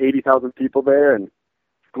 There was like 80,000 people there, and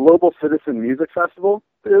Global Citizen Music Festival.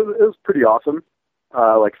 It was pretty awesome.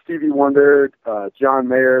 Like Stevie Wonder, John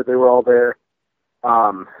Mayer, they were all there.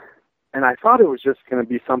 And I thought it was just going to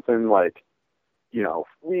be something like,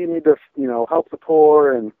 we need to, help the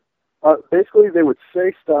poor. And basically they would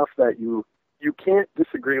say stuff that you can't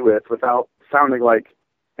disagree with without sounding like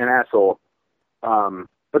an asshole.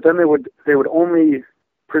 But then they would only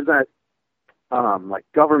present like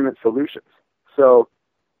government solutions. So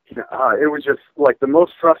it was just like the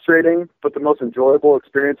most frustrating but the most enjoyable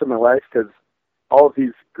experience of my life, because all of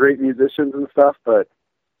these great musicians and stuff, but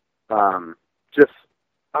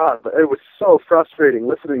it was so frustrating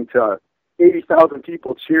listening to 80,000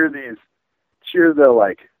 people cheer the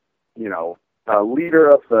leader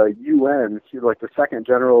of the UN. He's like the second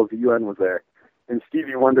general of the UN was there, and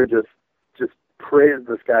Stevie Wonder just praised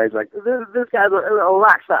this guy. He's like, this guy's a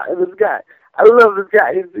rock star. This guy, I love this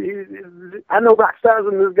guy. I know rock stars,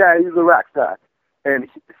 and this guy, he's a rock star. And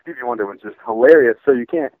Stevie Wonder was just hilarious. So you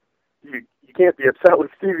can't be upset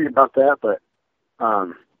with Stevie about that. But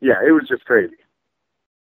it was just crazy.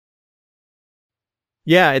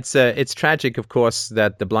 Yeah, it's tragic, of course,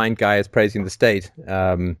 that the blind guy is praising the state.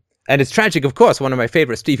 And it's tragic, of course. One of my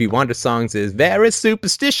favorite Stevie Wonder songs is "Very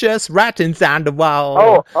Superstitious, Writings on the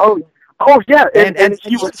Wall." Oh, yeah. And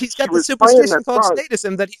he's got the superstition called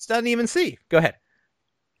statism that he doesn't even see. Go ahead.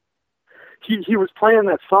 He was playing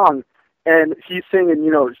that song, and he's singing,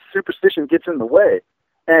 superstition gets in the way.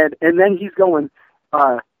 And then he's going,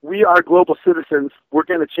 we are global citizens. We're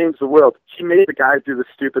going to change the world. He made the guys do the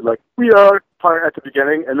stupid, like, we are part at the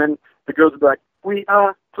beginning. And then the girls would be like, we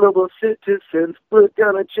are global citizens. We're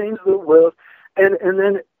going to change the world. And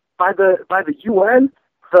then by the UN,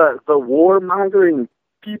 the warmongering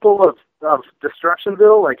people of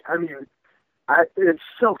Destructionville, it's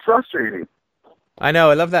so frustrating. I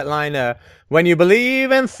know. I love that line. When you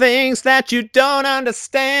believe in things that you don't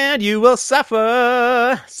understand, you will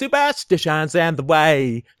suffer superstitions and the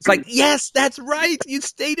way. It's like, yes, that's right. You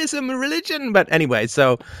statism religion. But anyway,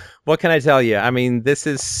 so what can I tell you? I mean, this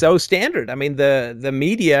is so standard. I mean, the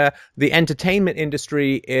media, the entertainment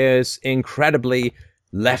industry is incredibly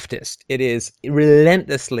leftist. It is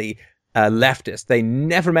relentlessly leftist. They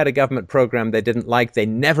never met a government program they didn't like. They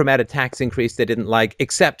never met a tax increase they didn't like,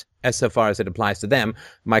 except as so far as it applies to them.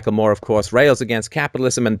 Michael Moore, of course, rails against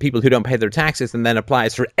capitalism and people who don't pay their taxes, and then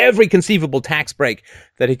applies for every conceivable tax break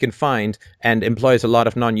that he can find, and employs a lot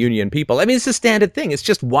of non-union people. I mean, it's a standard thing. It's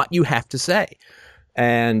just what you have to say.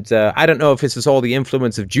 And I don't know if this is all the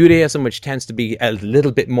influence of Judaism, which tends to be a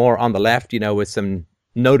little bit more on the left, with some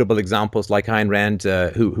notable examples like Ayn Rand,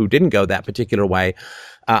 who didn't go that particular way.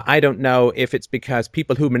 I don't know if it's because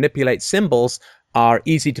people who manipulate symbols are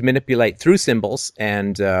easy to manipulate through symbols,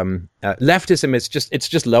 and leftism is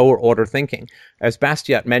just lower order thinking. As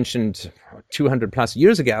Bastiat mentioned 200 plus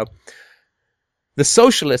years ago, the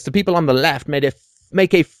socialists, the people on the left,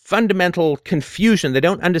 make a fundamental confusion. They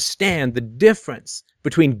don't understand the difference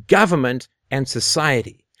between government and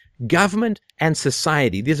society. Government and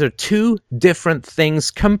society, these are two different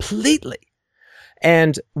things completely.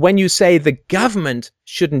 And when you say the government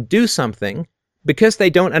shouldn't do something, because they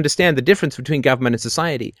don't understand the difference between government and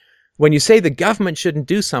society. When you say the government shouldn't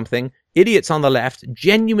do something, idiots on the left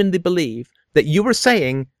genuinely believe that you are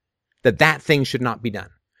saying that that thing should not be done.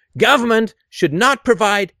 Government should not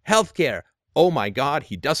provide health care. Oh my God,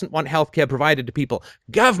 he doesn't want health care provided to people.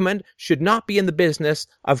 Government should not be in the business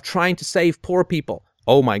of trying to save poor people.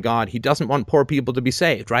 Oh my God, he doesn't want poor people to be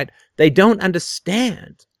saved, right? They don't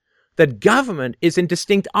understand that government is in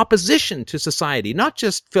distinct opposition to society, not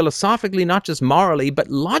just philosophically, not just morally, but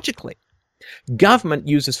logically. Government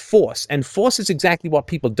uses force, and force is exactly what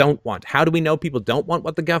people don't want. How do we know people don't want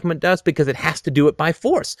what the government does? Because it has to do it by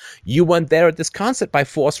force. You weren't there at this concert by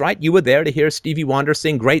force, right? You were there to hear Stevie Wonder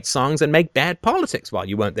sing great songs and make bad politics. Well,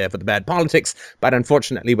 you weren't there for the bad politics, but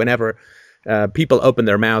unfortunately, whenever people open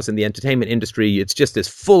their mouths in the entertainment industry, it's just this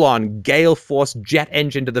full-on gale force jet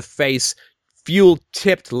engine to the face,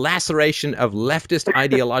 fuel-tipped laceration of leftist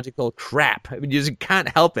ideological crap. I mean, you just can't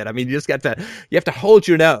help it. I mean, you have to hold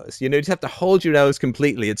your nose. You just have to hold your nose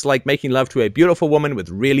completely. It's like making love to a beautiful woman with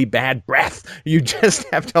really bad breath. You just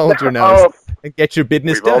have to hold your nose and get your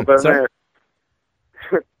business done. Sorry.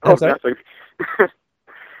 Nothing.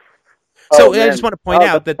 So I just want to point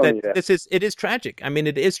out that it is tragic. I mean,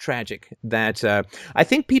 it is tragic that I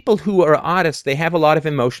think people who are artists, they have a lot of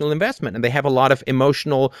emotional investment and they have a lot of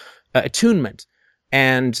emotional attunement,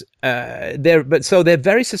 and they're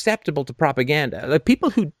very susceptible to propaganda. Like people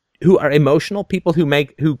who are emotional, people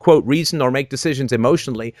who quote reason or make decisions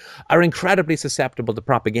emotionally, are incredibly susceptible to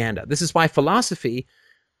propaganda. This is why philosophy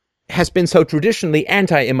has been so traditionally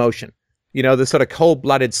anti-emotion. The sort of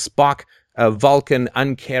cold-blooded Spock, Vulcan,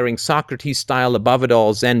 uncaring, Socrates-style,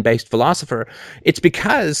 above-it-all, Zen-based philosopher. It's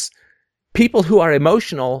because people who are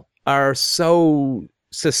emotional are so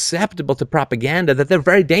susceptible to propaganda that they're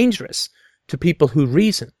very dangerous to people who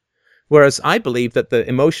reason. Whereas I believe that the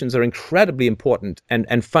emotions are incredibly important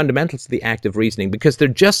and fundamental to the act of reasoning because they're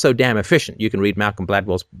just so damn efficient. You can read Malcolm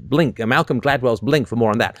Gladwell's Blink for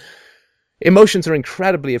more on that. Emotions are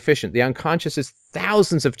incredibly efficient. The unconscious is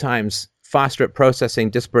thousands of times faster at processing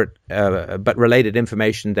disparate but related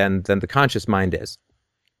information than the conscious mind is.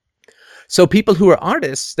 So people who are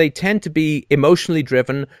artists, they tend to be emotionally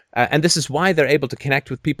driven, and this is why they're able to connect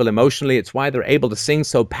with people emotionally. It's why they're able to sing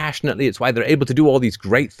so passionately. It's why they're able to do all these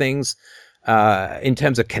great things in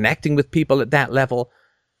terms of connecting with people at that level.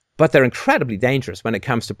 But they're incredibly dangerous when it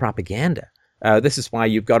comes to propaganda. This is why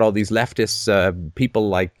you've got all these leftists, people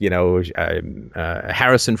like,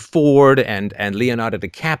 Harrison Ford and Leonardo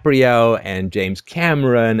DiCaprio and James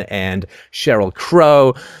Cameron and Sheryl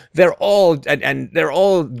Crow. They're all they're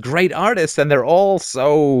all great artists, and they're all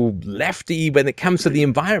so lefty when it comes to the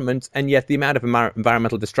environment, and yet the amount of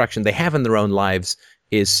environmental destruction they have in their own lives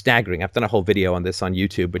is staggering. I've done a whole video on this on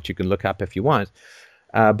YouTube, which you can look up if you want.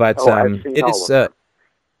 It is.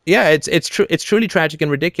 Yeah, it's true. It's truly tragic and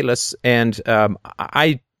ridiculous, and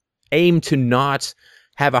I aim to not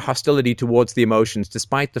have a hostility towards the emotions,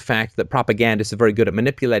 despite the fact that propagandists are very good at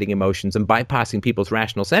manipulating emotions and bypassing people's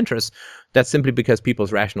rational centrists. That's simply because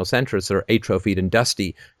people's rational centrists are atrophied and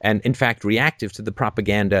dusty, and in fact reactive to the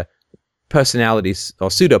propaganda personalities or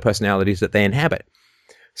pseudo-personalities that they inhabit.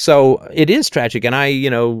 So it is tragic, and I,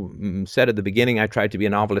 said at the beginning I tried to be a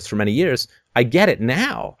novelist for many years. I get it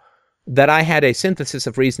now that I had a synthesis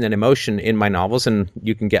of reason and emotion in my novels, and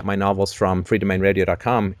you can get my novels from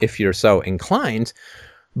freedomainradio.com if you're so inclined.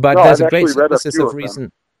 But there's a great synthesis of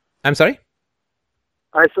reason. I'm sorry?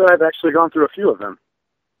 I said I've actually gone through a few of them.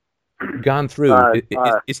 Gone through.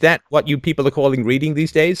 Is that what you people are calling reading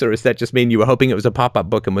these days, or is that just mean you were hoping it was a pop-up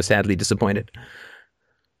book and were sadly disappointed?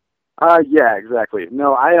 Yeah, exactly.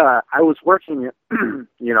 No, I was working,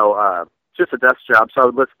 just a desk job,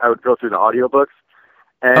 so I would go through the audiobooks.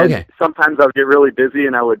 And sometimes I would get really busy,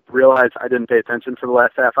 and I would realize I didn't pay attention for the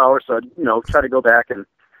last half hour. So I'd, try to go back and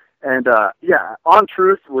On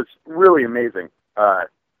Truth was really amazing. I'm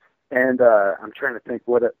trying to think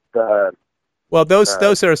Well,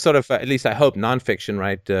 those are sort of at least I hope nonfiction,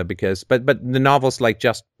 right? Because but the novels like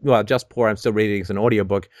Just Poor, I'm still reading as an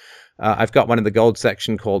audiobook. I've got one in the gold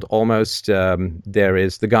section called Almost. There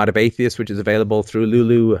is The God of Atheists, which is available through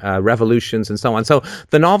Lulu, Revolutions, and so on. So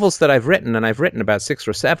the novels that I've written, and I've written about 6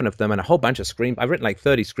 or 7 of them, and a whole bunch of I've written like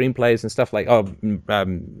 30 screenplays and stuff like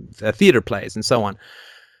theater plays and so on.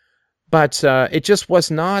 But it just was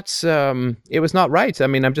not. It was not right. I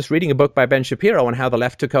mean, I'm just reading a book by Ben Shapiro on how the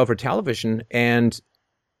left took over television, and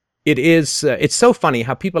it is. It's so funny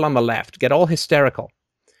how people on the left get all hysterical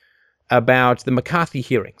about the McCarthy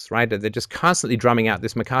hearings, right? They're just constantly drumming out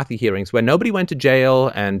this McCarthy hearings where nobody went to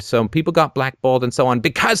jail and some people got blackballed and so on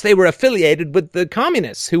because they were affiliated with the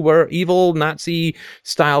communists who were evil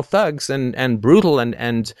Nazi-style thugs and brutal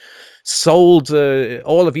and sold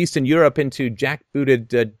all of Eastern Europe into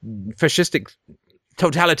jackbooted fascistic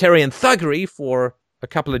totalitarian thuggery for a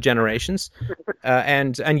couple of generations.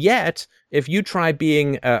 And yet, if you try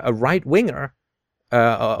being a right-winger,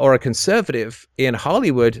 or a conservative in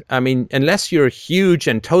Hollywood, I mean, unless you're huge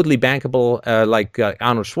and totally bankable, like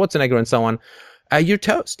Arnold Schwarzenegger and so on, you're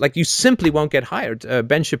toast. Like, you simply won't get hired.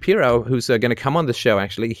 Ben Shapiro, who's going to come on the show,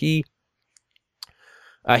 actually, he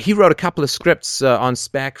wrote a couple of scripts on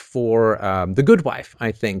spec for The Good Wife,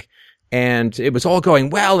 I think. And it was all going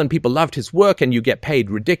well, and people loved his work, and you get paid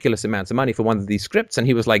ridiculous amounts of money for one of these scripts. And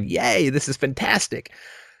he was like, yay, this is fantastic.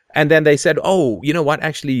 And then they said, oh, you know what?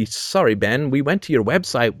 Actually, sorry, Ben, we went to your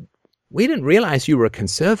website. We didn't realize you were a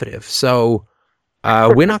conservative. So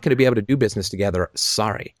we're not going to be able to do business together.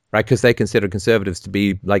 Sorry. Right? Because they consider conservatives to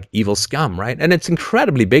be like evil scum. Right? And it's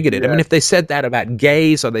incredibly bigoted. Yeah. I mean, if they said that about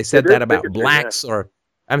gays or they said that about bigotry, blacks or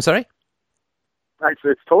I'm sorry?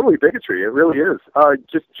 It's totally bigotry. It really is.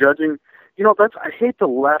 Just judging. You know, I hate the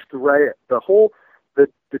left, right, the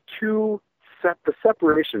two. The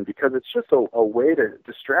separation, because it's just a way to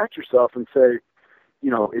distract yourself and say,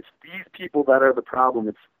 you know, it's these people that are the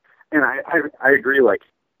problem. And I agree, like,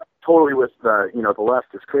 totally with the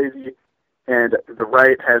left is crazy, and the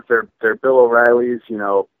right has their Bill O'Reillys. You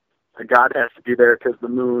know, God has to be there because the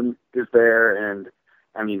moon is there, and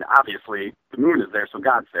I mean, obviously the moon is there, so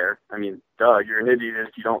God's there. I mean, duh, you're an idiot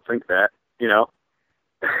if you don't think that, you know.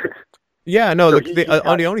 Yeah, no. So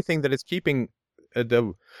the only thing that is keeping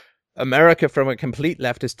the America from a complete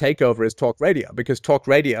leftist takeover is talk radio, because talk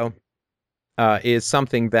radio is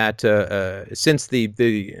something that since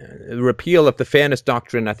the repeal of the fairness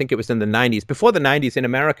doctrine, I think it was in the 90s. Before the 90s in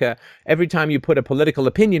America, every time you put a political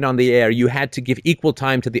opinion on the air, you had to give equal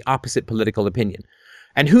time to the opposite political opinion.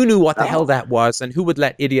 And who knew what the hell that was, and who would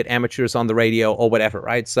let idiot amateurs on the radio or whatever,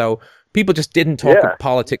 right? So people just didn't talk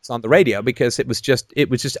politics on the radio because it was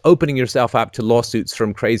just opening yourself up to lawsuits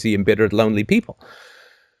from crazy, embittered, lonely people.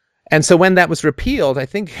 And so when that was repealed, I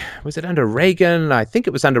think, was it under Reagan? I think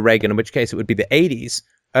it was under Reagan, in which case it would be the 80s.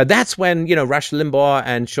 That's when, you know, Rush Limbaugh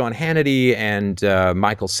and Sean Hannity and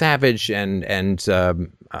Michael Savage and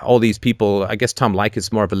all these people, I guess Tom Leykis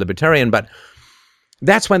is more of a libertarian, but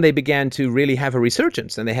that's when they began to really have a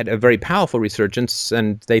resurgence, and they had a very powerful resurgence,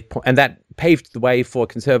 and that paved the way for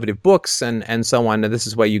conservative books and so on. And this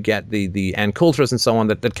is where you get the Ann Coulters and so on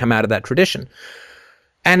that come out of that tradition.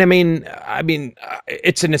 And I mean,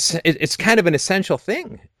 it's kind of an essential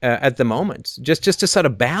thing at the moment, just to sort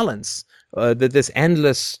of balance this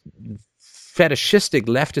endless fetishistic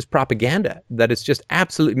leftist propaganda that is just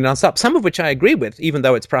absolutely nonstop. Some of which I agree with, even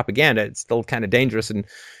though it's propaganda, it's still kind of dangerous and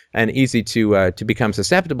easy to become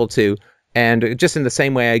susceptible to. And just in the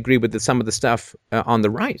same way, I agree with some of the stuff on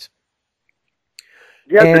the right.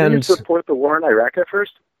 Yeah, did you support the war in Iraq at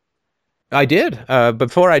first? I did.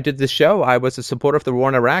 Before I did this show, I was a supporter of the war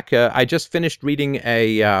in Iraq. I just finished reading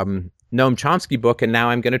a Noam Chomsky book, and now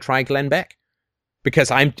I'm going to try Glenn Beck, because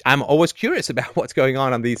I'm always curious about what's going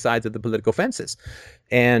on these sides of the political fences.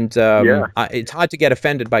 And it's hard to get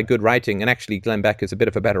offended by good writing. And actually, Glenn Beck is a bit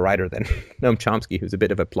of a better writer than Noam Chomsky, who's a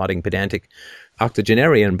bit of a plodding, pedantic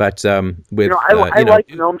octogenarian. But I like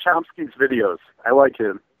Noam Chomsky's videos. I like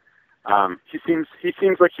him. He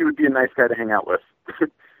seems like he would be a nice guy to hang out with.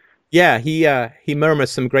 Yeah, he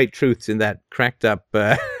murmurs some great truths in that cracked up,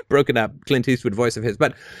 broken up Clint Eastwood voice of his.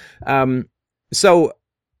 But so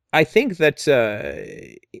I think that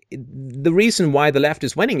the reason why the left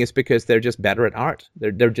is winning is because they're just better at art.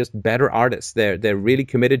 They're just better artists. They're really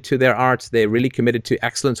committed to their art. They're really committed to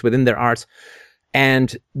excellence within their art,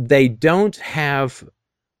 and they don't have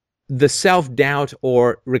the self-doubt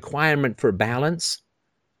or requirement for balance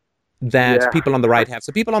that people on the right have.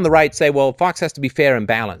 So people on the right say, well, Fox has to be fair and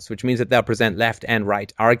balanced, which means that they'll present left and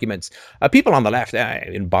right arguments. People on the left, I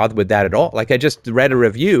didn't bother with that at all. Like, I just read a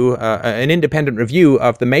review, an independent review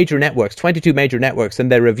of the major networks, 22 major networks,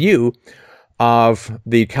 and their review of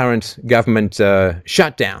the current government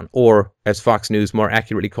shutdown, or as Fox News more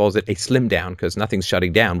accurately calls it, a slim down, because nothing's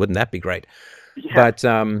shutting down. Wouldn't that be great? Yeah.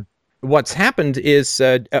 But what's happened is,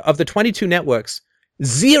 of the 22 networks,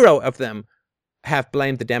 0 of them have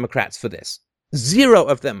blamed the Democrats for this. 0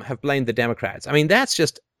 of them have blamed the Democrats. I mean, that's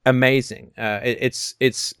just amazing.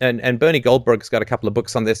 And Bernie Goldberg's got a couple of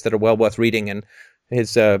books on this that are well worth reading, and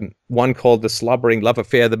His one called "The Slobbering Love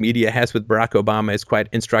Affair the Media Has with Barack Obama" is quite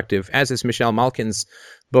instructive, as is Michelle Malkin's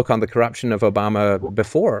book on the corruption of Obama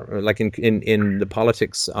before, like in the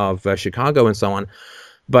politics of Chicago and so on.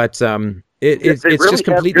 But it's really just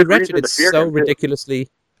completely wretched. reason to It's fear so him, too. ridiculously.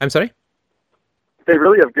 I'm sorry? They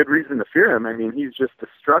really have good reason to fear him. I mean, he's just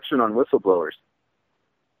destruction on whistleblowers.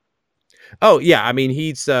 Oh yeah, I mean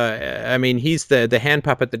he's the hand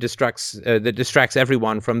puppet that distracts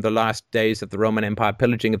everyone from the last days of the Roman Empire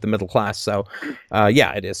pillaging of the middle class. So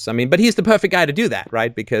yeah, it is. I mean, but he's the perfect guy to do that,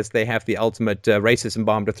 right? Because they have the ultimate racism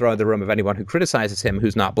bomb to throw in the room of anyone who criticizes him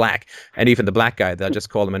who's not black, and even the black guy, they'll just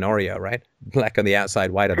call him an Oreo, right? Black on the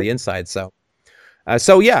outside, white on the inside. So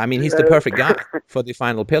yeah, I mean he's the perfect guy for the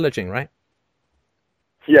final pillaging, right?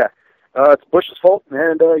 Yeah, it's Bush's fault,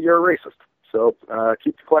 and you're a racist. So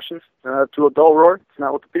keep the questions to a dull roar. It's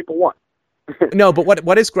not what the people want. No, but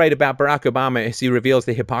what is great about Barack Obama is he reveals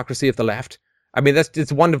the hypocrisy of the left. I mean,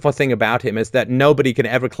 it's a wonderful thing about him is that nobody can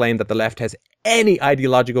ever claim that the left has any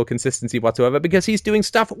ideological consistency whatsoever because he's doing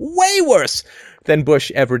stuff way worse than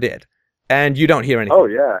Bush ever did. And you don't hear anything. Oh,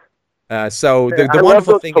 yeah. So the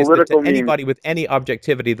wonderful thing is that anybody with any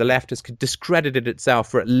objectivity, the left has discredited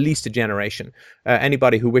itself for at least a generation.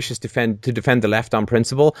 Anybody who wishes to defend the left on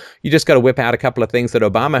principle, you just got to whip out a couple of things that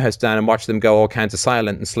Obama has done and watch them go all kinds of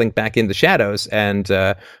silent and slink back in the shadows. And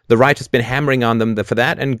the right has been hammering on them for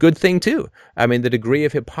that, and good thing too. I mean, the degree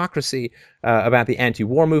of hypocrisy about the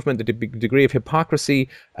anti-war movement, the degree of hypocrisy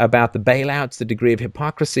about the bailouts, the degree of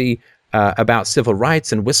hypocrisy about civil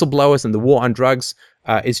rights and whistleblowers and the war on drugs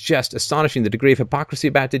is just astonishing. The degree of hypocrisy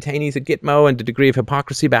about detainees at Gitmo and the degree of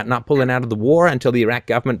hypocrisy about not pulling out of the war until the Iraq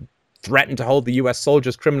government threatened to hold the U.S.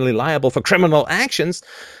 soldiers criminally liable for criminal actions.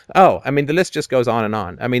 Oh, I mean, the list just goes on and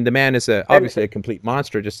on. I mean, the man is obviously a complete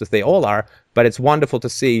monster, just as they all are, but it's wonderful to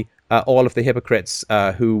see all of the hypocrites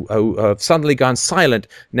who have suddenly gone silent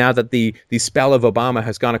now that the spell of Obama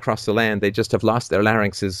has gone across the land. They just have lost their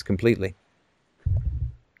larynxes completely.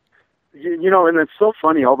 You know, and it's so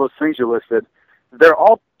funny, all those things you listed, they're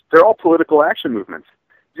all political action movements.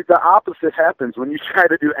 The opposite happens when you try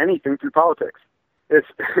to do anything through politics. It's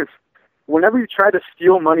whenever you try to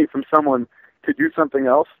steal money from someone to do something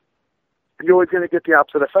else, you're always going to get the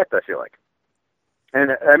opposite effect, I feel like.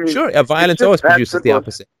 And I mean, sure, violence always produces the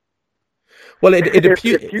opposite. Well,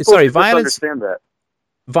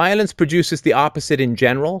 violence produces the opposite in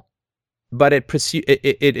general, but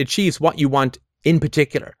it achieves what you want in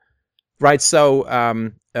particular. Right, so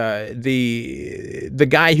the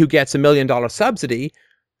guy who gets $1 million subsidy,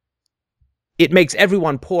 it makes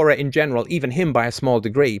everyone poorer in general, even him by a small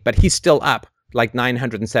degree, but he's still up like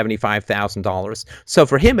 $975,000. So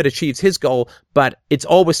for him, it achieves his goal, but it's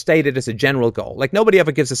always stated as a general goal. Like nobody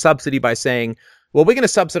ever gives a subsidy by saying, well, we're going to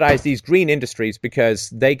subsidize these green industries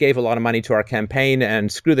because they gave a lot of money to our campaign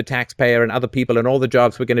and screw the taxpayer and other people and all the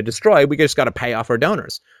jobs we're going to destroy. We just got to pay off our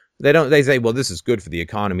donors. They say, well, this is good for the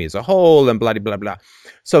economy as a whole and blah, blah, blah.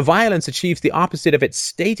 So violence achieves the opposite of its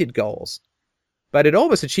stated goals. But it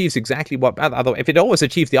always achieves exactly what, although if it always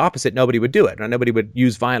achieved the opposite, nobody would do it, or nobody would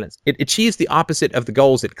use violence. It achieves the opposite of the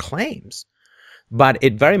goals it claims. But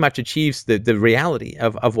it very much achieves the reality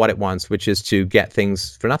of what it wants, which is to get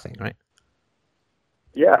things for nothing, right?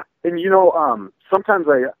 Yeah. And, you know, sometimes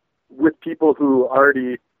with people who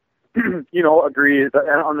already, you know, agree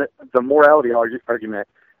on the morality argument,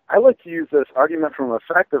 I like to use this argument from a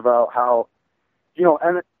fact about how, you know,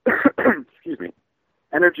 and excuse me,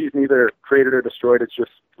 energy is neither created or destroyed. It's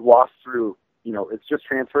just lost through, you know, it's just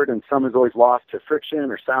transferred, and some is always lost to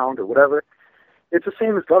friction or sound or whatever. It's the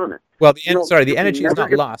same as government. Well, the energy is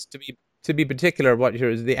not lost. To be particular,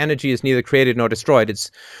 the energy is neither created nor destroyed.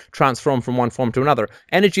 It's transformed from one form to another.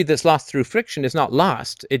 Energy that's lost through friction is not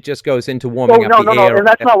lost. It just goes into warming up the air. No, and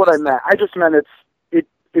that's not what I meant. I just meant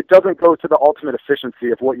it doesn't go to the ultimate efficiency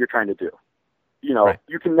of what you're trying to do. You know,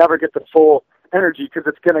 You can never get the full energy because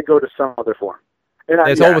it's going to go to some other form. And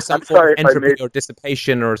there's always some form of entropy or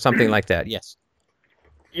dissipation or something like that. Yes.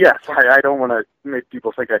 Yes, I don't want to make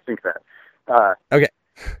people think I think that. Okay.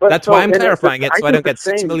 That's why I'm clarifying it, so I don't get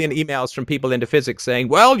 6 million emails from people into physics saying,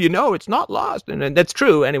 well, you know, it's not lost. And that's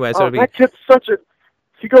true anyway. So that kid's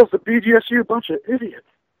he goes to BGSU, bunch of idiots.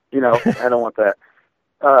 You know, I don't want that.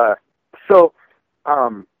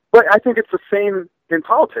 But I think it's the same in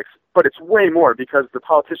politics, but it's way more because the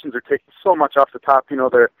politicians are taking so much off the top. You know,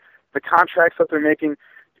 the contracts that they're making,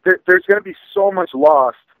 there's going to be so much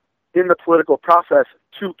lost in the political process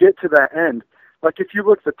to get to that end. Like if you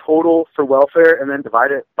look at the total for welfare and then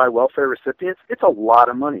divide it by welfare recipients, it's a lot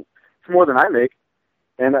of money. It's more than I make.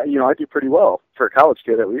 And, you know, I do pretty well for a college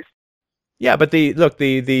kid at least. Yeah, but the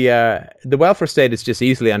welfare state is just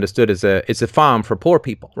easily understood as it's a farm for poor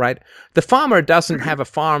people, right? The farmer doesn't have a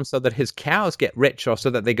farm so that his cows get rich or so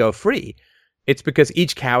that they go free. It's because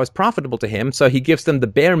each cow is profitable to him, so he gives them the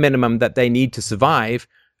bare minimum that they need to survive,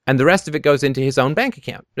 and the rest of it goes into his own bank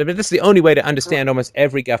account. I mean, this is the only way to understand almost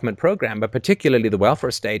every government program, but particularly the welfare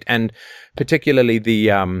state and particularly the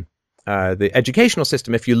educational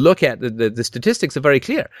system. If you look at the statistics, are very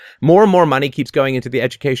clear. More and more money keeps going into the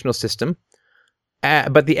educational system,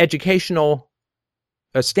 but the educational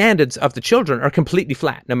standards of the children are completely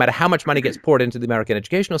flat, no matter how much money gets poured into the American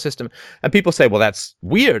educational system. And people say, well, that's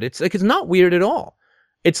weird. It's not weird at all.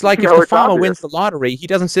 It's like if the farmer wins the lottery, he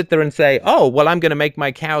doesn't sit there and say, oh, well, I'm going to make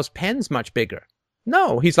my cows' pens much bigger.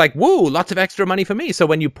 No, he's like, woo, lots of extra money for me. So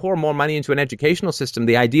when you pour more money into an educational system,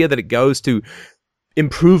 the idea that it goes to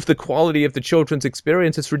improve the quality of the children's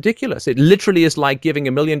experience is ridiculous. It literally is like giving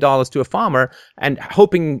 $1 million to a farmer and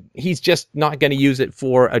hoping he's just not going to use it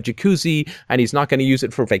for a jacuzzi and he's not going to use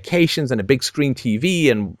it for vacations and a big screen TV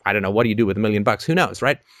and I don't know, what do you do with $1 million? Who knows,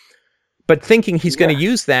 right? But thinking he's going to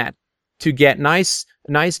use that to get nice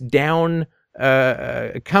down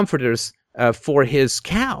comforters for his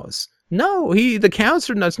cows. No, the cows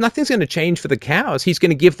are nuts. Nothing's going to change for the cows. He's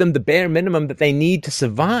going to give them the bare minimum that they need to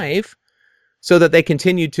survive so that they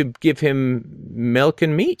continue to give him milk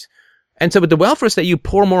and meat. And so with the welfare state, you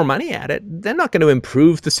pour more money at it, they're not going to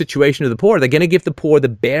improve the situation of the poor. They're going to give the poor the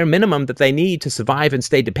bare minimum that they need to survive and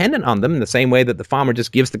stay dependent on them, in the same way that the farmer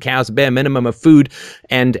just gives the cows a bare minimum of food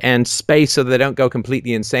and space so that they don't go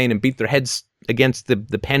completely insane and beat their heads against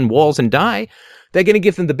the pen walls and die. They're going to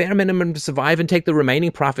give them the bare minimum to survive and take the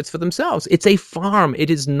remaining profits for themselves. It's a farm.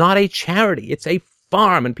 It is not a charity. It's a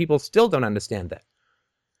farm, and people still don't understand that.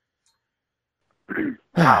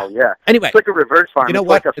 Wow, yeah. Anyway, it's like a reverse farm. You know it's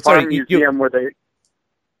what? like a farm museum where they...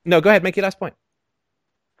 No, go ahead. Make your last point.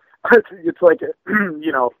 It's like,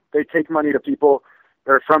 they take money to people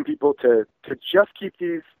or from people to just keep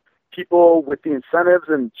these people with the incentives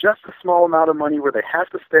and just a small amount of money where they have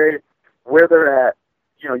to stay where they're at.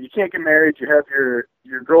 You can't get married. You have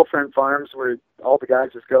your girlfriend farms where all the guys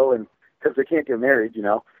just go and because they can't get married,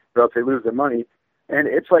 or else they lose their money. And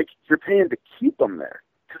it's like you're paying to keep them there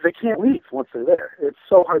because they can't leave once they're there. It's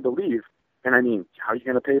so hard to leave. And I mean, how are you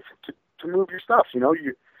going to pay to move your stuff? You're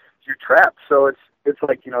trapped. So it's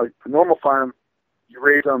like, a normal farm, you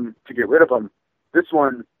raise them to get rid of them. This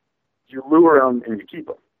one, you lure them and you keep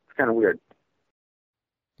them. It's kind of weird.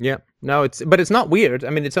 Yeah, no, but it's not weird. I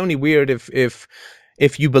mean, it's only weird if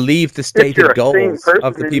you believe the stated goals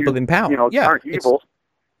of the people in power. Aren't evil.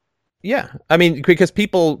 Yeah, I mean, because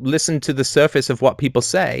people listen to the surface of what people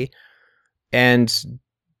say, and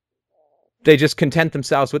they just content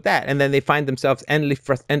themselves with that, and then they find themselves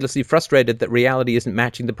endlessly frustrated that reality isn't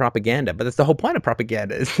matching the propaganda. But that's the whole point of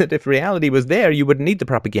propaganda, is that if reality was there, you wouldn't need the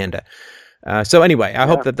propaganda. So anyway, I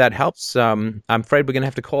hope that helps. I'm afraid we're going to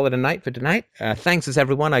have to call it a night for tonight. Thanks,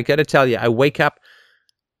 everyone. I got to tell you, I wake up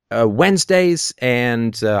Wednesdays,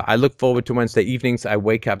 and I look forward to Wednesday evenings. I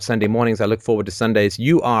wake up Sunday mornings. I look forward to Sundays.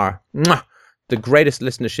 You are the greatest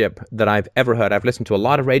listenership that I've ever heard. I've listened to a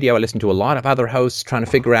lot of radio. I listen to a lot of other hosts trying to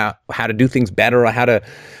figure out how to do things better or how to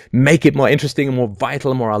make it more interesting and more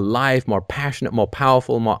vital, more alive, more passionate, more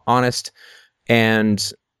powerful, more honest.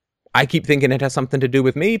 And I keep thinking it has something to do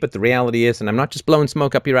with me, but the reality is, and I'm not just blowing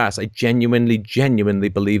smoke up your ass, I genuinely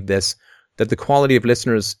believe this, that the quality of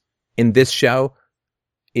listeners in this show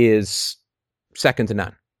is second to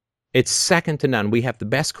none. It's second to none. We have the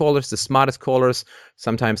best callers, the smartest callers,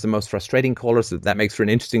 sometimes the most frustrating callers. That makes for an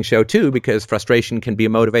interesting show too, because frustration can be a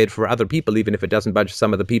motivator for other people, even if it doesn't budge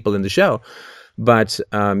some of the people in the show. But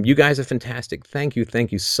you guys are fantastic. Thank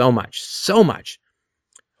you so much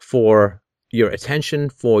for your attention,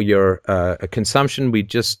 for your consumption. We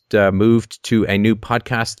just moved to a new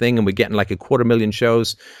podcast thing, and we're getting like 250,000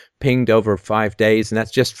 shows pinged over 5 days, and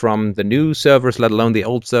that's just from the new servers, let alone the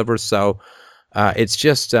old servers. So it's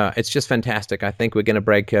just fantastic. I think we're going to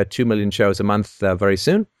break 2 million shows a month very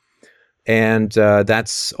soon, and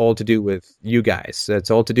that's all to do with you guys. It's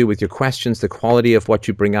all to do with your questions, the quality of what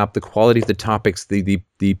you bring up, the quality of the topics, the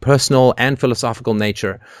personal and philosophical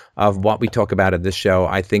nature of what we talk about at this show.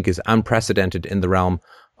 I think is unprecedented in the realm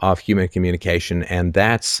of human communication, and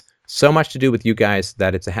that's so much to do with you guys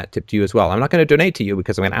that it's a hat tip to you as well. I'm not going to donate to you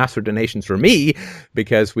because I'm going to ask for donations for me,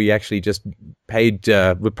 because we actually just paid,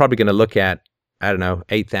 we're probably going to look at, I don't know,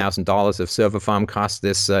 $8,000 of server farm costs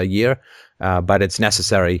this year, but it's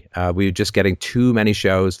necessary. We're just getting too many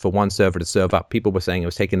shows for one server to serve up. People were saying it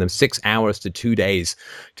was taking them 6 hours to 2 days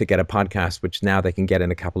to get a podcast, which now they can get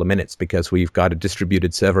in a couple of minutes because we've got a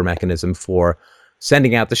distributed server mechanism for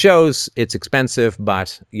sending out the shows. It's expensive,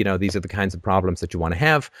 but these are the kinds of problems that you want to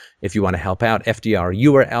have. If you want to help out,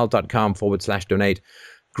 fdrurl.com/donate.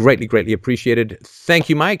 Greatly appreciated. Thank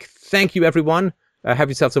you, Mike. Thank you, everyone. Have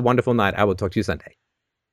yourselves a wonderful night. I will talk to you Sunday.